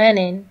of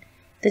Johanan,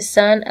 the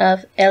son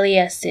of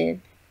Eliasib,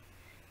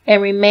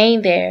 and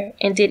remained there,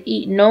 and did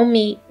eat no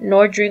meat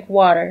nor drink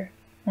water,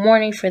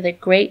 mourning for the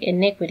great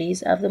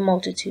iniquities of the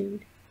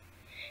multitude.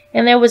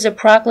 And there was a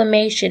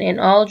proclamation in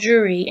all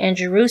Jewry and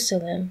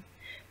Jerusalem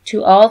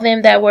to all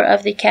them that were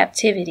of the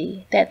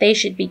captivity, that they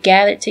should be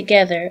gathered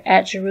together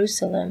at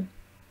Jerusalem,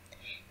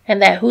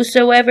 and that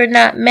whosoever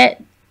met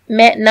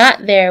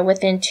not there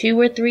within 2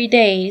 or 3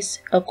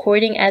 days,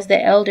 according as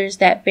the elders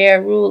that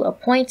bear rule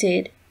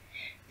appointed,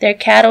 their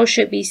cattle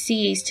should be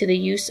seized to the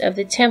use of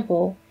the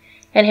temple,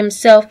 and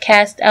himself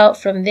cast out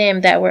from them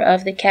that were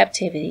of the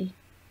captivity.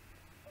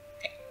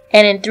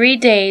 And in 3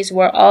 days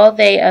were all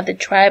they of the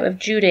tribe of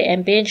Judah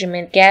and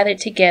Benjamin gathered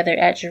together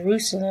at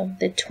Jerusalem,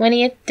 the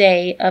 20th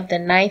day of the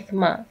 9th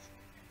month.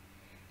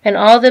 And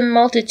all the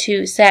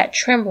multitude sat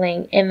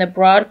trembling in the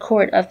broad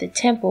court of the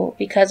temple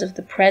because of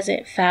the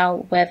present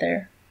foul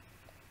weather.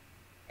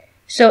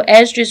 So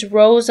Esdras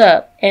rose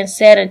up and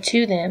said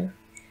unto them,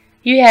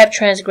 You have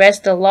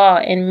transgressed the law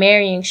in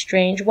marrying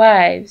strange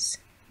wives,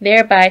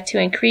 thereby to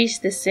increase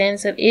the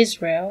sins of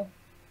Israel.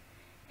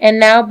 And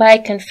now by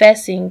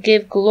confessing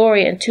give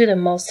glory unto the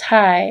Most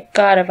High,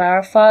 God of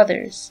our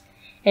fathers,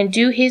 and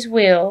do his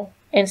will,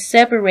 and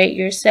separate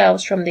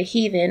yourselves from the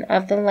heathen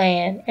of the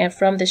land and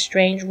from the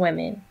strange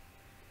women.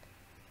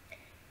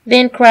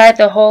 Then cried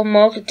the whole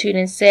multitude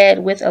and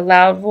said with a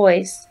loud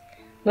voice,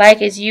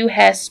 Like as you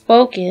have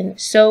spoken,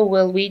 so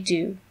will we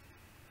do.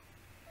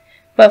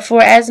 But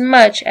for as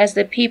much as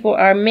the people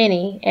are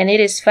many, and it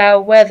is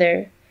foul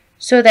weather,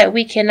 so that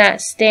we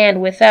cannot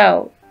stand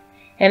without,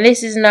 and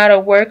this is not a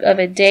work of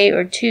a day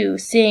or 2,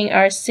 seeing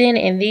our sin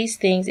in these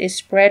things is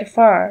spread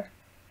far.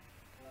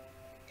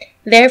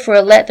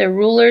 Therefore let the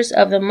rulers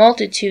of the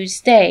multitude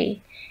stay,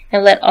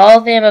 and let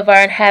all them of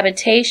our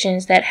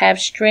habitations that have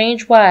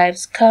strange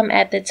wives come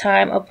at the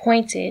time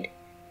appointed,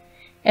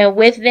 and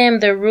with them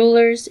the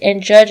rulers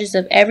and judges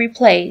of every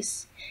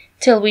place,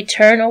 till we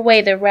turn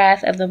away the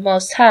wrath of the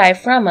Most High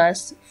from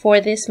us for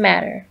this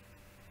matter.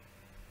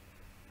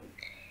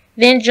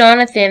 Then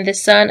Jonathan the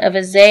son of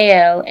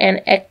Azael and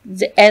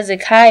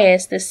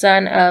Ezekias the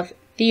son of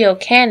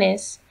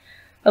Theochanis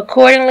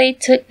accordingly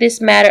took this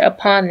matter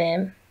upon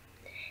them,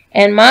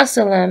 and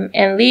Meshullam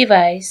and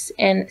Levites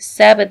and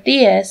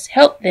Sabbathias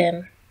helped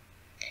them.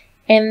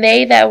 And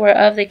they that were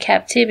of the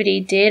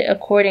captivity did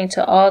according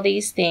to all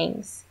these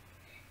things.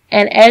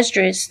 And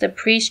Esdras the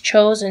priest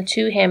chose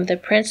unto him the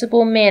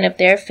principal men of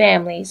their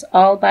families,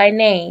 all by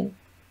name.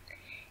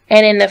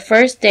 And in the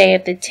 1st day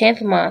of the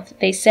 10th month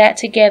they sat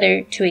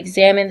together to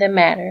examine the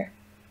matter.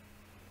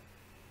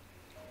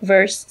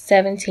 Verse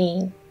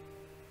 17.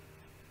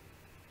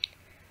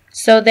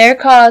 So their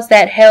cause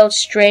that held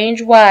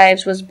strange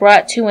wives was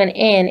brought to an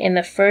end in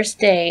the 1st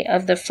day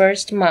of the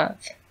 1st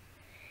month.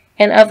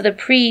 And of the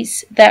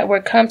priests that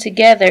were come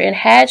together and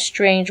had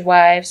strange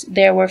wives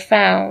there were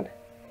found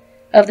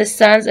Of the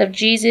sons of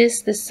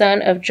Jesus, the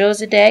son of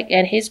Josedek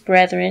and his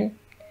brethren,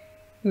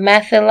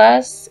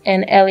 Matthilas,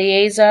 and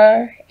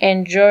Eleazar,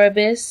 and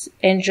Joribus,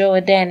 and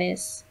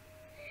Joadanis.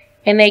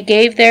 And they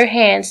gave their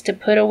hands to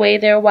put away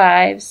their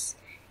wives,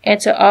 and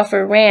to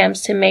offer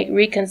rams to make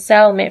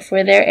reconcilement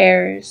for their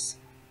errors.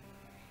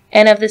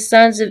 And of the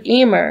sons of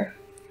Emer,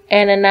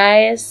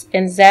 Ananias,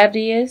 and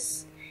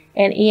Zabdius,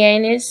 and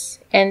Eanis,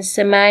 and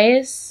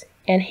Semias,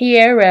 and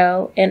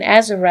Hierel, and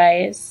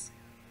Azarias.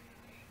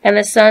 And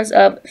the sons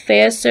of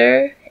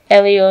Phaser,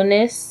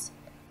 Elionis,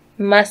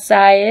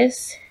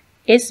 Masias,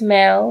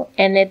 Ismael,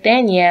 and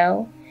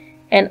Nathaniel,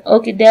 and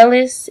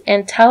Okedelis,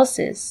 and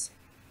Tausis.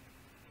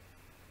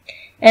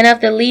 And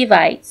of the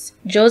Levites,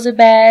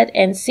 Josabad,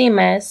 and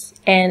Semas,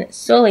 and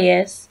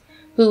Solias,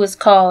 who was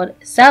called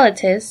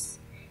Salatis,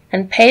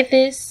 and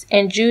Pathis,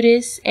 and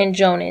Judas, and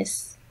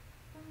Jonas.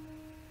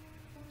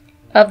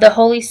 Of the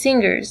holy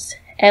singers,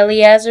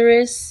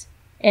 Eleazarus,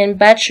 and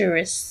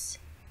Bacharus.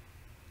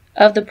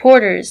 Of the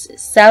porters,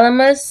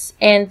 Salamus,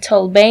 and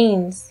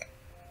Tolbanes.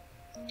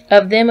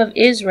 Of them of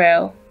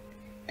Israel,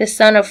 the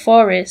son of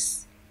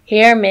Phoris,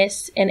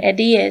 Hermes, and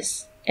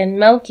Adias, and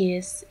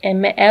Melchias,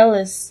 and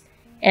Meelis,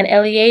 and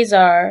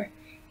Eleazar,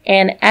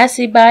 and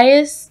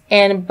Asibias,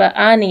 and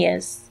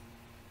Baanias.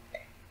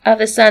 Of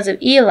the sons of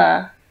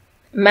Elah,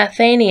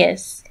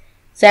 Mathanias,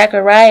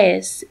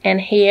 Zacharias,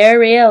 and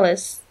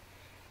Hierelis,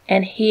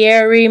 and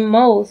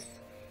Hieremoth,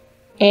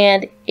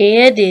 and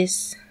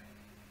Eadis.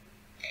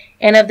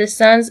 And of the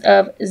sons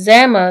of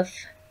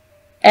Zamoth,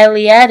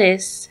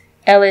 Eliadis,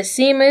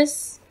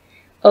 Elisimus,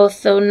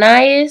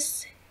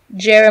 Othonias,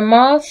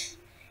 Jeremoth,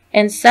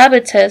 and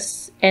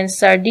Sabatus, and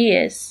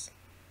Sardius.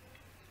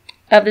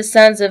 Of the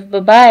sons of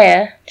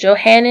Babiah,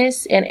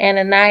 Johannes, and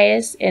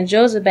Ananias, and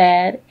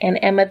Josabad, and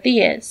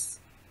Amathias.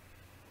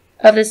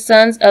 Of the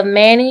sons of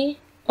Mani,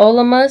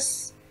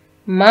 Olamus,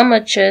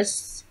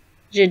 Mamachus,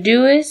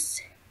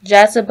 Jeduis,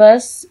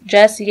 Jasabus,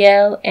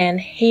 Jasiel, and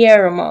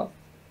Hieremoth.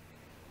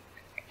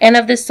 And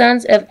of the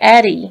sons of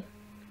Adi,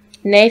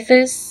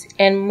 Nathus,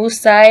 and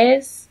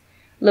Musias,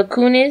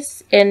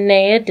 Lacunis, and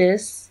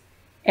Naedus,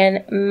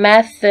 and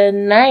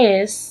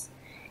Mathanias,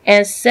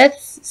 and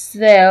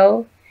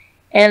Sethsel,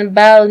 and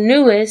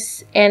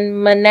Balnuis, and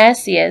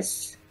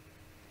Manassias.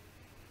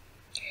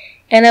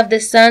 And of the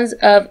sons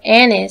of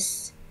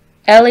Anis,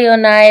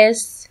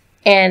 Elionias,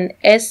 and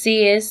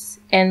Esias,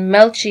 and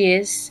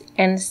Melchias,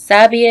 and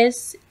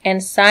Sabias,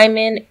 and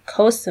Simon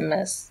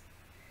Cosimus.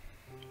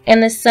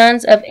 And the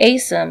sons of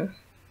Asam,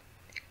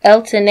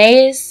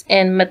 Eltanaeus,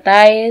 and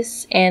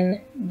Matthias,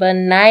 and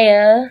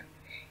Benaiah,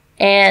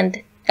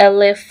 and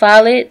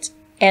Eliphalet,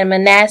 and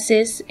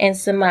Manasses, and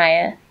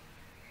Semiah.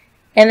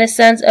 And the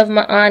sons of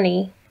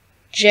Maani,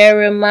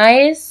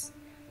 Jeremias,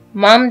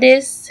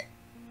 Mamdis,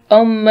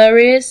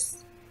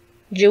 Omarius,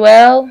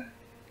 Joel,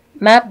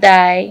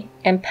 Mabdai,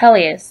 and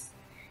Peleus,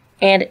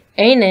 and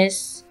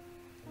Anis,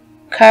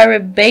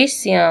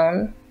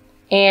 Caribasion,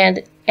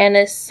 and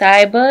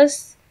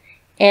Anasibus,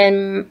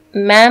 and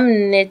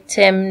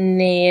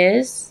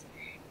Mamnitemneas,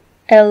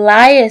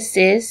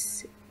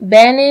 Eliasis,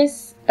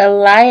 Banis,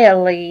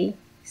 Eliali,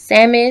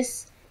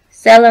 Samis,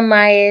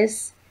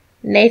 Selemias,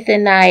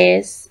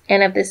 Nathanias,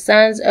 and of the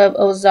sons of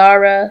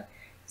Ozara,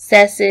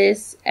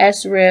 Sessis,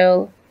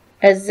 Asriel,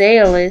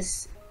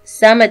 Azaelis,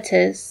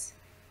 Samatus,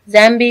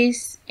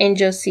 Zambis, and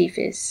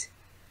Josephus.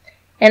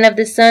 And of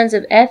the sons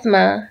of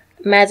Ethma,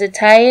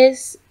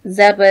 Mazatias,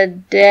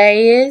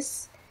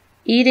 Zabadias,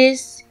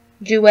 Edis,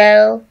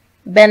 Juel,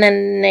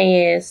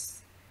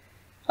 Benanias.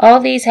 All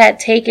these had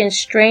taken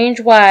strange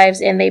wives,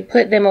 and they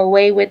put them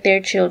away with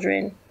their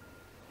children.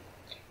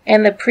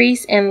 And the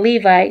priests and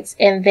Levites,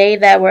 and they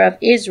that were of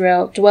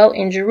Israel, dwelt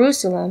in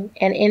Jerusalem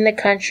and in the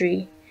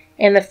country,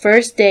 in the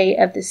first day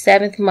of the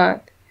 7th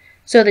month.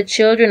 So the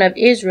children of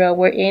Israel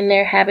were in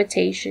their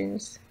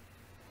habitations.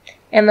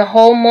 And the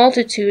whole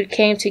multitude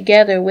came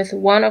together with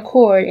one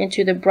accord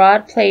into the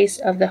broad place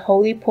of the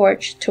holy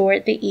porch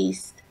toward the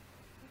east.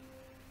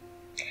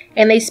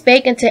 And they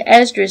spake unto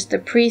Esdras the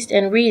priest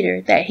and reader,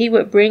 that he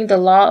would bring the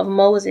law of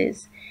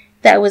Moses,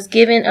 that was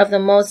given of the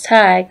Most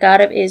High,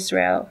 God of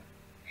Israel.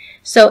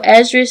 So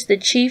Esdras the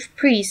chief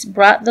priest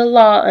brought the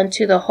law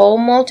unto the whole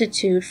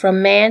multitude,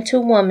 from man to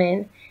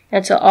woman,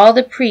 and to all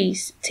the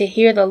priests, to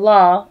hear the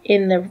law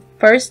in the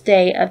first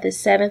day of the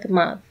 7th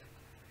month.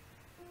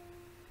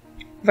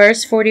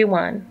 Verse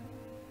 41.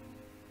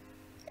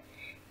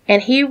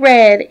 And he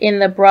read in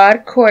the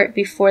broad court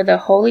before the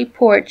holy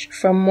porch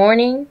from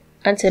morning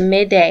unto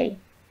midday,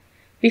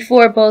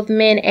 before both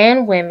men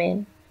and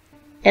women,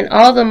 and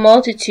all the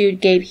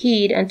multitude gave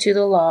heed unto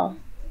the law.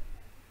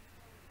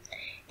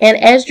 And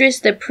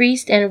Esdras the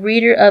priest and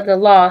reader of the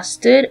law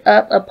stood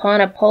up upon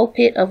a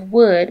pulpit of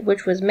wood,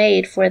 which was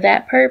made for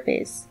that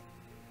purpose.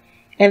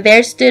 And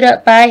there stood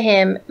up by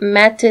him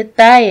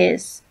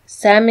Mattathias,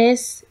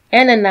 Samis,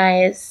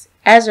 Ananias,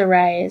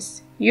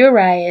 Azarias,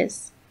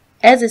 Urias,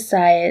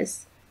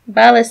 Ezesias,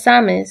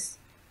 Balasamis,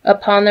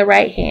 upon the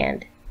right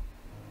hand.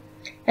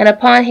 And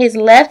upon his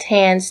left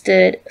hand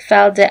stood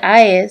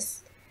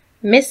Phaldaias,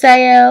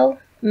 Misael,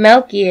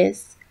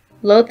 Melchias,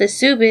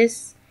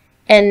 Lothesubis,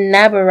 and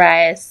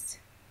Nabarias.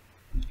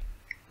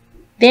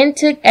 Then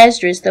took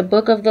Esdras the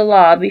book of the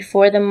law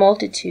before the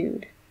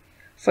multitude,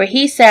 for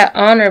he sat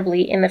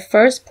honorably in the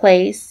first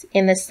place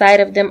in the sight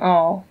of them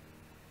all.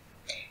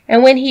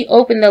 And when he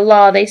opened the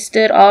law, they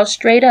stood all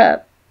straight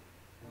up.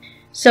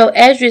 So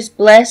Esdras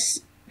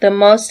blessed the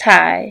Most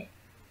High,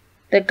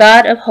 the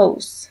God of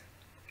hosts,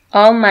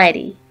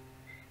 Almighty.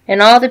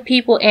 And all the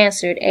people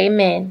answered,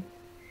 Amen.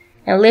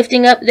 And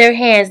lifting up their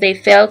hands, they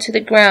fell to the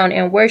ground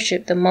and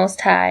worshipped the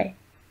Most High.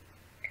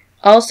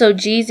 Also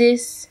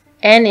Jesus,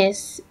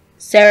 Annas,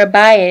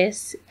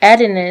 Sarabias,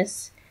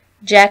 Adonis,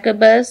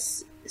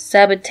 Jacobus,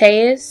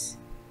 Sabbateus,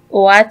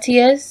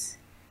 Oatius,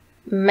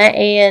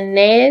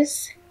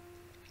 Maenaeus,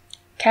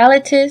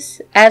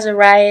 Calitus,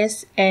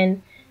 Azarias,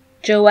 and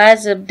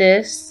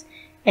Joazabdus,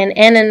 and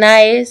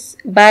Ananias,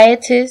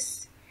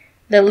 Baiatus,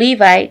 the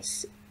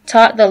Levites,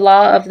 taught the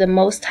law of the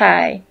Most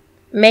High,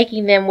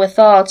 making them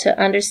withal to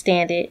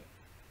understand it.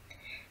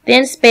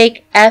 Then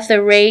spake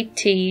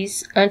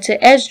Atharates unto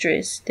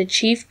Esdras, the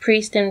chief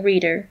priest and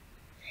reader,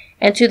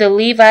 and to the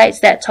Levites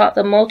that taught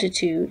the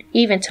multitude,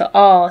 even to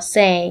all,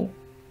 saying,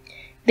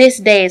 This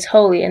day is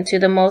holy unto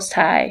the Most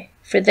High,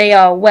 for they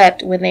all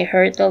wept when they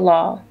heard the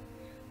law.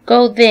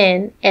 Go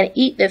then, and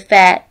eat the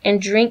fat,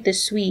 and drink the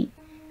sweet,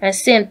 and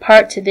send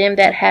part to them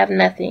that have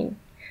nothing,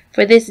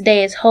 for this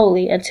day is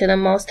holy unto the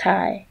Most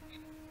High.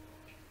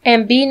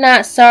 And be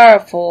not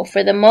sorrowful,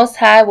 for the Most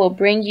High will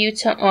bring you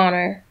to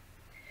honor.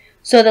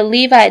 So the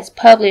Levites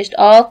published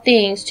all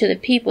things to the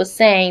people,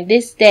 saying,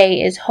 This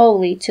day is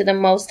holy to the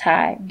Most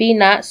High. Be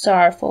not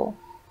sorrowful.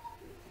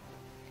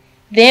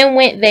 Then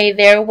went they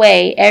their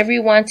way, every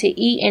one to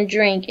eat and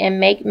drink, and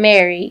make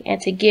merry, and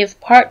to give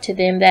part to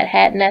them that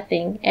had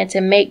nothing, and to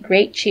make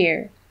great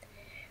cheer,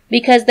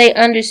 because they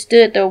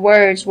understood the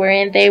words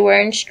wherein they were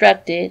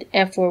instructed,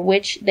 and for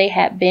which they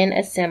had been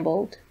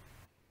assembled.